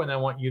 or so, and I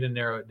want you to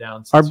narrow it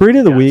down. Our breed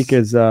of the week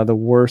is the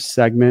worst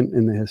segment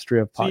in the history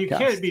of podcasts. So you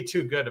can't be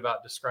too good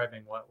about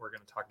describing what we're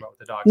going to talk about with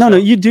the dog. No,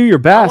 you do your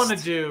best. I want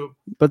to do,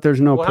 but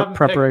there's no we'll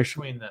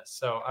preparation between this.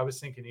 So I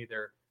was thinking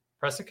either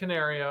Presa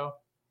Canario,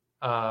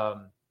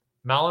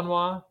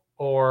 Malinois,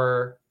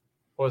 or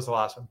what was the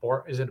last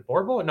one? Is it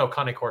Borbo? No,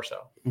 Cane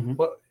Corso.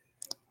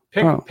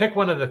 Mm-hmm. Pick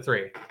one of the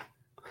 3.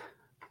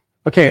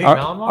 Okay,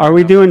 are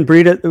we doing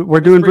breed?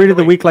 We're doing breed of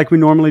the week like we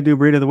normally do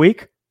breed of the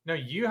week. No,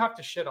 you have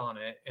to shit on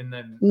it, and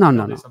then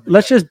no.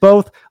 Let's just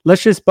both.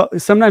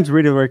 Sometimes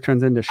breed of the week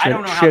turns into shit. I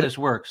don't know how this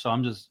works, so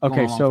I'm just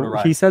okay. So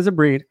he says a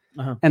breed,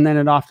 and then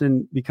it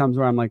often becomes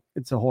where I'm like,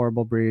 it's a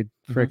horrible breed,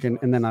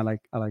 freaking, and then I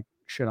like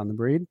shit on the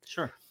breed.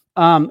 Sure.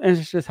 And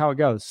it's just how it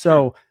goes.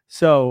 So,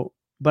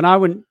 but I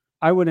wouldn't.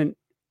 You don't want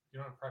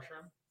to pressure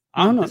him.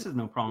 No. This is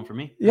no problem for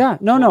me. Yeah,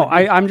 no.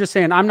 I'm just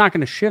saying I'm not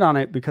going to shit on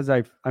it because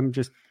I'm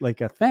just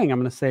like a thing. I'm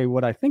going to say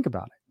what I think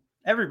about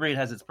it. Every breed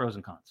has its pros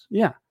and cons.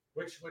 Yeah.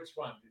 Which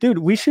one? Dude,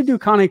 we should do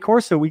Cane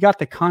Corso. We got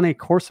the Cane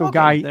Corso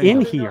guy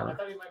in here.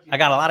 I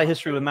got a lot of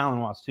history with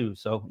Malinois too,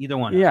 so either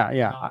one. Yeah.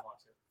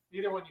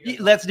 Either one.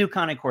 Let's do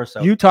Cane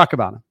Corso. You talk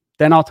about him,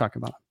 then I'll talk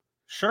about him.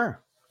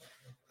 Sure.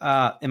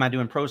 Am I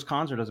doing pros,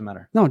 cons, or doesn't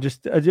matter? No,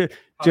 just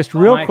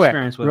real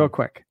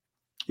quick.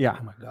 Yeah.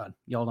 Oh my God.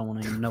 Y'all don't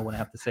want to even know what I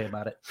have to say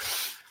about it.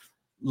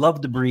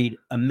 Love the breed.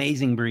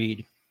 Amazing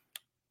breed.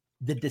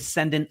 The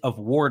descendant of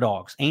war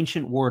dogs,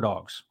 ancient war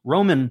dogs,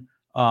 Roman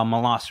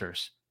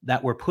molossers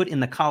that were put in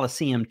the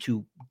Colosseum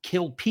to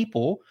kill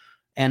people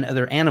and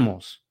other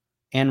animals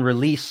and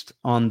released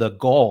on the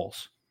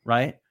Gauls,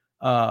 right?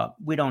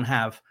 We don't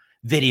have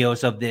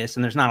videos of this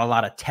and there's not a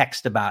lot of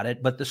text about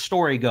it, but the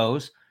story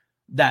goes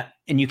that,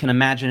 and you can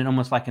imagine it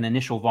almost like an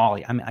initial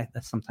volley. I mean, I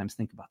sometimes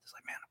think about this,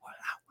 like, man,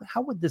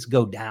 how would this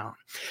go down?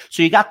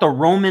 So you got the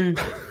Roman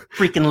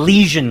freaking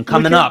legion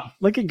coming up.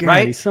 Look at Garret.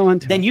 Right? He's so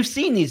into then you've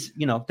seen these,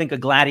 think a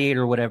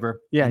gladiator or whatever.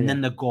 Yeah. And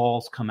then the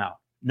Gauls come out.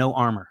 No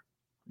armor.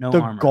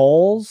 The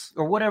Gauls?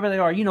 Or whatever they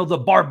are. The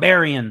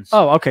barbarians.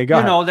 Oh, okay. Go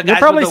ahead. The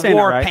guys with the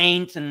war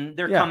paint and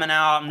they're coming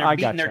out and they're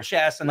beating their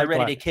chests and they're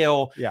ready to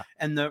kill. Yeah.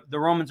 And the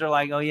Romans are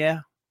like, oh, yeah,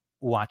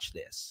 watch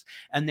this.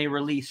 And they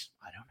release,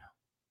 I don't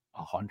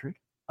know, 100,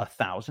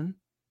 1,000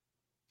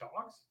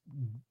 dogs?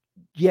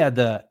 Yeah,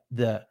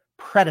 the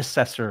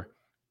predecessor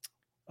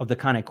of the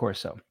Cane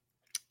Corso.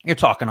 You're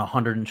talking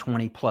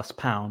 120 plus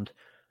pound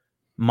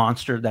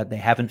monster that they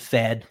haven't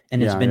fed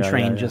and has been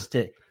trained just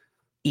to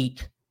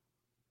eat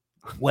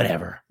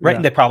whatever, right?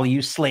 And they probably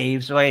use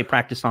slaves. They're like, hey,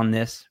 practice on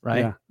this, right?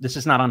 Yeah. This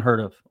is not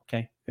unheard of.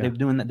 Okay. Yeah. They're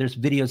doing that. There's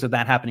videos of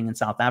that happening in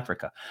South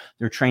Africa.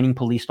 They're training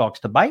police dogs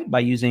to bite by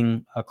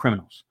using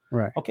criminals.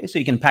 Right. Okay. So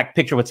you can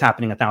picture what's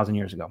happening 1,000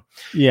 years ago.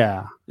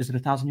 Yeah. Is it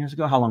 1,000 years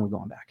ago? How long are we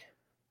going back?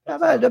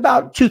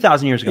 About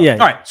 2,000 years ago. Yeah. All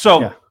right.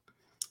 So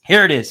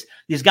here it is.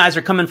 These guys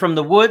are coming from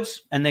the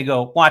woods and they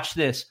go, watch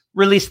this,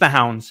 release the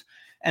hounds.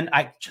 And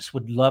I just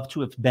would love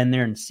to have been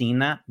there and seen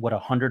that, what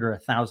 100 or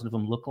 1,000 of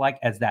them look like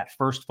as that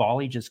first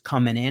volley just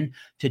coming in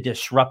to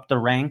disrupt the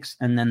ranks.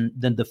 And then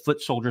the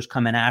foot soldiers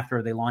come in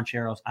after, they launch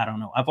arrows. I don't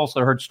know. I've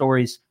also heard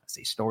stories,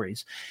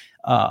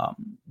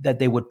 that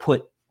they would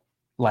put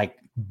like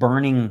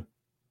burning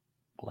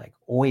like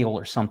oil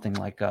or something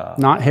like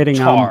not hitting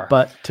tar. Them,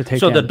 but to take.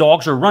 So the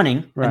dogs are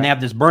running right. and they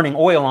have this burning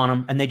oil on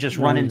them and they just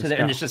run into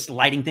there and it's just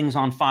lighting things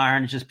on fire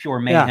and it's just pure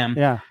mayhem.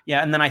 Yeah.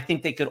 And then I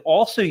think they could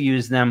also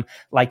use them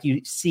like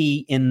you see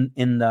in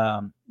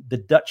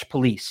the Dutch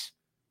police.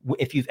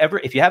 If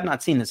you have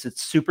not seen this,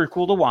 it's super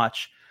cool to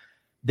watch.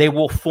 They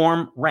will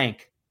form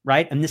rank,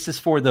 right? And this is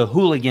for the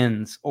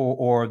hooligans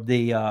or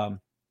the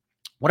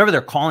whatever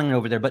they're calling it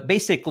over there, but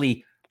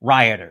basically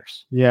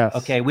rioters. Yes.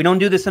 Okay. We don't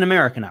do this in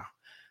America now.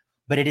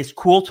 But it is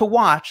cool to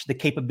watch the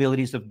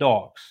capabilities of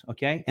dogs.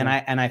 Okay. And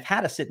I've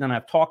had a sit and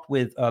I've talked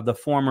with the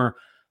former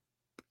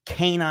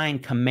canine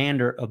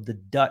commander of the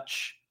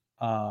Dutch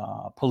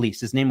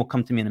police. His name will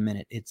come to me in a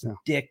minute. It's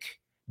Dick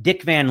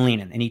Van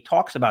Leenen. And he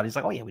talks about, he's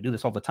like, oh yeah, we do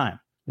this all the time.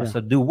 I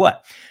said, do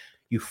what?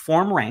 You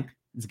form rank.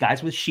 It's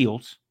guys with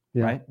shields,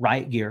 right?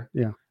 Riot gear.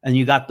 Yeah. And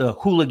you got the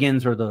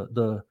hooligans or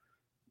the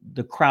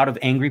crowd of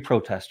angry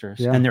protesters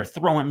and they're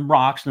throwing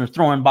rocks and they're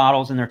throwing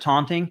bottles and they're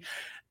taunting.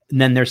 And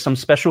then there's some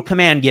special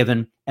command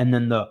given, and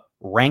then the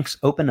ranks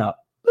open up,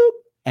 boop,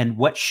 And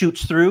what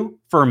shoots through?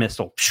 Fur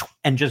missile,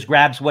 and just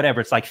grabs whatever.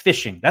 It's like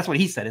fishing. That's what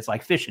he said. It's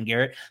like fishing,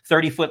 Garrett.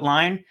 30-foot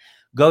line,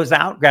 goes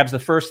out, grabs the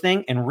first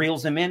thing and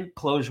reels him in,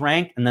 close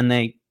rank, and then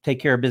they take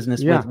care of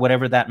business with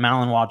whatever that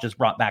Malinois just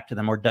brought back to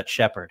them, or Dutch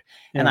Shepherd.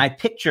 And I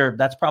picture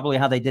that's probably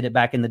how they did it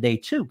back in the day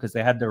too, because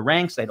they had their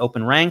ranks, they'd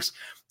open ranks,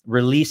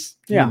 release.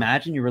 Can you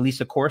imagine? You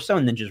release a Corso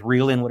and then just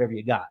reel in whatever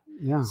you got.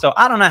 Yeah. So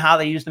I don't know how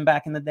they used them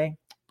back in the day,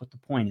 but the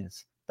point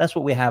is, that's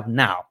what we have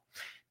now.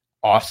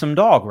 Awesome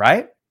dog,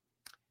 right?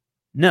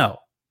 No.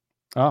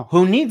 Oh,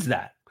 who needs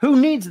that? Who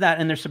needs that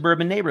in their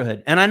suburban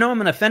neighborhood? And I know I'm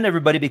going to offend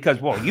everybody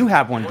because, well, you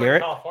have one,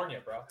 Garrett. California,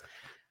 bro.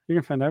 You can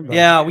offend everybody.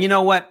 Yeah, well, you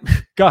know what?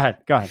 Go ahead.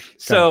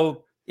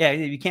 So, yeah,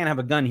 if you can't have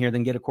a gun here,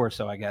 then get a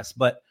Corso, I guess.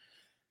 But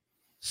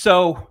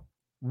so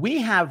we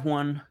have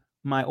one,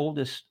 my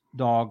oldest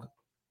dog,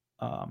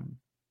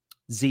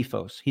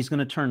 Zifos. He's going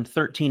to turn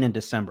 13 in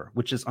December,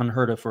 which is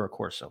unheard of for a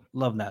Corso.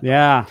 Love that.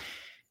 Yeah. Dog.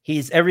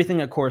 He's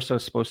everything a Corso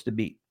is supposed to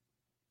be.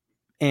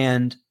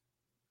 And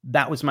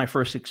that was my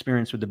first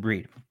experience with the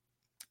breed,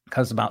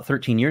 because about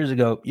 13 years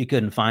ago, you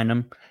couldn't find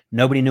them.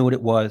 Nobody knew what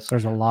it was.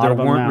 There's a lot there of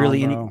them weren't now,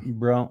 really bro. any,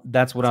 bro.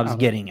 That's what I was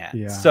getting at.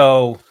 Yeah.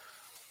 So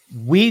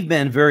we've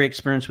been very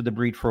experienced with the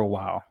breed for a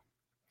while.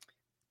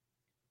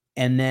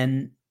 And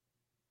then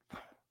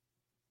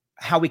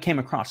how we came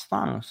across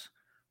Thanos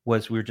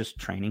was we were just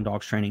training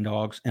dogs.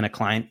 And a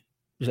client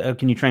said, "Oh,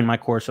 can you train my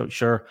Corso?"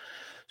 Sure.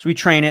 So we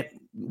train it.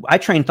 I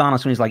trained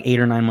Thanos when he's like 8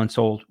 or 9 months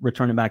old,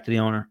 returned it back to the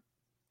owner.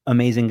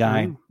 Amazing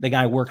guy. The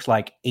guy works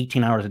like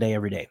 18 hours a day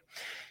every day.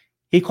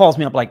 He calls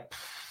me up like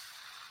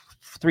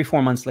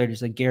 3-4 months later.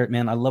 He's like, "Garrett,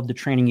 man, I love the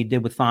training you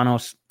did with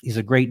Thanos. He's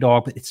a great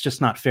dog, but it's just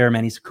not fair,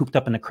 man. He's cooped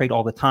up in a crate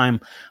all the time.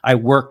 I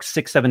work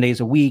 6-7 days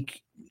a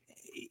week.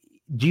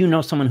 Do you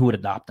know someone who would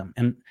adopt him?"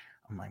 And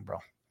I'm like, "Bro,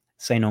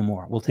 say no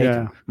more. We'll take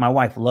him." My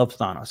wife loves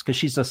Thanos because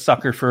she's a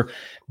sucker for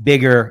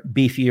bigger,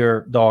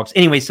 beefier dogs.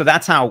 Anyway, so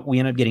that's how we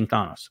ended up getting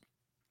Thanos.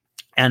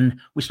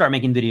 And we start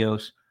making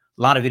videos.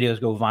 A lot of videos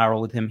go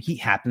viral with him. He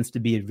happens to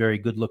be a very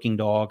good-looking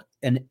dog,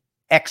 an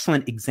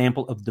excellent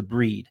example of the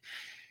breed.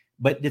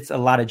 But it's a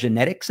lot of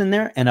genetics in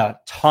there and a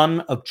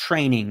ton of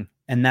training.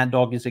 And that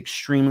dog is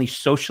extremely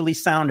socially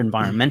sound,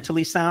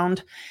 environmentally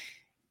sound.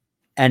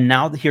 And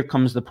now here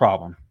comes the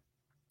problem.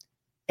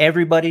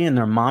 Everybody and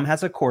their mom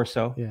has a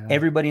Corso. Yeah.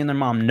 Everybody and their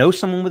mom knows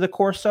someone with a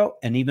Corso.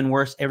 And even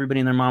worse, everybody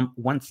and their mom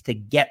wants to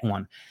get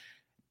one.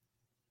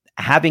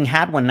 Having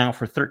had one now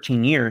for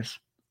 13 years,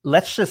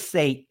 let's just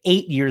say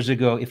 8 years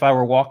ago, if I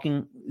were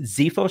walking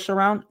Zifos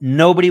around,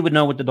 nobody would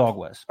know what the dog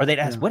was. Or they'd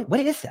ask, what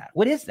is that?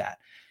 What is that?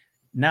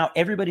 Now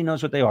everybody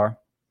knows what they are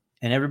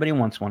and everybody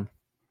wants one.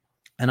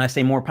 And I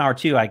say more power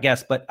to you, I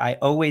guess. But I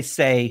always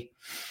say,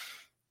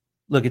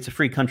 look, it's a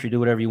free country. Do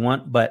whatever you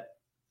want. But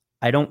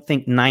I don't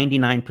think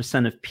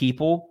 99% of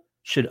people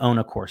should own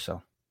a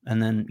Corso.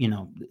 And then,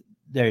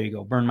 there you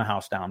go. Burn my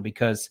house down,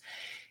 because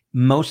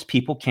most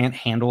people can't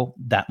handle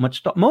that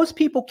much. Most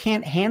people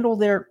can't handle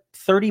their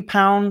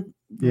 30-pound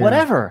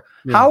whatever.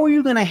 Yeah. How are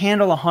you going to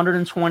handle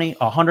 120,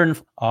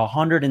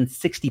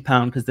 160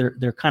 pound? Because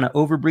they're kind of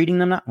overbreeding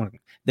them.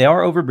 They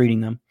are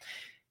overbreeding them,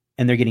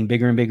 and they're getting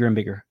bigger and bigger and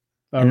bigger.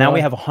 And now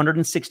we have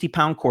 160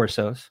 pound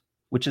Corsos,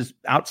 which is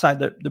outside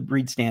the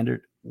breed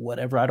standard.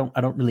 Whatever. I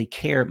don't really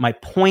care. My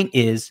point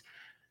is,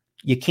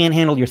 you can't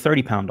handle your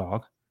 30-pound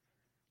dog.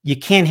 You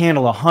can't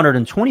handle a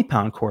 120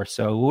 pound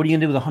Corso. What are you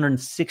going to do with a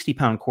 160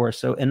 pound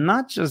Corso? And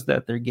not just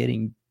that they're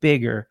getting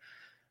bigger,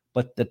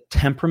 but the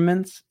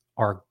temperaments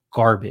are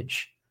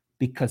garbage,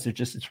 because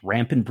it's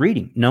rampant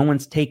breeding. No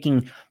one's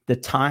taking the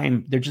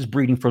time. They're just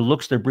breeding for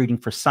looks. They're breeding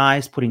for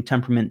size, putting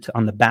temperament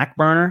on the back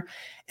burner.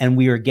 And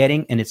we are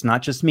getting, and it's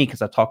not just me,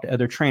 because I talked to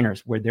other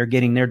trainers where they're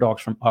getting their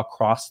dogs from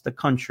across the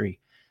country.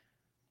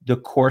 The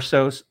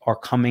Corsos are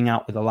coming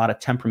out with a lot of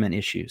temperament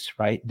issues,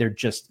 right?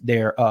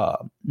 They're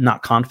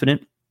not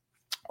confident,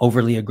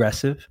 overly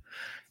aggressive.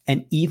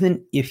 And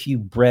even if you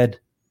bred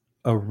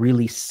a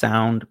really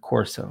sound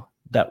Corso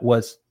that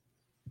was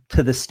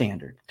to the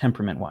standard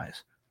temperament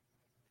wise,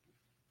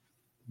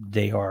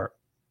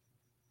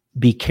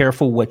 be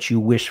careful what you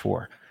wish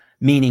for.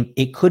 Meaning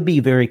it could be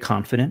very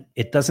confident.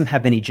 It doesn't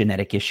have any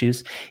genetic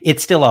issues.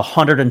 It's still a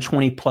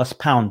 120 plus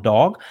pound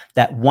dog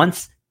that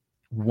once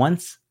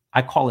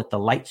I call it the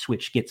light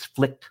switch gets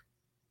flicked,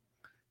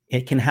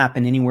 it can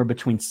happen anywhere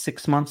between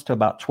 6 months to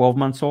about 12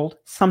 months old.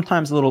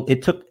 Sometimes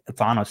it took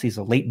Thanos, he's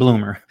a late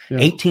bloomer,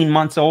 18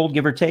 months old,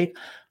 give or take.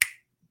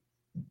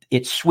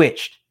 It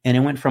switched and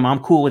it went from I'm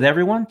cool with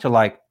everyone to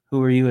like,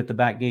 who are you at the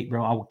back gate,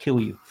 bro? I will kill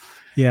you.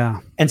 Yeah.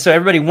 And so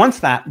everybody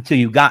wants that until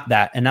you got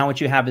that. And now what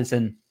you have is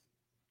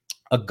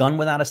a gun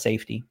without a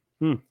safety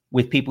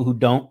with people who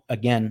don't,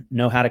 again,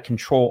 know how to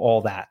control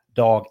all that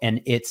dog.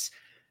 And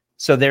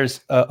so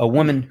there's a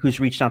woman who's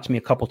reached out to me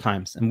a couple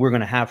times, and we're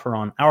going to have her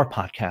on our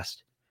podcast.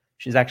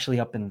 She's actually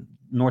up in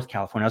North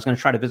California. I was going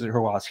to try to visit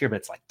her while I was here, but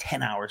it's like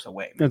 10 hours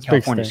away.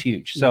 California is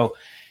huge. So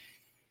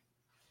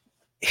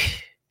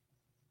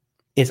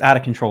it's out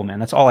of control, man.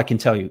 That's all I can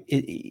tell you.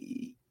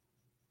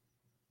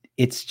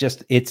 It's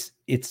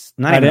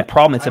not even a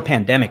problem. It's a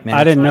pandemic, man.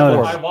 I didn't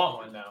know. I want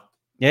one now.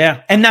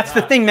 Yeah. And that's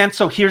the thing, man.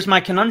 So here's my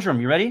conundrum.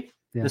 You ready?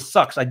 Yeah. This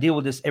sucks. I deal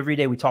with this every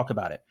day. We talk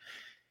about it.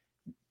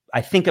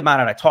 I think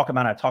about it. I talk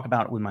about it. I talk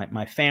about it with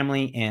my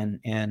family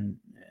and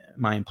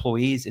my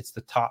employees. It's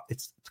the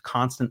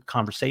constant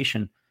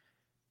conversation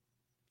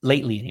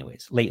lately,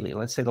 anyways. Lately,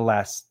 let's say the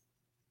last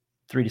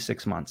 3 to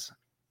 6 months,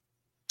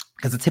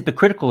 because it's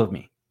hypocritical of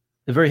me.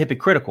 They're very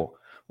hypocritical.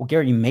 Well,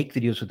 Garret, you make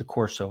videos with the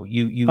Corso.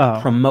 You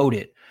promote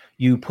it.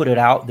 You put it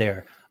out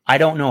there. I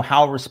don't know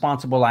how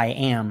responsible I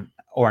am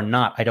or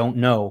not. I don't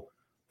know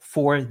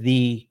for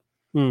the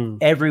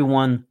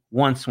everyone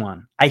wants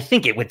one. I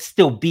think it would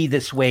still be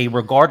this way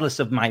regardless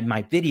of my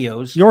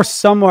videos. You're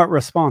somewhat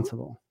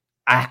responsible,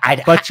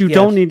 but you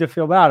don't need to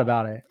feel bad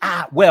about it.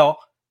 Well,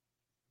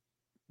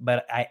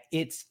 but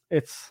it's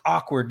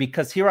awkward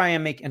because here I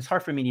am making. It's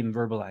hard for me to even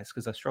verbalize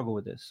because I struggle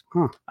with this.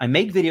 I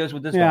make videos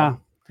with this. Yeah,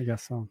 dog. I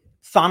guess so.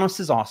 Thanos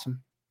is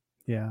awesome.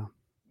 Yeah,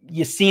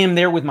 you see him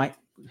there with my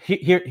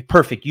here.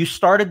 Perfect. You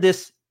started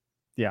this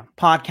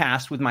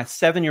podcast with my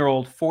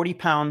 7-year-old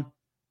 40-pound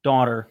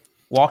daughter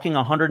walking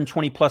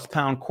 120 plus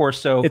pound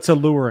Corso. It's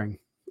alluring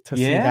to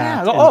see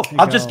that.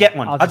 I'll just get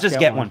one. I'll just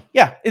get one.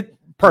 Yeah,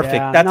 perfect.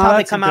 Yeah, that's how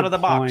they come out of the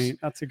box.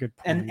 That's a good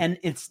point. And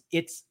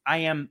it's I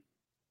am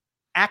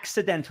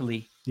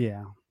accidentally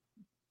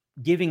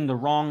giving the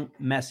wrong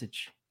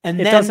message. And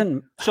it then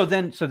doesn't. So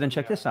then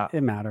check this out.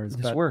 It matters.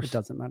 It's but worse. It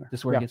doesn't matter. This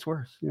is where it gets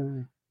worse.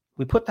 Yeah.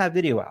 We put that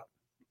video out.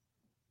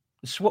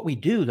 This is what we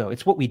do, though.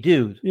 It's what we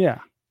do. Yeah.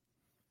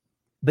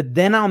 But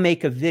then I'll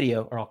make a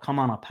video or I'll come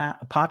on a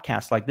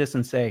podcast like this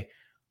and say,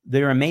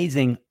 they're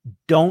amazing.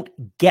 Don't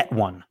get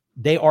one.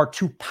 They are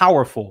too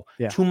powerful,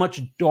 too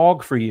much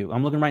dog for you.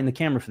 I'm looking right in the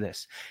camera for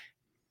this.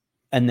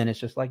 And then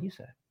it's just like you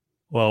said.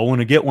 Well, I want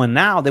to get one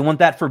now. They want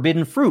that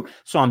forbidden fruit.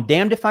 So I'm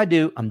damned if I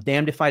do. I'm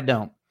damned if I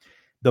don't.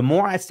 The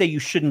more I say you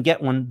shouldn't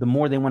get one, the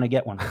more they want to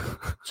get one.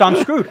 So I'm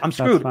screwed. I'm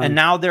screwed. And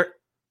now they're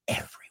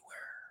everywhere.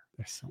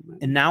 There's so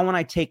many. And now when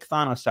I take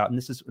Thanos out,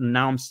 and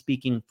now I'm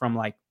speaking from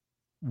like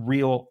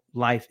real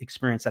life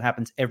experience that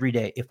happens every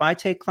day. If I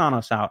take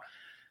Thanos out,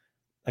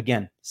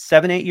 again,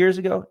 7-8 years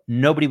ago,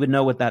 nobody would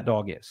know what that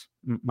dog is,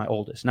 my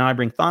oldest. Now I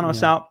bring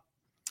Thanos out.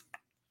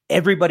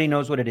 Everybody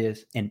knows what it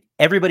is, and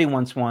everybody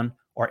wants one,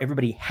 or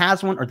everybody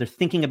has one, or they're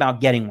thinking about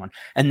getting one.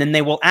 And then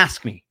they will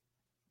ask me,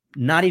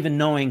 not even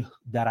knowing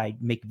that I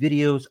make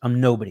videos. I'm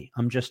nobody.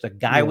 I'm just a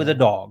guy with a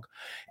dog.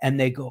 And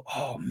they go,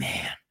 oh,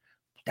 man,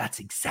 that's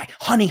exact.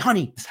 Honey,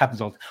 this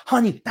happens all the time.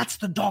 Honey, that's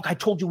the dog I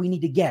told you we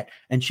need to get.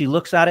 And she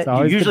looks at it.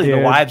 Usually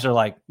the wives are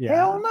like,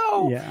 hell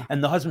no. Yeah.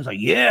 And the husband's like,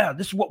 yeah,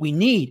 this is what we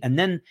need. And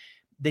then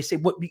they say,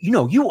 "What?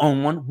 You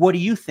own one. What do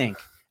you think?"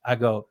 I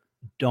go,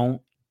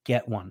 don't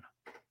get one.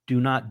 Do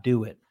not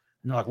do it.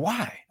 And they're like,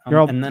 why?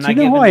 And then do you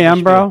know who I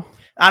am, bro?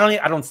 I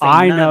don't say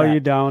I know you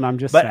don't. I'm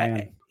just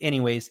saying.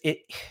 Anyways, it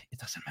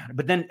doesn't matter.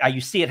 But then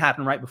you see it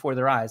happen right before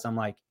their eyes. I'm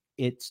like,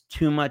 it's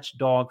too much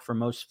dog for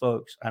most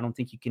folks. I don't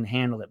think you can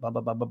handle it, blah,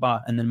 blah, blah, blah,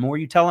 blah. And the more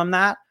you tell them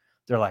that,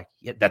 they're like,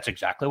 yeah, that's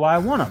exactly why I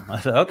want them. I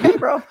said, okay,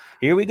 bro,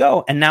 here we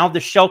go. And now the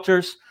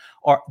shelters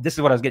this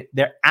is what I was getting.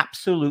 They're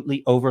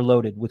absolutely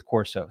overloaded with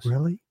Corsos.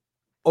 Really?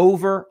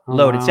 Overloaded.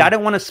 Oh, wow. See, I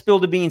didn't want to spill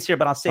the beans here,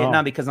 but I'll say it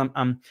now because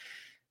I'm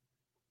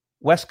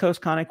West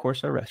Coast Cane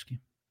Corso Rescue.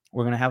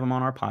 We're going to have them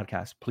on our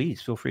podcast.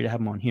 Please feel free to have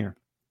them on here.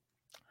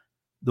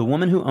 The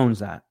woman who owns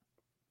that,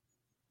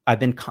 I've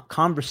been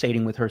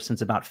conversating with her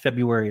since about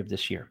February of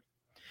this year.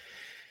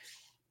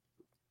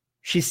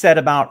 She said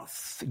about,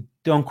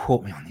 don't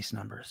quote me on these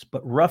numbers,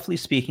 but roughly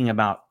speaking,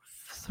 about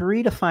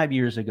 3 to 5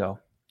 years ago,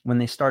 when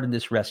they started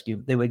this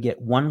rescue, they would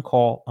get 1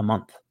 call a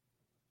month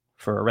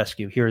for a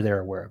rescue here, there,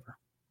 or wherever.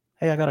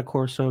 Hey, I got a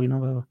Corso, blah,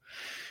 blah, blah.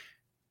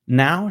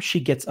 Now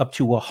she gets up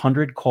to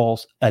 100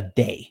 calls a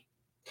day.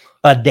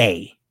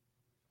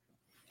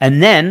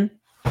 And then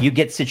you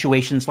get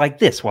situations like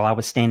this. While I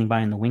was standing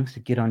by in the wings to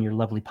get on your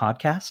lovely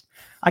podcast,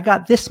 I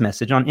got this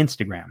message on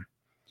Instagram.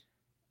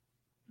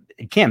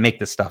 You can't make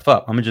this stuff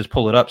up. I'm going to just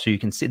pull it up so you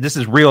can see. This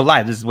is real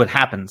life. This is what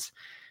happens.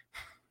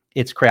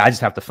 It's crazy. I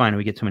just have to find it.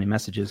 We get too many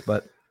messages,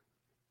 but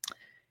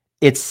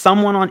it's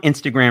someone on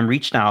Instagram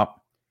reached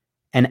out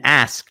and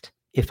asked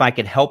if I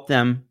could help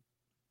them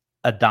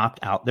adopt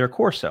out their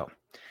Corso.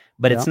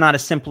 But it's not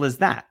as simple as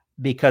that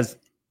because,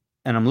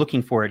 and I'm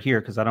looking for it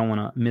here because I don't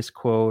want to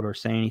misquote or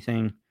say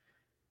anything.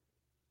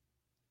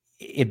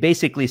 It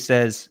basically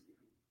says,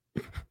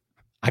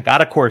 I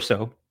got a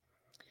Corso.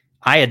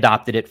 I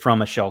adopted it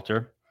from a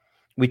shelter.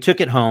 We took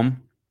it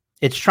home.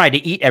 It's tried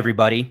to eat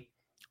everybody.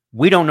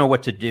 We don't know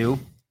what to do.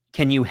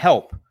 Can you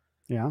help?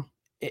 Yeah.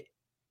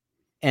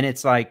 And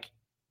it's like,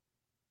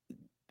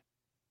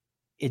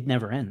 it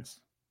never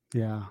ends.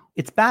 Yeah.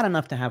 It's bad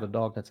enough to have a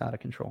dog that's out of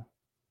control.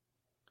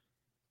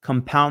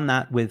 Compound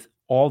that with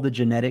all the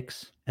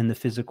genetics and the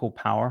physical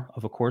power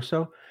of a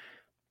Corso.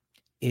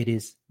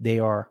 They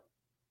are,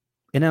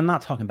 and I'm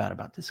not talking bad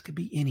about this. It could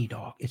be any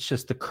dog. It's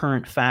just the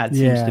current fad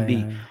seems to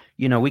be,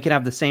 we could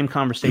have the same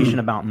conversation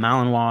about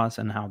Malinois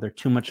and how they're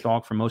too much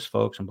dog for most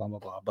folks and blah, blah,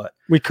 blah. But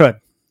we could.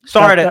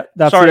 Sorry to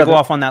go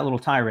off on that little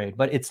tirade,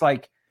 but it's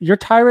like. Your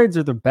tirades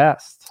are the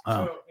best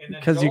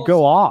because you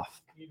go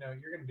off. You're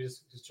going to be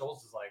just, because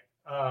Joel's is like,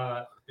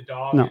 the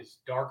dog No. is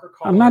darker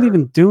color. I'm not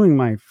even doing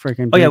my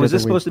freaking. Oh yeah, breed was of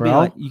this the supposed week, to be bro.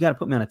 like, you got to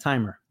put me on a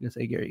timer? You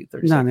say, Gary,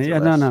 30 No, seconds. no, or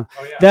no, less. no.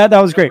 Oh, yeah.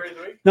 That was No great. breed of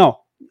the week? No,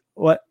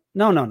 what?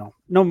 No.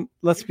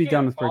 Let's You be can't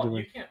done with breed of follow- the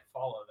You week. can't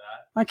follow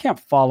that. I can't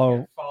You follow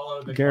can't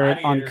follow the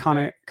Garrett on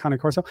gladiators that- Cane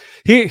Corso.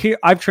 He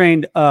I've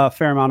trained a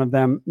fair amount of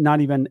them.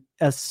 Not even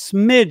a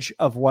smidge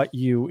of what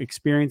you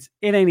experience.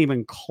 It ain't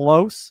even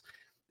close.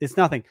 It's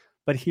nothing.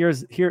 But here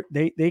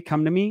they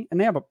come to me and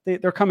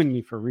they're coming to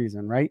me for a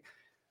reason, right?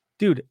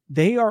 Dude,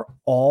 they are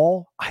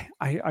all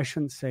I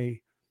shouldn't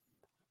say.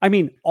 I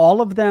mean,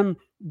 all of them.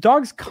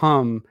 Dogs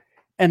come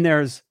and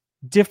there's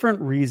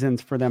different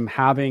reasons for them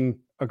having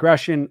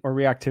aggression or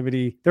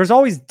reactivity. There's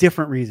always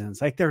different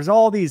reasons. Like there's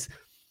all these.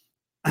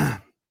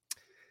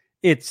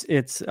 It's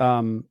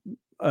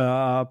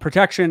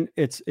protection.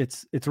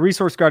 It's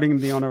resource guarding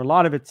of the owner. A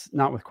lot of it's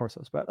not with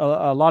Corsos, but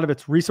a lot of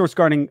it's resource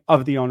guarding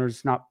of the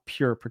owners, not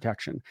pure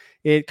protection.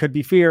 It could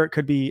be fear. It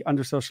could be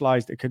under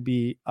socialized. It could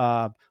be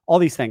all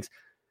these things.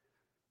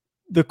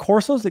 The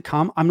Corsos that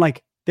come, I'm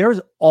like,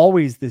 there's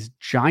always this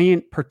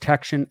giant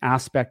protection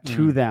aspect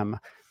to them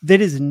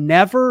that is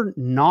never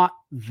not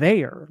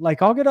there.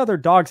 Like I'll get other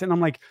dogs and I'm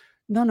like,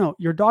 no,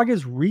 your dog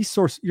is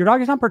resource. Your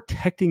dog is not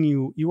protecting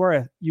you. You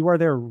are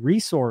their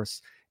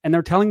resource. And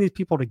they're telling these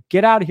people to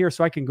get out of here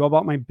so I can go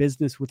about my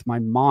business with my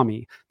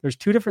mommy. There's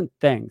two different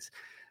things.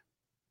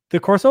 The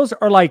Corsos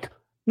are like,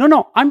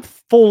 no, I'm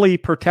fully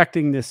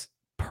protecting this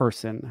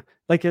person.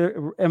 Like,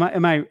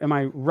 am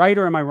I right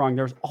or am I wrong?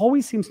 There's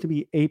always seems to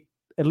be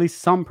at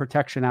least some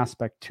protection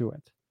aspect to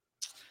it.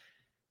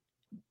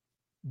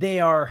 They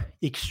are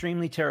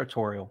extremely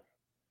territorial.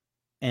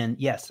 And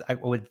yes, I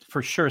would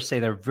for sure say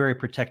they're very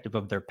protective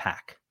of their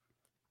pack.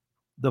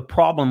 The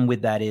problem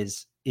with that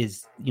is,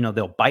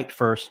 they'll bite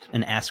first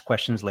and ask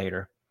questions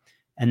later.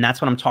 And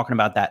that's what I'm talking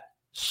about. That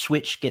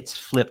switch gets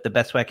flipped. The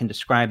best way I can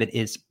describe it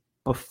is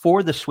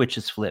before the switch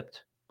is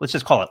flipped. Let's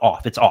just call it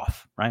off. It's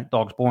off, right?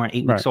 Dog's born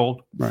 8 weeks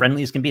old,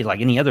 friendly as can be,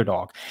 like any other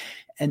dog.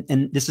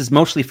 And this is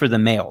mostly for the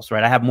males,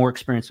 right? I have more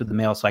experience with the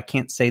males, so I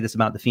can't say this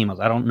about the females.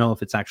 I don't know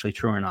if it's actually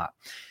true or not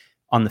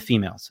on the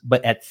females.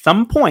 But at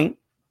some point,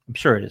 I'm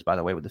sure it is, by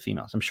the way, with the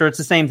females. I'm sure it's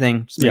the same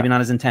thing, just maybe not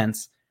as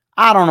intense.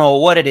 I don't know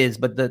what it is,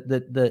 but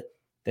the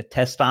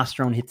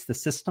testosterone hits the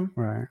system,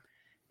 right?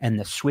 And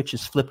the switch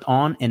is flipped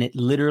on, and it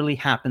literally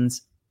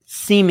happens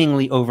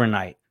seemingly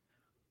overnight.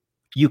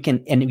 You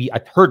can, and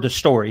I've heard the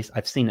stories,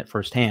 I've seen it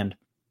firsthand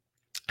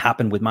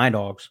happen with my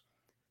dogs.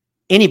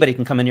 Anybody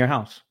can come in your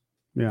house.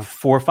 Yeah.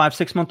 4, 5,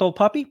 6 month old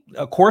puppy,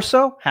 a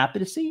Corso, happy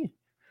to see you.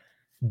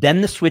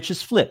 Then the switch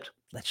is flipped.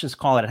 Let's just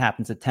call it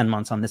happens at 10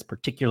 months on this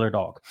particular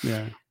dog.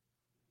 Yeah.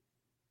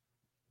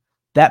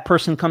 That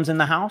person comes in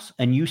the house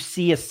and you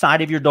see a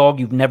side of your dog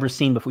you've never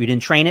seen before. You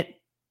didn't train it.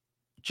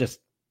 Just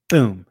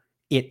boom.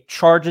 It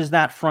charges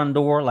that front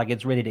door like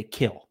it's ready to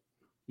kill.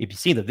 If you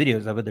see the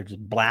videos of it, they're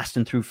just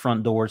blasting through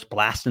front doors,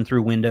 blasting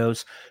through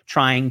windows,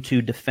 trying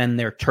to defend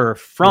their turf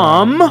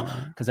from,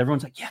 because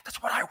everyone's like, yeah,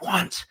 that's what I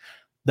want.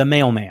 The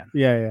mailman.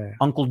 Yeah.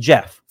 Uncle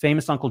Jeff,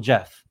 famous Uncle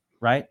Jeff,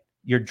 right?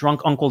 Your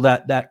drunk uncle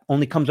that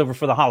only comes over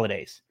for the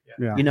holidays.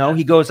 Yeah.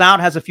 He goes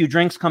out, has a few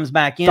drinks, comes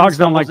back in. Dogs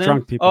don't like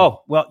drunk people.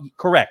 Oh, well,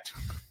 correct.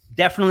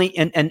 Definitely.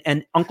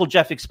 And Uncle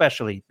Jeff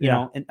especially, you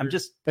know, and I'm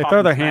just. They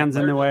throw their hands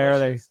in the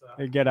air.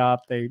 They get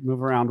up, they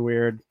move around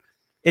weird.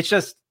 It's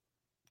just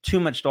too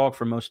much dog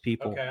for most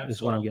people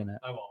is what I'm getting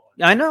at.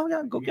 I know.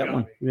 Yeah. Go get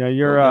one. Yeah.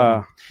 You're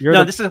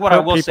no, this is what I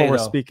will say. We're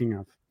speaking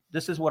of.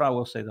 This is what I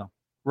will say though.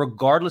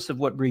 Regardless of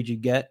what breed you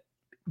get,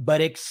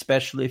 but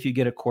especially if you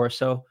get a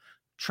Corso,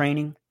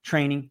 training,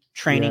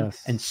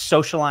 and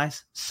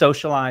socialize.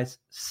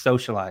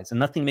 And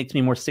nothing makes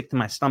me more sick to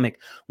my stomach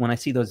when I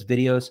see those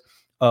videos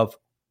of,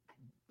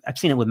 I've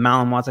seen it with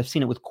Malinois, I've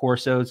seen it with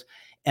Corsos,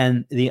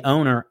 and the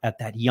owner at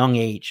that young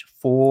age,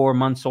 4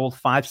 months old,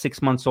 5,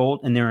 6 months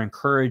old, and they're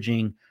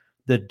encouraging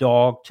the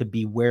dog to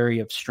be wary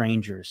of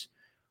strangers.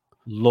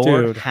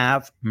 Lord,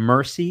 have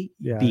mercy.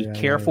 Be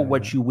careful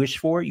what you wish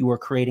for. You are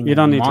creating you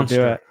don't a need monster.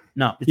 to do it.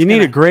 No, you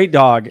need a great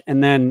dog,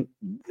 and then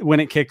when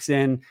it kicks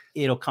in,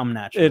 it'll come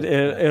naturally.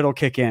 It'll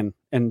kick in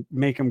and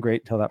make them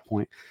great till that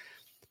point.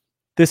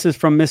 This is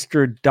from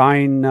Mr.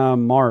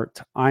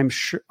 Dynamart.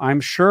 I'm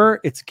sure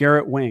it's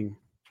Garret Wing.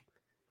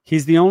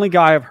 He's the only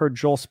guy I've heard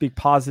Joel speak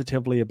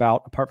positively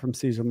about, apart from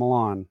Cesar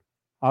Milan.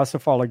 I also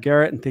follow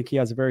Garret and think he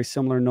has a very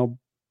similar no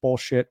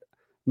bullshit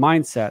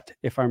mindset.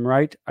 If I'm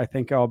right, I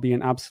think I'll be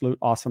an absolute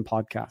awesome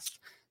podcast.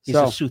 He's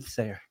a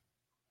soothsayer.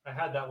 I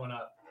had that one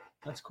up.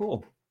 That's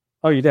cool.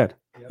 Oh, you did?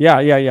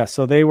 Yep. Yeah.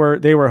 So they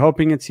were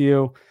hoping it's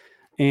you.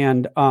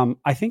 And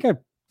I think I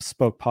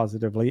spoke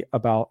positively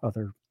about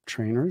other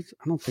trainers.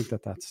 I don't think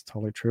that's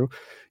totally true.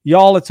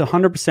 Y'all, it's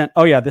 100%.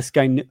 Oh yeah, this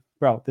guy knew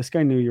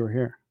you were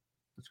here.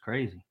 That's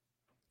crazy.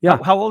 Yeah.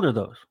 How old are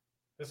those?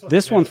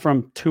 This one's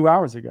from 2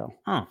 hours ago.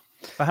 Oh,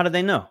 but how did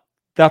they know?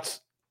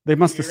 They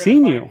must have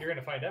seen you. You're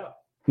gonna find out.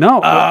 No,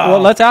 well,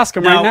 let's ask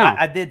him right now.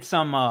 I did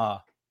some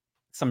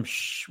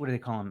what do they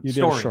call them? You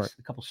stories, did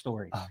a couple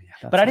stories. Oh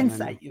yeah, but I didn't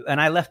say you, and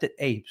I left it.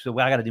 So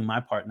I got to do my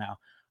part now.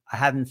 I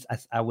hadn't.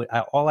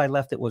 All I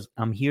left it was,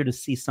 I'm here to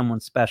see someone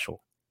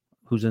special.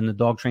 who's in the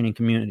dog training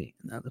community.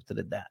 And I left it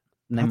at that.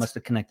 And they must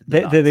have connected.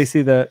 Did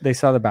they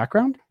saw the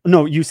background?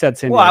 No, you said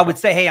San Diego. Well, I would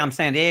say, hey, I'm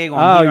San Diego.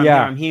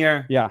 I'm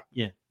here. Yeah.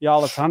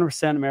 Y'all, it's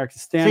 100% American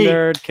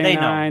Standard.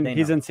 K9. They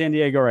He's know. in San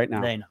Diego right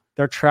now. They know.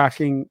 They're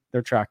tracking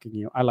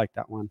you. I like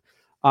that one.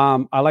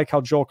 I like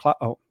how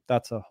Joel.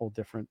 That's a whole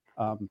different.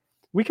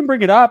 We can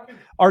bring it up.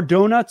 Are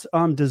donuts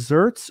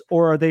desserts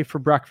or are they for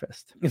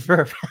breakfast?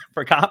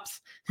 For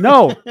cops?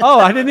 No. Oh,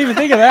 I didn't even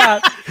think of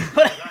that.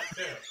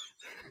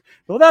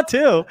 Well, that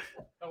too.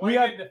 We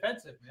got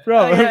defensive, man.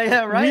 Bro,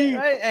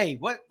 right. Hey,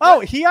 what? Oh,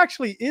 he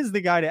actually is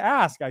the guy to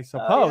ask, I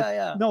suppose.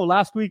 Yeah. No,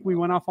 last week we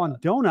went off on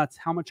donuts,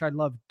 how much I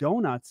love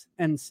donuts,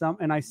 and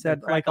I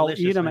said like I'll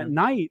eat them at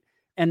night,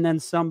 and then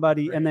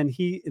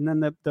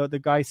the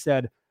guy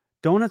said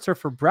donuts are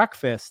for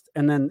breakfast,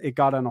 and then it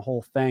got on a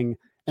whole thing,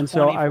 and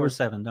so I was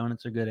 7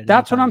 donuts are good. At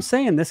that's any what time. I'm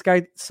saying. This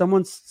guy,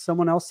 someone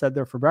else said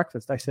they're for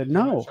breakfast. I said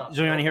no. Do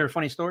you want to hear a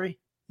funny story?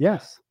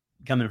 Yes.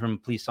 Coming from a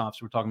police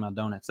officer, we're talking about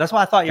donuts. That's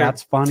why I thought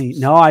That's funny.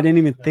 No, I didn't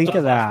even think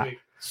of that.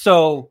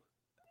 So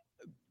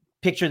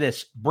picture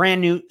this,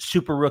 brand new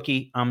super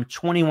rookie. I'm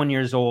 21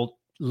 years old,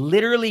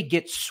 literally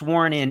get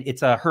sworn in.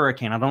 It's a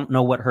hurricane. I don't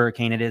know what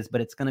hurricane it is,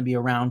 but it's going to be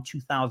around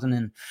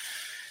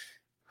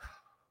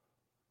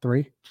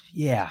 2003.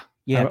 Yeah.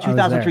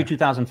 2003,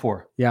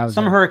 2004. Yeah.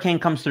 Some hurricane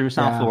comes through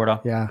South Florida.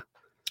 Yeah.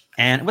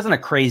 And it wasn't a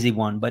crazy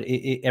one, but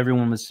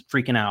everyone was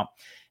freaking out.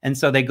 And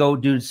so they go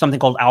do something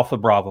called Alpha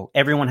Bravo.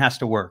 Everyone has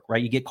to work,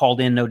 right? You get called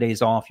in, no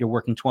days off. You're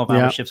working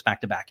 12-hour shifts back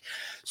to back.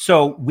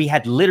 So we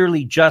had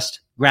literally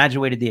just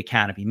graduated the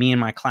academy, me and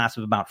my class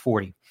of about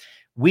 40.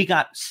 We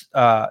got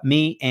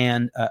me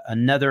and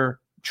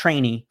another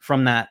trainee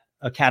from that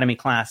academy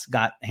class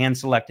got hand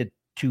selected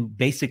to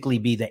basically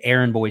be the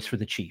errand boys for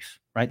the chief,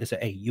 right? They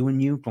said, hey, you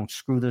and you don't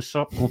screw this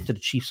up. Go up to the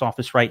chief's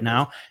office right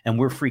now. And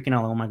we're freaking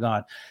out. Oh my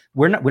God.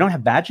 We don't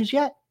have badges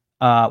yet.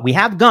 We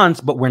have guns,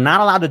 but we're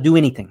not allowed to do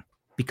anything,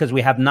 because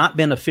we have not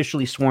been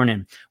officially sworn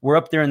in. We're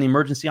up there in the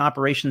emergency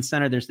operations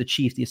center. There's the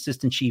chief, the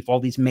assistant chief, all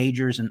these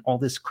majors and all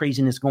this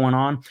craziness going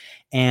on.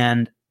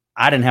 And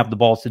I didn't have the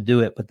balls to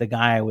do it, but the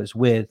guy I was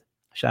with,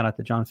 shout out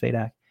to John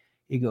Fadak,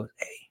 he goes,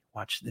 hey,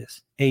 watch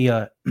this. Hey,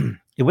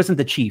 it wasn't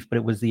the chief, but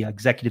it was the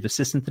executive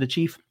assistant to the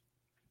chief.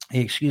 Hey,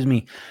 excuse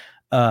me.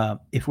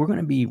 If we're going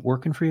to be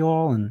working for you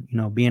all and,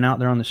 being out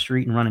there on the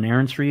street and running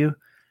errands for you,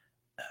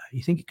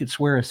 you think you could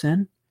swear us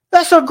in?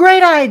 That's a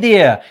great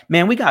idea,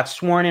 man. We got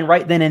sworn in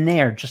right then and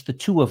there, just the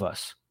two of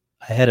us,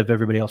 ahead of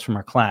everybody else from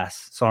our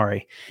class.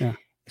 Sorry. Yeah.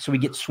 So we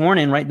get sworn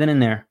in right then and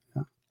there.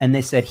 Yeah. And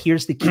they said,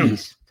 here's the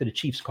keys to the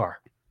chief's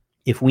car.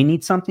 If we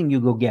need something,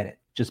 you go get it.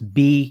 Just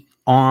be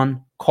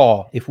on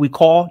call. If we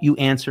call, you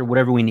answer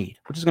whatever we need,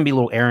 which is going to be a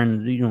little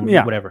errand,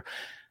 whatever.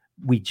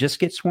 We just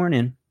get sworn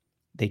in.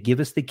 They give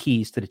us the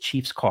keys to the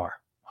chief's car.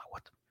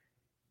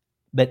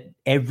 But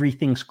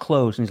everything's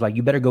closed. And he's like,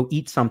 you better go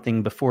eat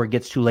something before it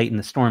gets too late and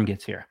the storm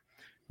gets here.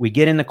 We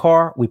get in the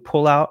car. We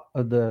pull out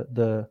of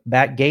the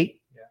back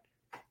gate. Yeah.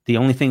 The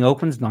only thing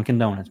opens, Dunkin'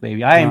 Donuts,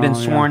 baby. I ain't been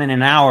sworn in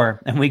an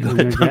hour, and we go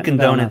to Dunkin'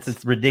 Donuts.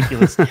 It's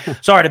ridiculous.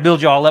 Sorry to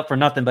build you all up for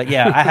nothing, but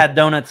yeah, I had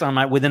donuts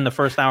within the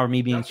first hour of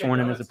me being sworn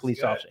in as a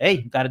police officer.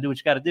 Hey, got to do what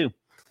you got to do.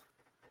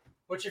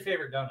 What's your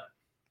favorite donut?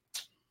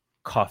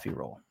 Coffee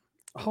roll.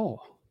 Oh,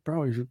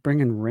 bro, you're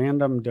bringing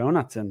random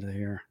donuts into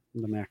here.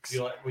 The mix.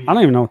 I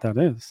don't even know what that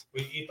is.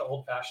 We eat the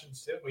old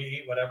fashions too. We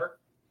eat whatever.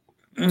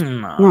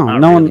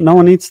 No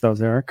one eats those,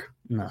 Eric.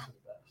 No.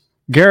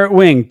 Garret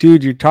Wing,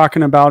 dude, you're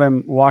talking about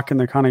him walking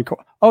the county.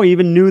 Oh, he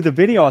even knew the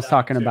video I was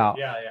talking about.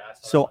 Yeah.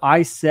 So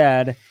I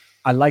said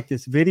I like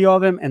this video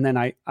of him, and then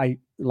I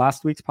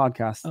last week's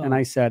podcast, and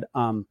I said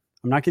I'm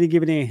not going to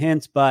give any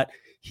hints, but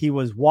he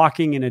was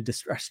walking in a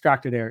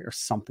distracted area or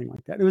something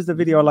like that. It was the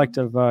video I liked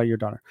of your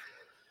daughter.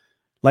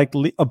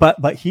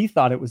 But he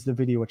thought it was the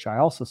video, which I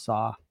also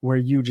saw, where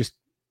you just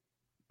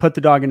put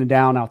the dog in a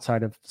down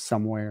outside of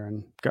somewhere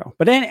and go.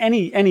 But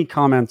any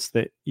comments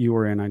that you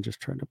were in, I just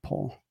tried to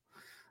pull.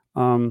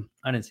 I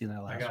didn't see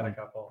that last one. I got a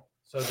couple.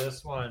 So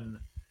this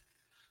one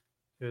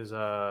is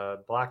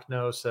Black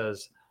Nose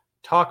says,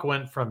 talk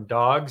went from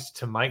dogs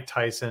to Mike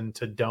Tyson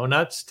to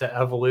donuts to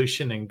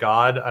evolution and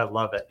God. I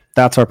love it.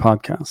 That's our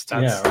podcast.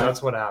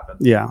 That's what happened.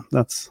 Yeah,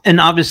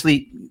 and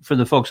obviously for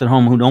the folks at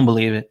home who don't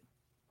believe it,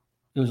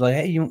 it was like,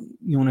 hey,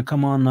 you want to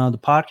come on the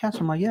podcast?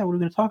 I'm like, yeah, what are we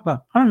going to talk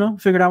about? I don't know.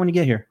 Figure it out when you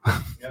get here.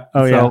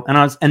 Yeah.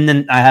 And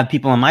then I have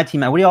people on my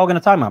team. What are you all going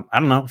to talk about? I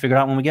don't know. Figure it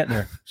out when we get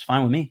there. It's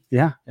fine with me.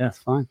 Yeah, it's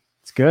fine.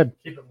 It's good.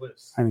 Keep it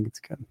loose. I think it's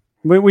good.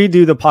 We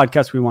do the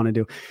podcast we want to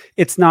do.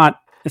 It's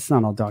not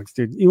all dogs,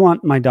 dude. You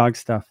want my dog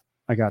stuff?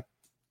 I got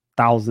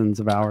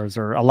thousands of hours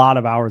or a lot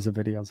of hours of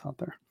videos out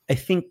there. I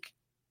think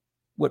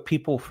what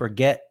people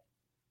forget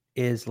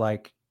is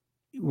like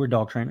we're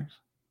dog trainers.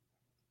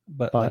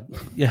 But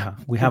yeah,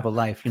 we have a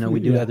life, we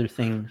do other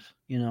things,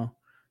 you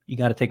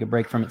got to take a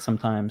break from it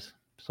sometimes.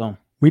 So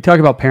we talk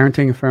about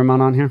parenting a fair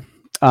amount on here.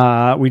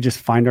 We just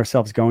find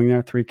ourselves going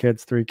there, 3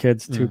 kids,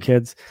 2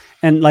 kids.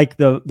 And like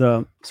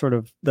the sort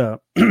of the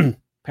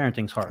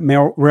parenting's hard,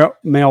 male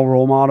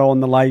role model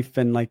in the life.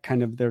 And like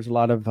kind of, there's a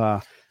lot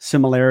of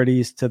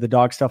similarities to the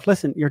dog stuff.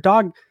 Listen, your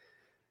dog,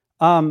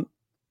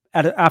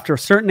 After a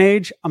certain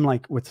age, I'm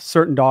like, with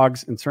certain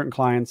dogs and certain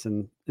clients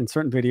and in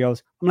certain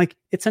videos, I'm like,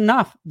 it's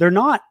enough. They're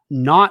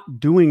not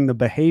doing the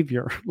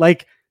behavior.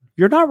 Like,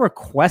 you're not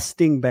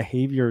requesting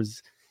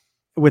behaviors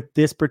with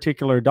this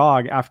particular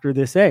dog after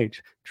this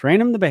age. Train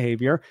them the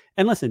behavior.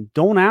 And listen,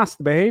 don't ask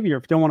the behavior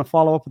if you don't want to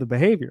follow up with the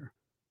behavior.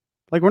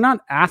 Like, we're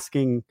not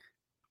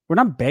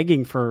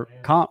begging for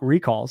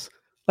recalls.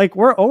 Like,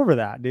 we're over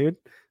that, dude.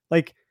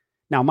 Like,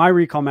 now my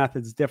recall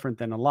method is different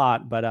than a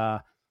lot,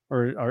 but,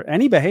 or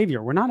any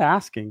behavior, we're not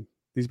asking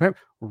these behaviors.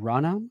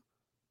 Run them,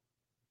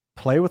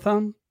 play with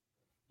them,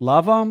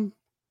 love them.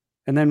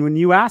 And then when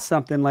you ask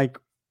something like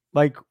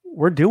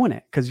we're doing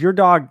it because your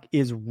dog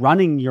is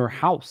running your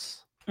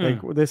house. Like,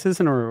 this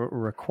isn't a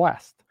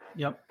request.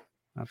 Yep.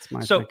 That's my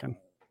So thinking.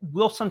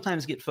 we'll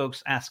sometimes get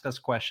folks ask us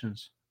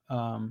questions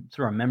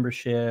through our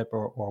membership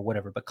or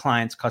whatever, but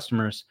clients,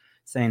 customers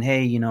saying,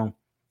 hey, you know,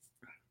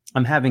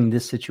 I'm having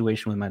this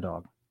situation with my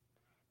dog.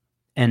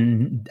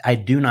 And I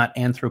do not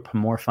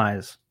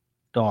anthropomorphize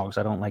dogs.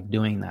 I don't like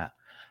doing that.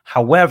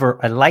 However,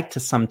 I like to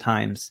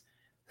sometimes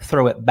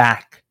throw it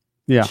back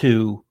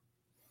to,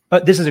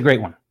 this is a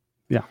great one.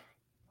 Yeah.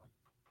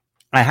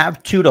 I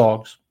have 2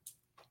 dogs,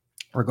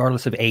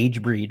 regardless of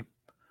age, breed.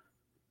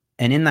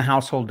 And in the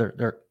household,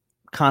 they're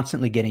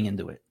constantly getting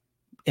into it.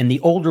 And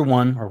the older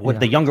one, or what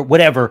the younger,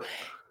 whatever,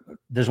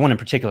 there's one in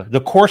particular.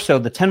 The Corso,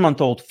 the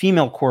 10-month-old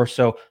female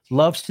Corso,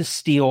 loves to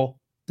steal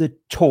the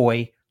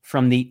toy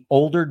from the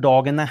older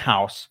dog in the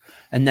house,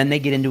 and then they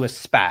get into a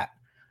spat.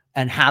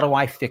 And how do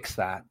I fix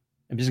that?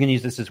 I'm just going to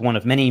use this as one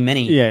of many.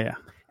 Yeah.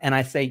 And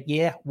I say,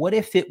 what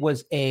if it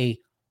was a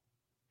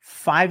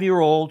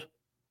 5-year-old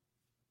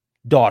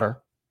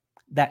daughter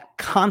that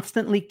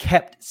constantly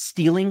kept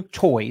stealing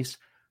toys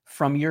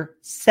from your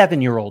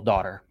 7-year-old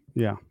daughter?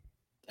 Yeah.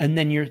 And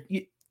then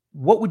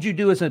what would you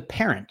do as a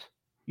parent?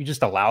 You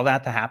just allow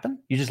that to happen?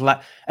 You just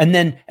and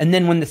then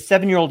when the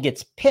 7-year-old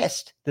gets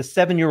pissed, the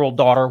 7-year-old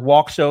daughter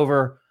walks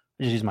over.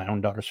 Just use my own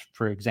daughters,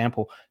 for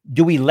example.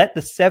 Do we let the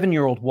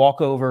 7-year-old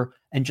walk over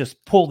and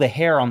just pull the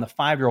hair on the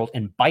 5-year-old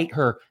and bite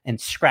her and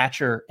scratch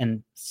her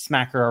and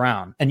smack her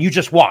around? And you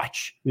just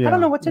watch. I don't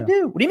know what to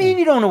do. What do you mean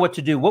you don't know what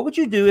to do? What would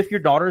you do if your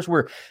daughters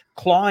were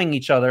clawing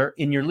each other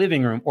in your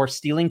living room or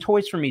stealing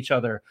toys from each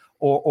other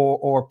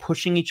or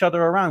pushing each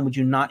other around? Would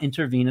you not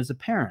intervene as a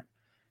parent?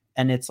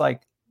 And it's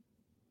like,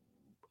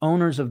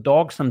 owners of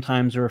dogs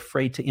sometimes are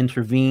afraid to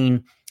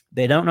intervene.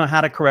 They don't know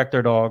how to correct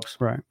their dogs.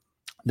 Right.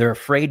 They're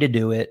afraid to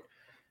do it.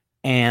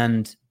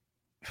 And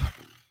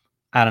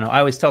I don't know. I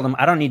always tell them,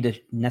 I don't need to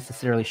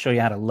necessarily show you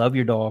how to love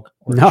your dog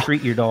or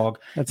treat your dog.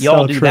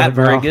 Y'all do that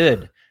very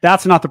good.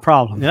 That's not the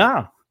problem.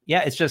 Yeah.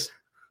 It's just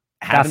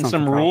having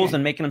some rules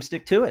and making them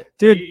stick to it.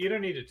 Dude, You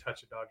don't need to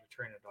touch a dog to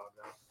train a dog,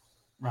 though.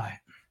 Right.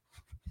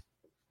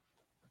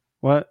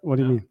 What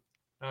do you mean?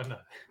 Oh, no.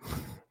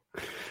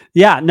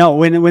 Yeah, no.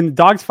 When the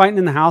dog's fighting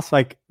in the house,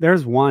 like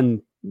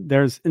and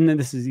then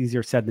this is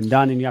easier said than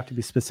done, and you have to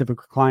be specific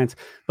with clients.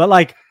 But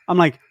like, I'm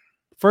like,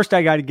 first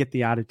I got to get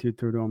the attitude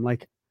through to them.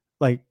 Like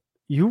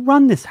you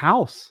run this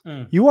house.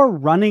 You are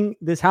running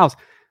this house.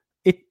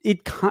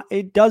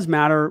 It does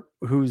matter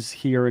who's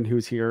here and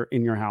who's here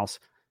in your house,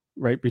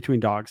 right? Between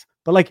dogs,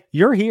 but like,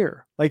 you're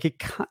here. Like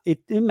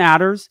it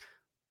matters.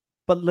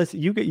 But listen,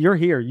 you're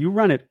here. You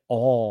run it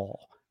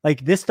all.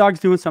 Like, this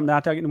dog's doing something,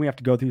 that dog, and we have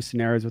to go through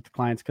scenarios with the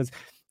clients because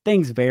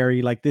things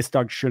vary. Like, this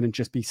dog shouldn't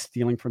just be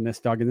stealing from this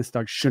dog, and this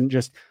dog shouldn't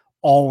just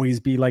always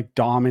be like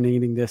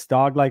dominating this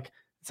dog. Like,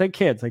 it's like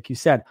kids, like you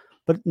said,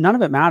 but none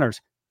of it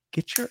matters.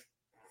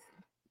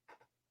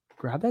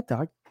 Grab that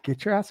dog,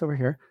 get your ass over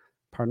here.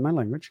 Pardon my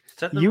language.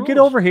 You get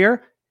over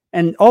here,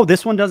 and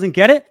this one doesn't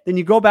get it. Then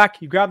you go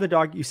back, you grab the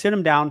dog, you sit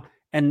him down,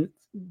 and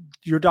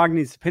your dog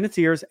needs to pin its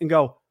ears and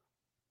go,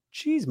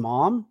 geez,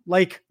 mom.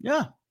 Like,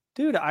 yeah,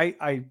 dude,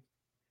 I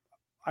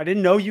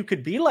didn't know you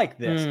could be like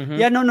this. Mm-hmm.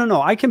 Yeah,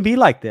 no. I can be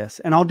like this,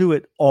 and I'll do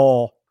it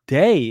all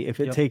day if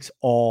it takes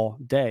all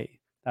day.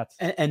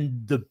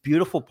 And the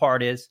beautiful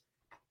part is,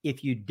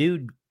 if you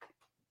do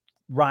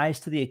rise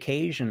to the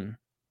occasion,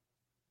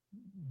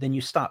 then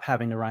you stop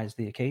having to rise to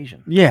the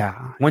occasion.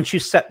 Yeah. Once you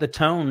set the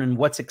tone and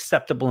what's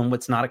acceptable and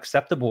what's not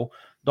acceptable,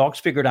 dogs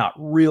figure it out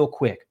real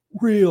quick.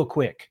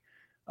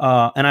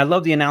 And I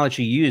love the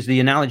analogy you use. The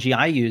analogy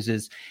I use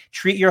is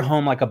treat your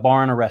home like a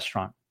bar and a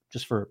restaurant,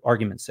 just for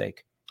argument's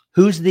sake.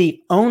 Who's the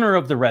owner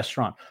of the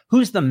restaurant?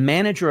 Who's the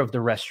manager of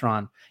the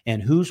restaurant?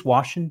 And who's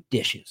washing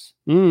dishes?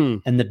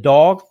 And the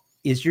dog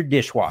is your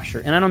dishwasher.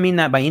 And I don't mean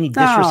that by any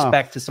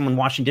disrespect to someone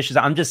washing dishes.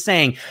 I'm just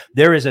saying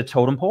there is a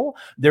totem pole,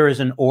 there is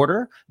an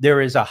order,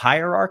 there is a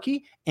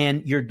hierarchy,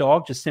 and your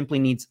dog just simply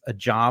needs a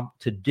job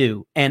to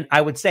do. And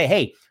I would say,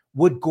 hey,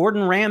 would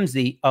Gordon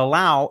Ramsay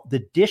allow the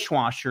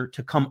dishwasher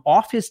to come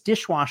off his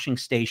dishwashing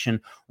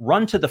station,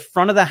 run to the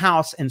front of the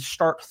house, and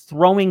start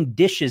throwing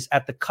dishes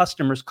at the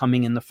customers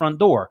coming in the front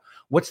door?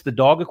 What's the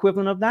dog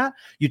equivalent of that?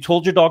 You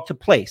told your dog to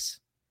place.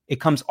 It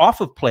comes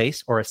off of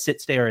place, or a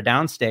sit stay or a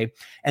down stay,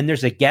 and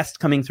there's a guest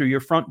coming through your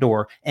front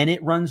door, and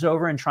it runs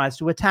over and tries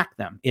to attack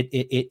them.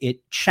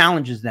 It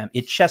challenges them.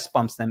 It chest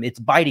bumps them. It's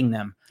biting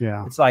them.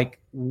 Yeah. It's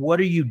like, what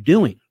are you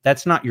doing?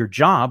 That's not your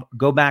job.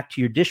 Go back to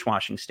your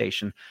dishwashing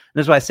station. And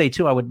that's why I say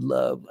too, I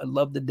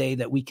love the day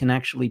that we can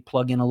actually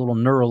plug in a little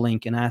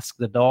Neuralink and ask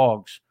the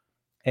dogs,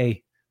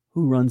 hey,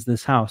 who runs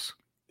this house?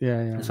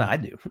 Yeah. That's what I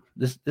do.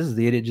 This is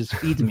the idiot just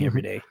feeds me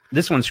every day.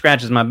 This one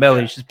scratches my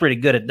belly. She's pretty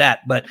good at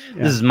that, but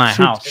this is my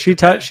house. She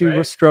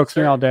strokes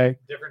me all day.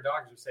 Different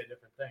dogs would say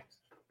different things.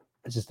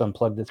 I just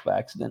unplugged this by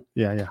accident.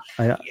 Yeah.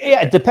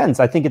 Yeah, it depends.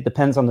 I think it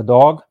depends on the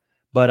dog,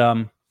 but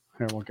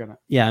Here, we'll get it.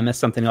 yeah, I messed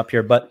something up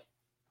here. But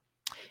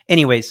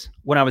anyways,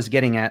 what I was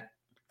getting at,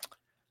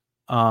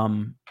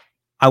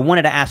 I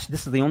wanted to ask.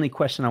 This is the only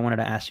question I wanted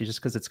to ask you, just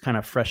because it's kind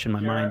of fresh in my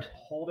mind.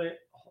 Hold it.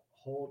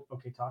 Hold.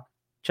 Okay, talk.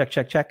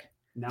 Check.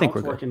 Now think it's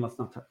we're good. working. Let's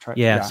not try.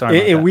 Yeah, sorry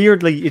about It that.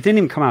 weirdly, it didn't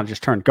even come out. It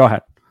just turned. Go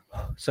ahead.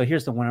 So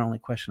here's the one and only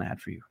question I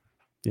had for you.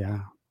 Yeah.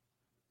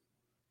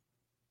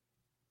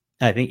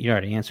 I think you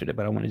already answered it,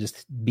 but I want to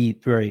just be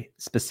very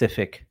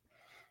specific.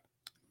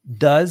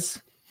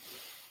 Does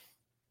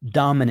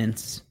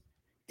dominance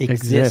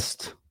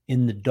exist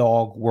in the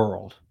dog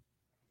world?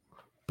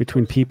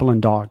 Between people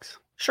and dogs.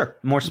 Sure.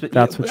 More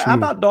That's what you How mean.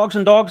 about dogs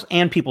and dogs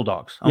and people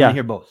dogs? I want to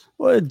hear both.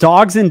 Well,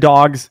 dogs and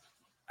dogs,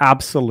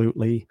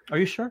 absolutely. Are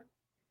you sure?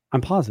 I'm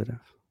positive.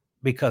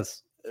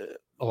 Because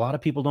a lot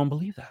of people don't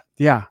believe that.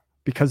 Yeah,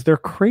 because they're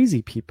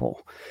crazy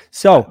people.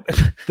 So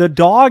the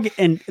dog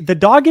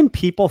and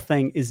people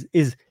thing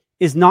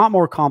is not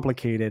more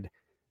complicated.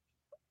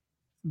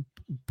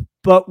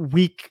 But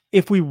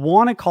if we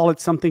want to call it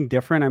something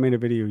different, I made a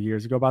video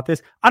years ago about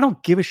this. I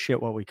don't give a shit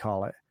what we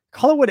call it.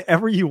 Call it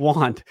whatever you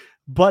want,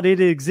 but it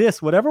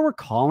exists, whatever we're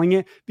calling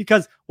it,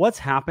 because what's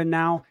happened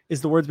now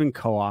is the word's been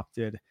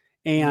co-opted.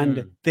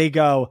 And they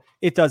go,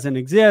 it doesn't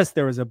exist.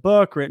 There was a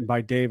book written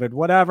by David,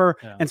 whatever.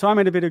 Yeah. And so I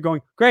made a video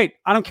going, great.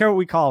 I don't care what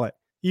we call it.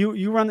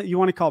 You run that. You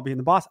want to call it being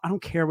the boss. I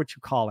don't care what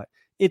you call it.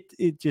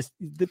 It just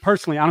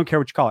personally, I don't care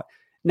what you call it.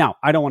 Now,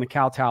 I don't want to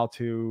kowtow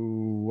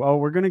to,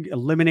 we're going to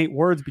eliminate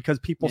words because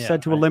people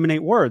said to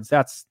eliminate words.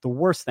 That's the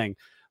worst thing.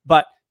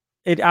 But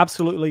it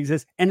absolutely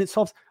exists. And it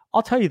solves,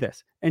 I'll tell you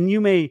this, and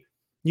you may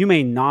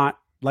not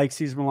like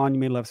Cesar Millan. You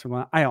may love Cesar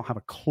Millan. I don't have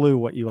a clue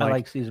what you like. I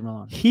like Cesar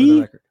Millan.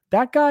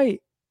 That guy,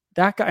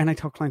 and I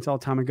tell clients all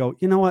the time, I go,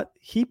 you know what?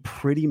 He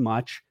pretty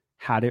much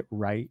had it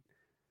right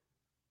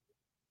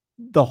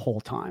the whole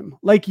time.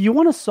 Like, you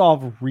want to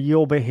solve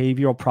real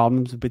behavioral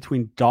problems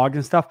between dogs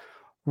and stuff,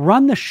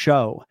 run the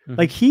show. Mm-hmm.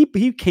 Like,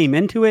 he came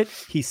into it.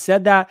 He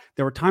said that.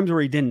 There were times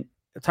where he didn't.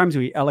 Times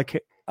where he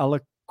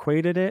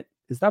eloquated it.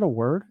 Is that a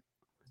word?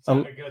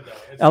 Good,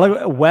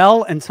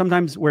 though. And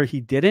sometimes where he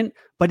didn't.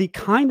 But he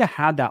kind of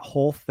had that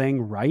whole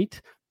thing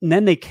right. And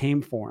then they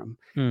came for him.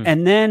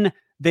 And then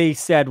they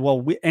said,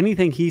 well,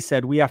 anything he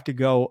said, we have to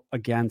go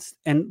against.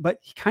 But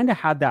he kind of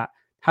had that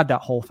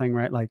whole thing,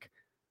 right? Like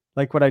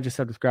what I just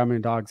said with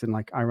grabbing dogs and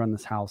like, I run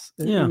this house.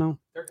 Yeah. You know,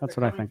 that's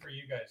what I think. For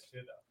you guys too,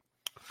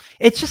 though.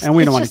 It's just, and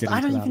we don't want to get I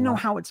into don't that even know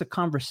how it's a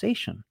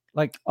conversation.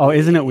 Like,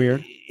 isn't it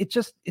weird?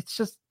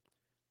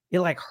 It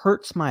like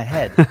hurts my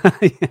head.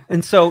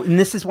 And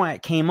this is why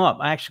it came up.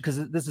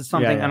 Because this is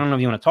something, I don't know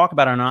if you want to talk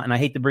about it or not. And I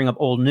hate to bring up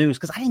old news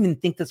because I didn't even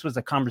think this was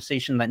a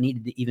conversation that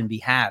needed to even be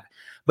had.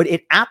 But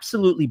it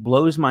absolutely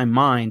blows my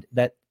mind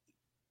that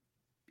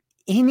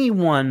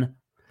anyone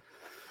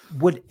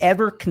would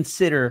ever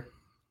consider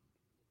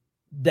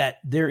that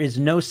there is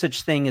no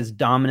such thing as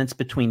dominance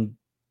between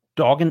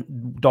dog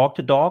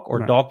to dog or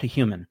dog to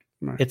human.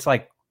 Right. It's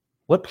like,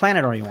 what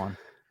planet are you on?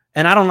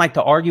 And I don't like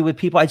to argue with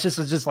people. It's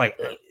just like,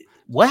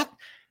 what?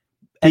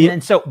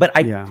 And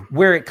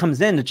where it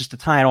comes in, just to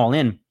tie it all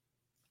in,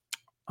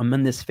 I'm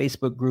in this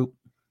Facebook group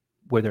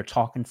where they're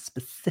talking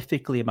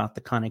specifically about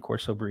the Cane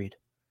Corso breed.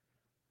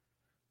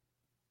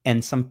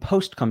 And some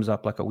post comes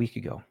up like a week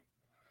ago.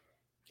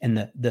 And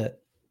the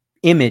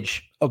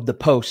image of the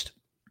post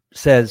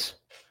says,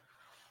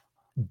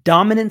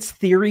 dominance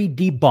theory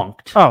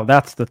debunked. Oh,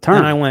 that's the term.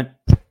 And I went,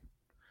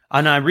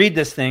 and I read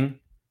this thing,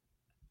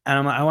 and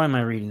I'm like, why am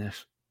I reading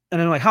this?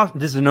 And I'm like,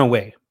 this is no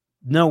way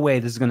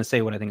this is going to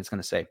say what I think it's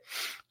going to say.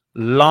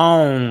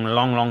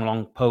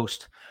 Long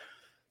post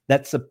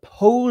that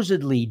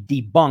supposedly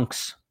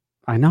debunks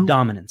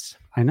dominance.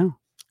 I know.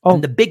 Oh,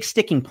 and the big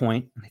sticking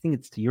point, and I think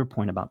it's to your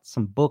point about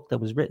some book that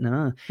was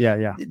written.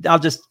 Yeah.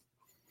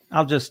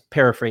 I'll just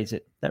paraphrase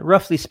it. That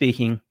roughly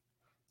speaking,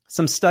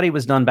 some study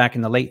was done back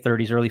in the late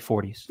 30s, early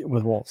 40s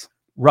with wolves.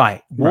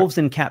 Right, wolves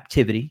in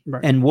captivity,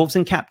 and wolves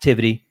in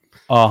captivity,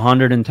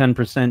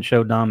 110%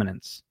 show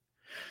dominance.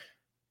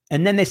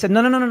 And then they said,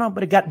 no,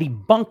 but it got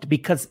debunked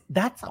because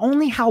that's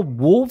only how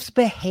wolves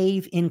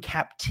behave in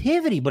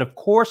captivity. But of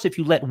course, if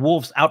you let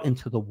wolves out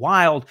into the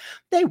wild,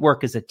 they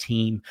work as a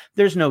team.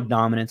 There's no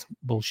dominance.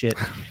 Bullshit.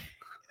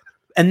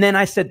 And then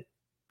I said,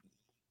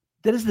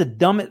 that is the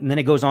dumbest. And then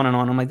it goes on and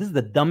on. I'm like, this is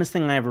the dumbest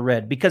thing I ever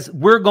read because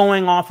we're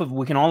going off of,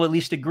 we can all at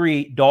least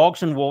agree,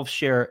 dogs and wolves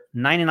share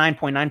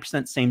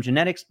 99.9% same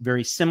genetics,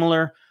 very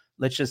similar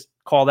Let's just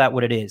call that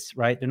what it is,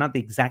 right? They're not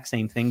the exact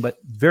same thing, but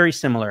very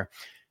similar.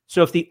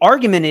 So if the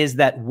argument is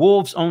that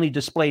wolves only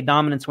display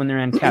dominance when they're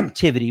in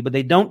captivity, but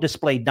they don't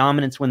display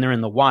dominance when they're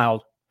in the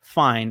wild,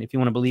 fine, if you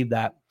want to believe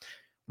that.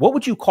 What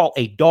would you call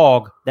a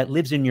dog that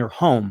lives in your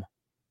home?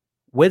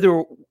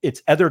 Whether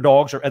it's other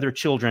dogs or other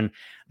children,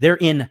 they're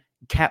in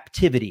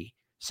captivity.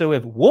 So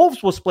if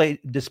wolves will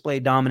display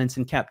dominance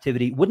in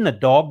captivity, wouldn't a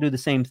dog do the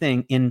same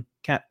thing in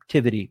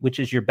captivity, which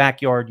is your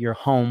backyard, your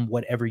home,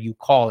 whatever you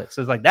call it?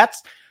 So it's like,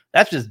 that's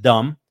just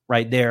dumb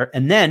right there.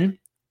 And then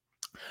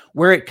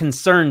where it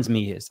concerns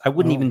me is I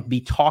wouldn't even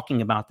be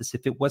talking about this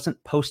if it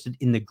wasn't posted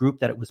in the group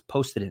that it was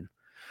posted in,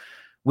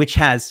 which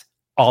has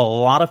a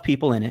lot of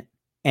people in it.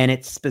 And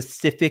it's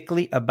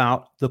specifically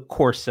about the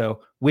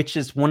Corso, which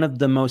is one of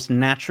the most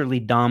naturally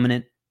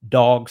dominant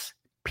dogs,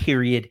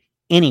 period,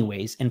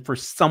 anyways. And for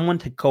someone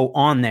to go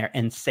on there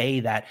and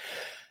say that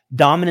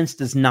dominance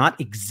does not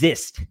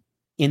exist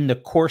in the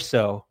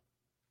Corso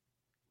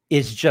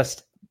is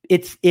just,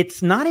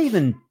 it's not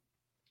even,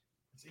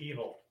 It's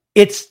evil.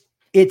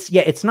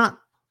 It's not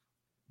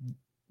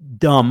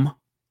dumb.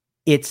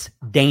 It's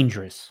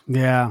dangerous.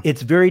 Yeah.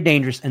 It's very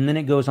dangerous. And then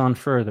it goes on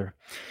further.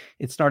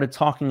 It started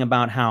talking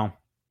about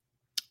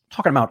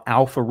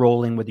alpha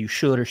rolling, whether you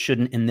should or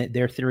shouldn't. And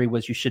their theory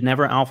was you should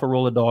never alpha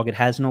roll a dog. It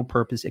has no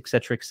purpose, et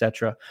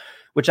cetera,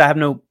 which I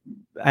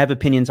have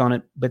opinions on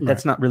it, but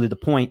that's not really the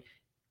point.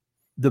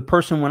 The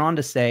person went on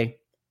to say,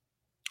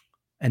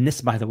 and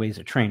this, by the way, is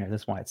a trainer.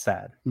 That's why it's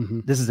sad.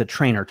 Mm-hmm. This is a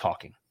trainer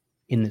talking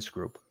in this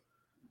group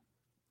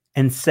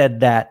and said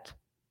that,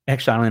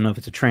 actually, I don't even know if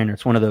it's a trainer.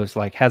 It's one of those,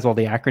 like, has all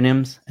the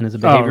acronyms and is a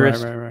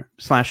behaviorist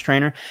 /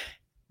 trainer.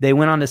 They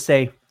went on to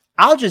say,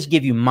 I'll just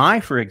give you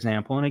for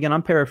example, and again,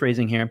 I'm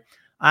paraphrasing here.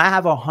 I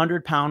have a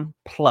 100-pound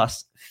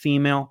plus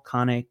female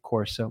Cane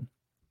Corso.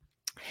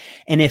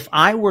 And if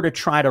I were to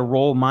try to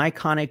roll my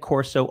Cane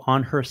Corso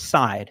on her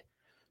side,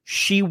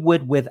 she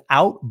would,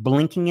 without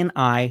blinking an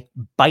eye,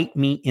 bite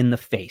me in the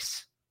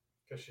face.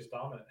 Because she's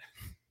dominant.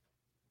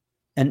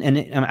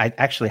 And I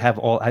actually have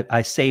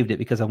I saved it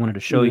because I wanted to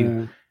show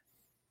you.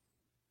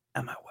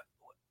 I'm like,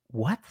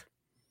 what?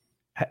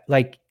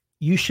 Like,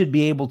 you should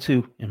be able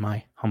to, in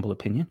my humble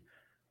opinion,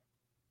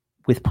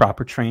 with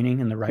proper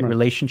training and the right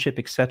relationship,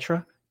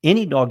 etc.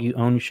 Any dog you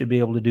own, you should be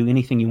able to do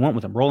anything you want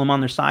with them. Roll them on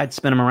their side,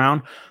 spin them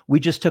around. We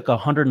just took a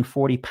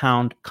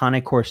 140-pound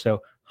Cane Corso,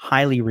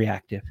 highly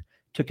reactive,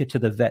 took it to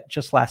the vet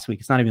just last week.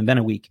 It's not even been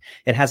a week.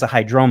 It has a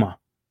hydroma,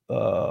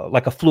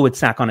 like a fluid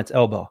sac on its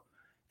elbow,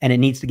 and it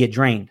needs to get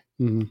drained.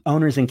 Mm-hmm.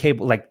 Owner's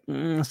incapable,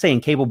 say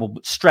incapable,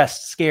 but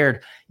stressed,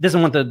 scared.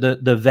 Doesn't want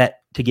the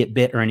vet to get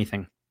bit or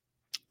anything.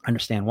 I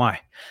understand why.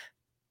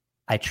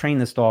 I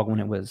trained this dog when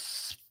it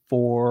was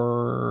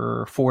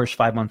 4-ish,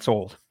 5 months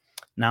old.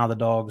 Now the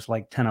dog's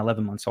like 10,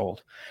 11 months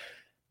old.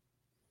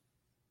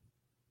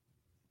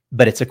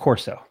 But it's a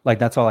Corso. Like,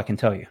 that's all I can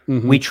tell you.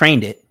 Mm-hmm. We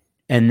trained it,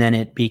 and then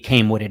it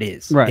became what it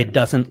is. Right. It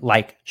doesn't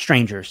like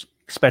strangers,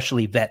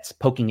 especially vets,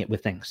 poking it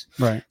with things.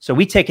 Right. So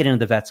we take it into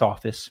the vet's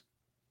office.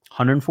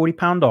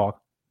 140-pound dog,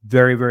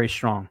 very, very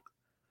strong.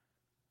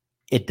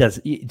 It does.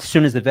 As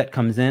soon as the vet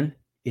comes in,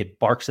 it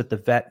barks at the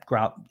vet.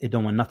 It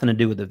don't want nothing to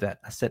do with the vet.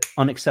 I said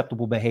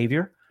unacceptable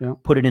behavior. Yeah.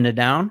 Put it in a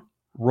down.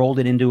 Rolled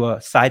it into a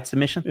side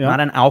submission. Yeah. Not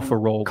an alpha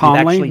roll.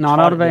 Calmly, not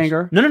out of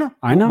anger. No.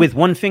 I know. With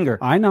one finger.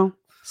 I know.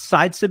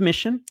 Side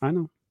submission. I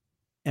know.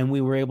 And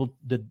we were able.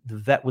 The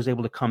vet was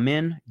able to come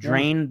in,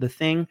 drain the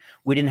thing.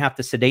 We didn't have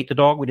to sedate the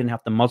dog. We didn't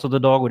have to muzzle the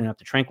dog. We didn't have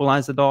to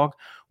tranquilize the dog.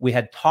 We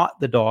had taught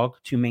the dog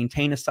to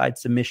maintain a side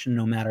submission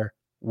no matter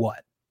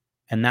what.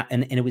 And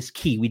it was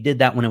key. We did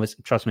that when it was,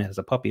 trust me, as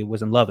a puppy, it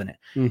wasn't loving it.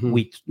 Mm-hmm.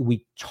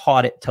 We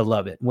taught it to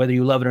love it. Whether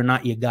you love it or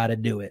not, you got to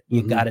do it.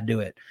 You got to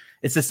do it.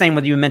 It's the same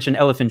whether you mentioned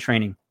elephant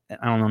training.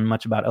 I don't know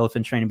much about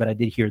elephant training, but I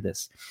did hear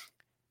this.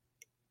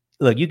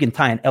 Look, you can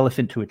tie an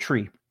elephant to a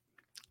tree.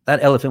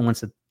 That elephant wants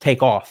to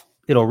take off.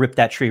 It'll rip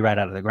that tree right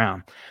out of the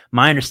ground.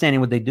 My understanding,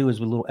 what they do is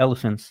with little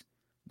elephants,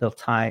 they'll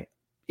tie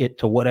it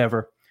to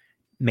whatever,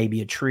 maybe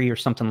a tree or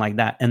something like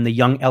that. And the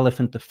young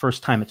elephant, the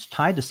first time it's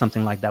tied to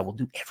something like that, will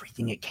do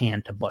everything it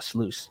can to bust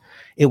loose.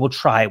 It will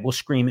try, it will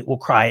scream, it will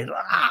cry.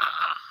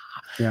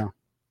 Yeah.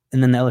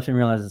 And then the elephant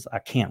realizes, I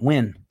can't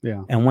win.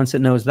 Yeah. And once it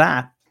knows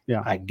that,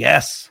 I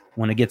guess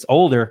when it gets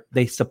older,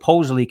 they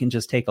supposedly can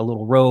just take a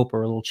little rope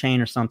or a little chain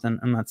or something.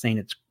 I'm not saying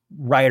it's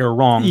right or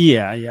wrong.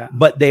 Yeah.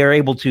 But they are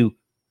able to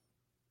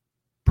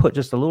put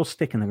just a little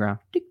stick in the ground.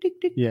 Tick,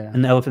 tick, tick. Yeah.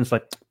 And the elephant's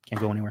like,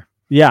 can't go anywhere.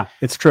 Yeah,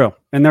 it's true.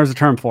 And there's a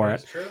term for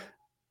it.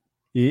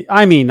 True.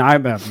 I mean,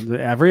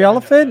 every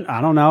elephant,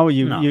 I don't know.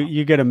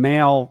 You get a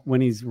male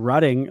when he's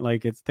rutting,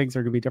 like things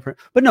are going to be different.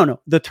 But no,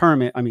 the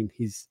term, I mean,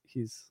 he's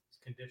conditioned,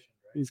 right?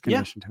 He's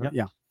conditioned to it.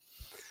 Yeah.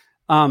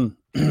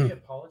 Any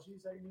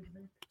apologies that you need to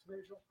make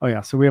today, Joel? Oh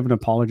yeah. So we have an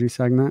apology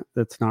segment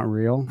that's not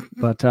real,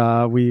 but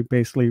we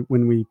basically,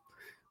 when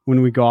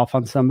we go off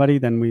on somebody,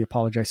 then we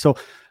apologize. So,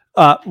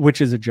 which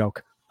is a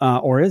joke,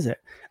 or is it?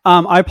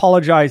 I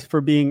apologize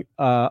for being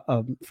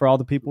for all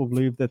the people who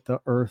believe that the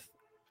Earth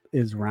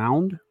is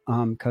round,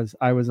 because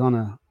I was on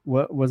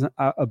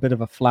a bit of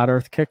a flat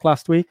Earth kick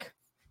last week.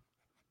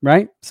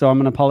 right? So I'm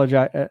going to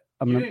apologize.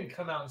 You didn't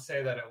come out and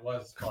say that it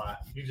was flat.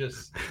 You didn't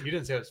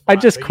say it was flat. I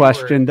just but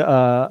questioned you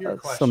were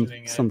some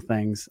questioning it.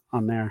 things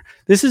on there.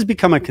 This has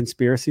become a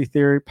conspiracy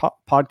theory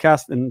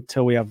podcast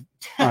until we have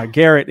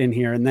Garret in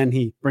here, and then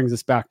he brings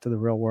us back to the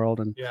real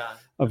world and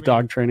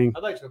dog training.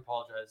 I'd like to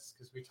apologize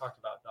because we talked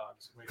about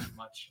dogs way too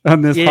much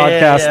on this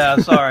podcast. Yeah,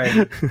 sorry.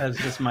 That's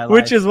just my life.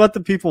 Which is what the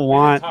people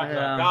want. We didn't talk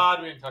about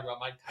God. We didn't talk about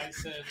Mike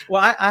Tyson.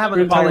 Well, I have We're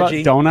an gonna talk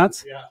apology. about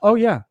donuts. Yeah. Oh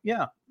yeah.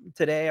 Yeah.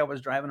 Today I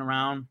was driving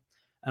around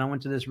and I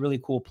went to this really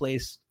cool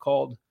place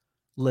called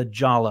La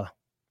Jolla.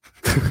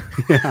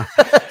 Yeah.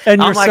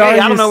 And I'm you're like, sorry hey,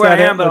 I don't you know where I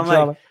said am, it, but I'm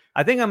Jolla. like,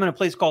 I think I'm in a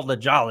place called La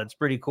Jolla. It's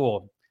pretty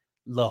cool.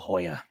 La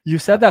Jolla. You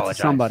said I that apologize.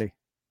 to somebody.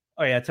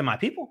 Oh yeah, to my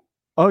people.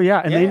 Oh yeah,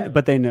 and Yeah.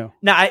 but they knew.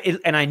 No,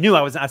 I knew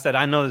I said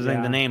I know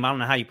Yeah. the name. I don't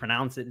know how you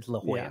pronounce it. It's La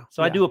Jolla. Yeah.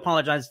 So I Yeah. do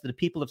apologize to the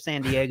people of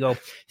San Diego.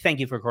 Thank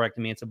you for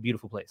correcting me. It's a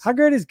beautiful place. How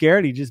great is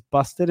Garrett? He just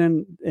busted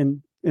in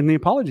the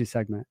apology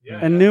segment Yeah.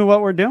 and knew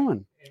what we're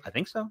doing. I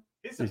think so.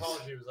 His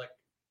apology was like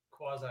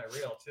quasi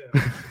real too.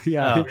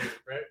 Yeah. Oh.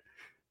 Right?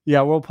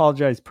 Yeah, we'll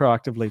apologize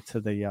proactively to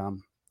the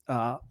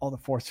all the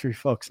Force 3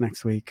 folks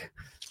next week.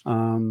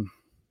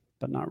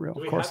 But not real, Do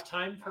of we course. have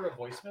time for a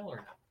voicemail or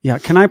not? Yeah,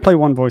 can I play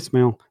one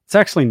voicemail? It's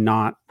actually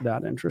not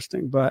that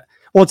interesting, but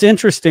well, it's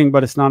interesting,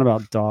 but it's not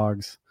about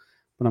dogs.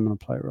 But I'm gonna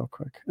play it real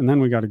quick. And then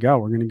we gotta go.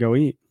 We're gonna go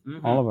eat.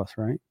 Mhm. All of us,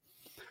 right?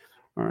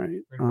 All right.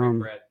 We're gonna break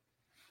bread.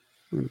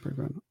 We're gonna break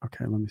bread.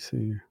 Okay, let me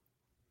see.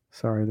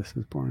 Sorry, this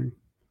is boring.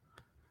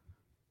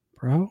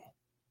 Bro.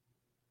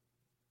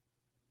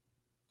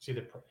 See,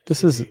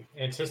 This is- the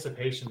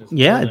anticipation is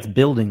Yeah, building. it's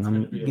building. It's I'm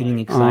gonna be getting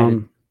like-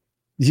 excited.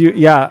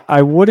 Yeah,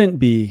 I wouldn't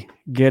be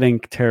getting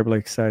terribly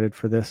excited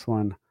for this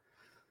one.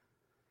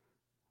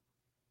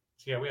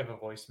 Yeah, we have a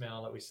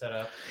voicemail that we set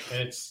up,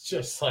 and it's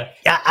just like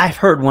Yeah, I've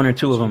heard one or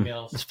two of them.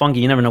 Emails. It's funky.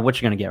 You never know what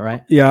you're going to get,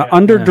 right? Yeah, Yeah.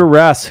 Under Yeah.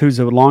 Duress, who's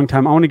a long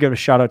time. I want to give a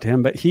shout out to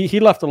him, but he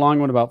left a long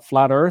one about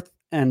flat Earth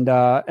and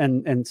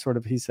sort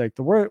of he's like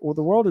the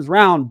world is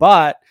round,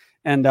 but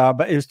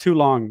it was too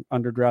long.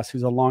 Under Duress,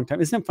 who's a long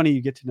time. Isn't it funny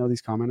you get to know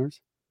these commenters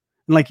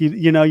and like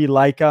you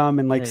like them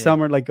and like Yeah, yeah.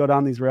 some are like go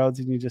down these roads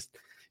and you just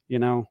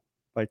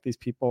like these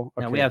people.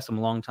 Yeah, we have some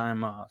long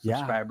time Yeah.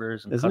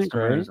 subscribers and Isn't it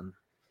customers. great? And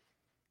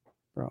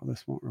Bro,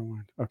 this won't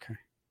rewind. Okay.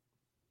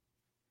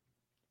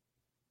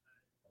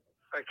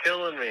 Are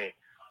killing me.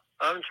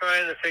 I'm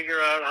trying to figure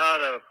out how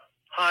to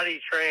potty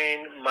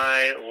train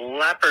my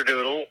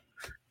Labradoodle,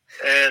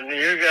 and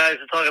you guys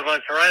are talking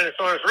about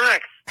Tyrannosaurus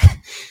Rex.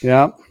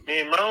 Yeah.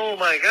 Oh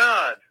my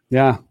God!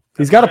 Yeah.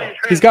 He's got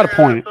a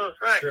point. Tyrannosaurus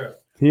Rex. True.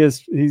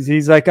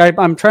 He's like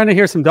I'm trying to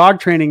hear some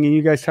dog training and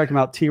you guys talking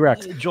about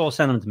T-Rex. Joel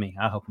sent them to me.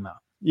 I'll help him out.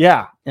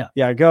 Yeah. Yeah.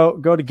 Yeah. Go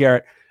to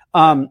Garrett.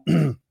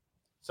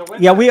 So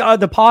when Yeah, we are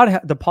the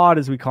pod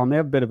as we call them. They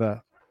have a bit of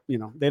a,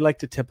 they like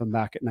to tip them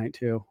back at night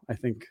too. I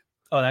think.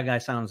 Oh, that guy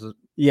sounds.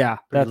 Yeah,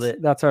 Pretty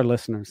lit. that's our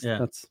listeners. Yeah.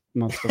 That's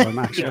most of them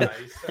actually.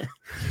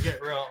 Yeah,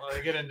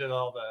 you get into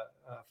all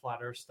the flat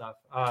Earth stuff.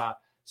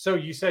 So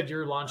you said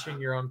you're launching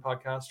your own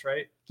podcast,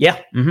 right?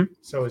 Yeah. Mm-hmm.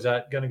 So is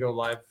that going to go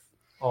live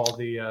all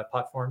the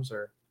platforms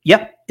or?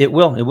 Yep. It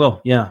will. It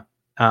will. Yeah.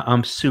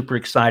 I'm super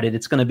excited.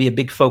 It's going to be a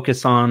big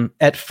focus on.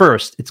 At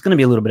first, it's going to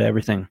be a little bit of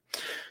everything,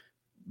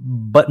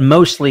 but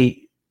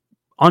mostly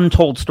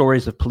untold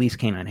stories of police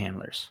canine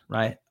handlers,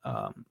 right?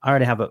 I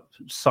already have a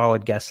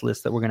solid guest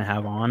list that we're going to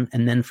have on.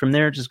 And then from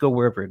there, just go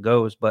wherever it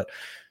goes. But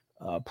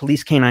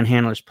police canine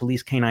handlers,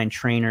 police canine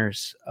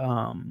trainers.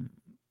 I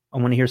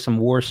want to hear some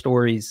war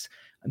stories.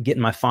 I'm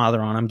getting my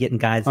father on. I'm getting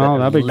guys that are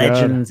that'd be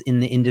legends in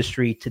the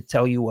industry to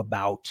tell you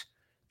about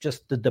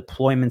just the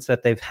deployments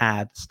that they've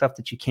had, stuff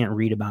that you can't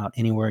read about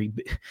anywhere.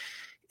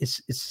 It's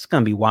just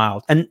going to be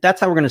wild. And that's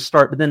how we're going to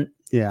start. But then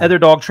Yeah. other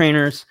dog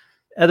trainers,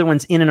 other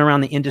ones in and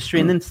around the industry,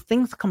 and then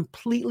things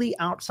completely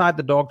outside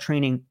the dog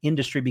training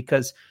industry,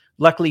 because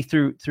luckily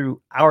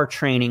through our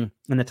training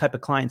and the type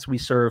of clients we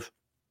serve,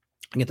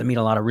 I get to meet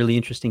a lot of really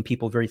interesting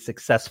people, very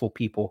successful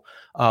people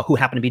who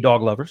happen to be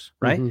dog lovers,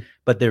 right? Mhm.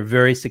 But they're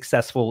very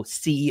successful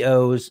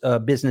CEOs,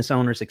 business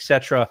owners,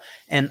 etc.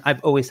 And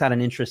I've always had an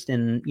interest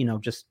in,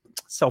 just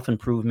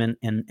self-improvement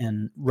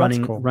and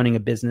running cool. running a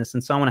business.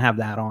 And so I want to have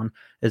that on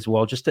as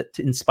well, just to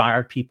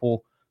inspire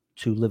people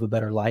to live a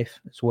better life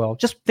as well.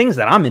 Just things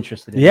that I'm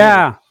interested in.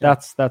 Yeah, really.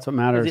 that's what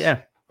matters.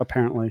 Yeah.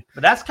 Apparently.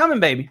 But that's coming,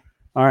 baby.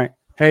 All right.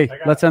 Hey, I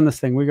got let's end this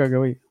thing. We gotta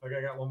go eat. Like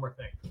I got one more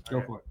thing. Go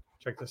Okay, for it.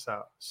 check this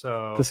out.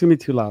 So This is gonna be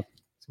too loud.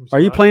 it's gonna be Are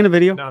you loud. playing a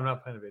video? No, I'm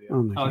not playing a video.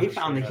 Oh my Oh, he gosh.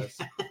 found me.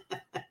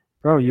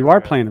 Bro, you are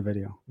playing a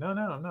video. No,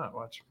 I'm not.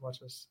 Watch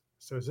this.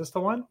 So is this the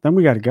one? Then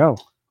we gotta go.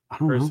 I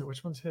don't Or is know. it,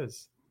 which one's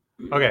his?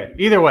 Okay.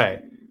 Either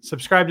way,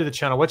 subscribe to the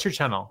channel. What's your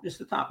channel? Just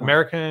the top one.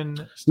 American.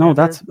 No, Standard?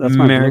 that's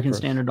my American bloopers.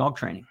 Standard Dog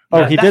Training. Oh,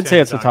 Yeah, he that's did say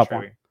it. it's the top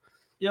one.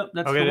 Yep,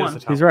 that's Okay, the it is one. the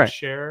top He's one. right.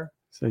 Share.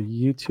 So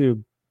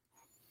YouTube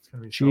It's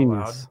gonna be so loud.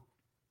 genius.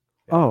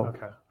 Yeah, Oh.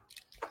 Okay.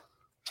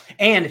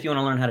 And if you want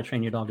to learn how to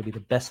train your dog to be the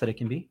best that it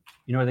can be,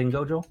 you know where they can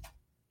go, Joel?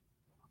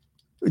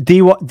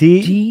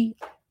 DIY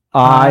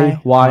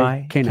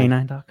K9.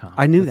 K9.com.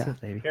 I knew That's that.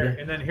 it, baby. Here,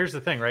 Yeah. and then here's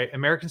the thing, right?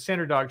 American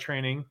Standard Dog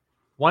Training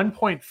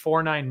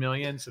 1.49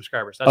 million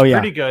subscribers. That's Oh, yeah.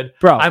 pretty good.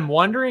 Bro, I'm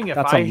wondering if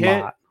that's I a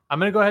hit. lot. I'm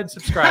going to go ahead and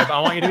subscribe. I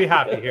want you to be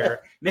happy here.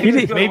 Maybe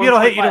it'll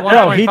hit you to 1.5.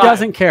 Bro, he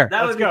doesn't care.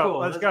 That Let's would be go. cool.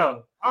 Let's Let's go.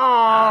 go.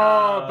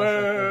 Oh,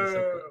 so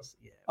boo. close.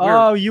 Yeah. We're-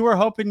 Oh, you were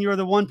hoping you were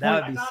the one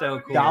that point. would be so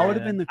cool. That would man.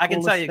 have been the I can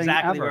tell coolest you thing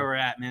exactly ever. where we're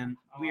at, man.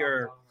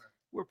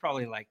 We're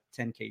probably like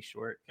 10K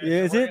short.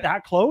 Is it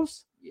that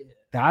close? Yeah.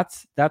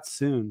 That's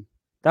soon.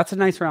 That's a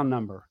nice round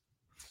number.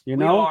 You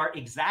We know? are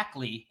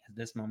exactly at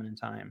this moment in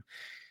time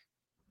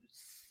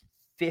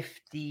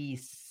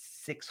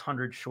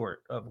 5,600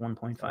 short of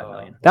 1.5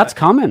 million. That's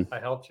coming. I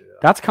helped you.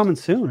 That's coming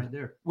soon. Right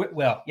there.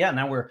 Well, yeah,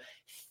 now we're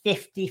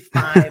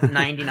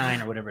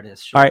 55.99 or whatever it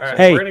is. All right. All right,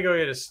 Hey, we're going to go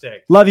get a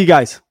steak. love you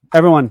guys.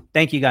 Everyone,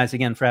 Thank you guys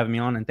again for having me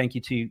on, and thank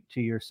you to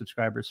your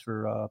subscribers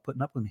for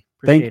putting up with me.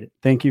 Appreciate it.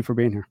 thank you for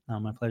being here. Oh,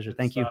 my pleasure.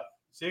 Thank you.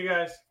 See you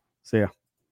guys. See ya.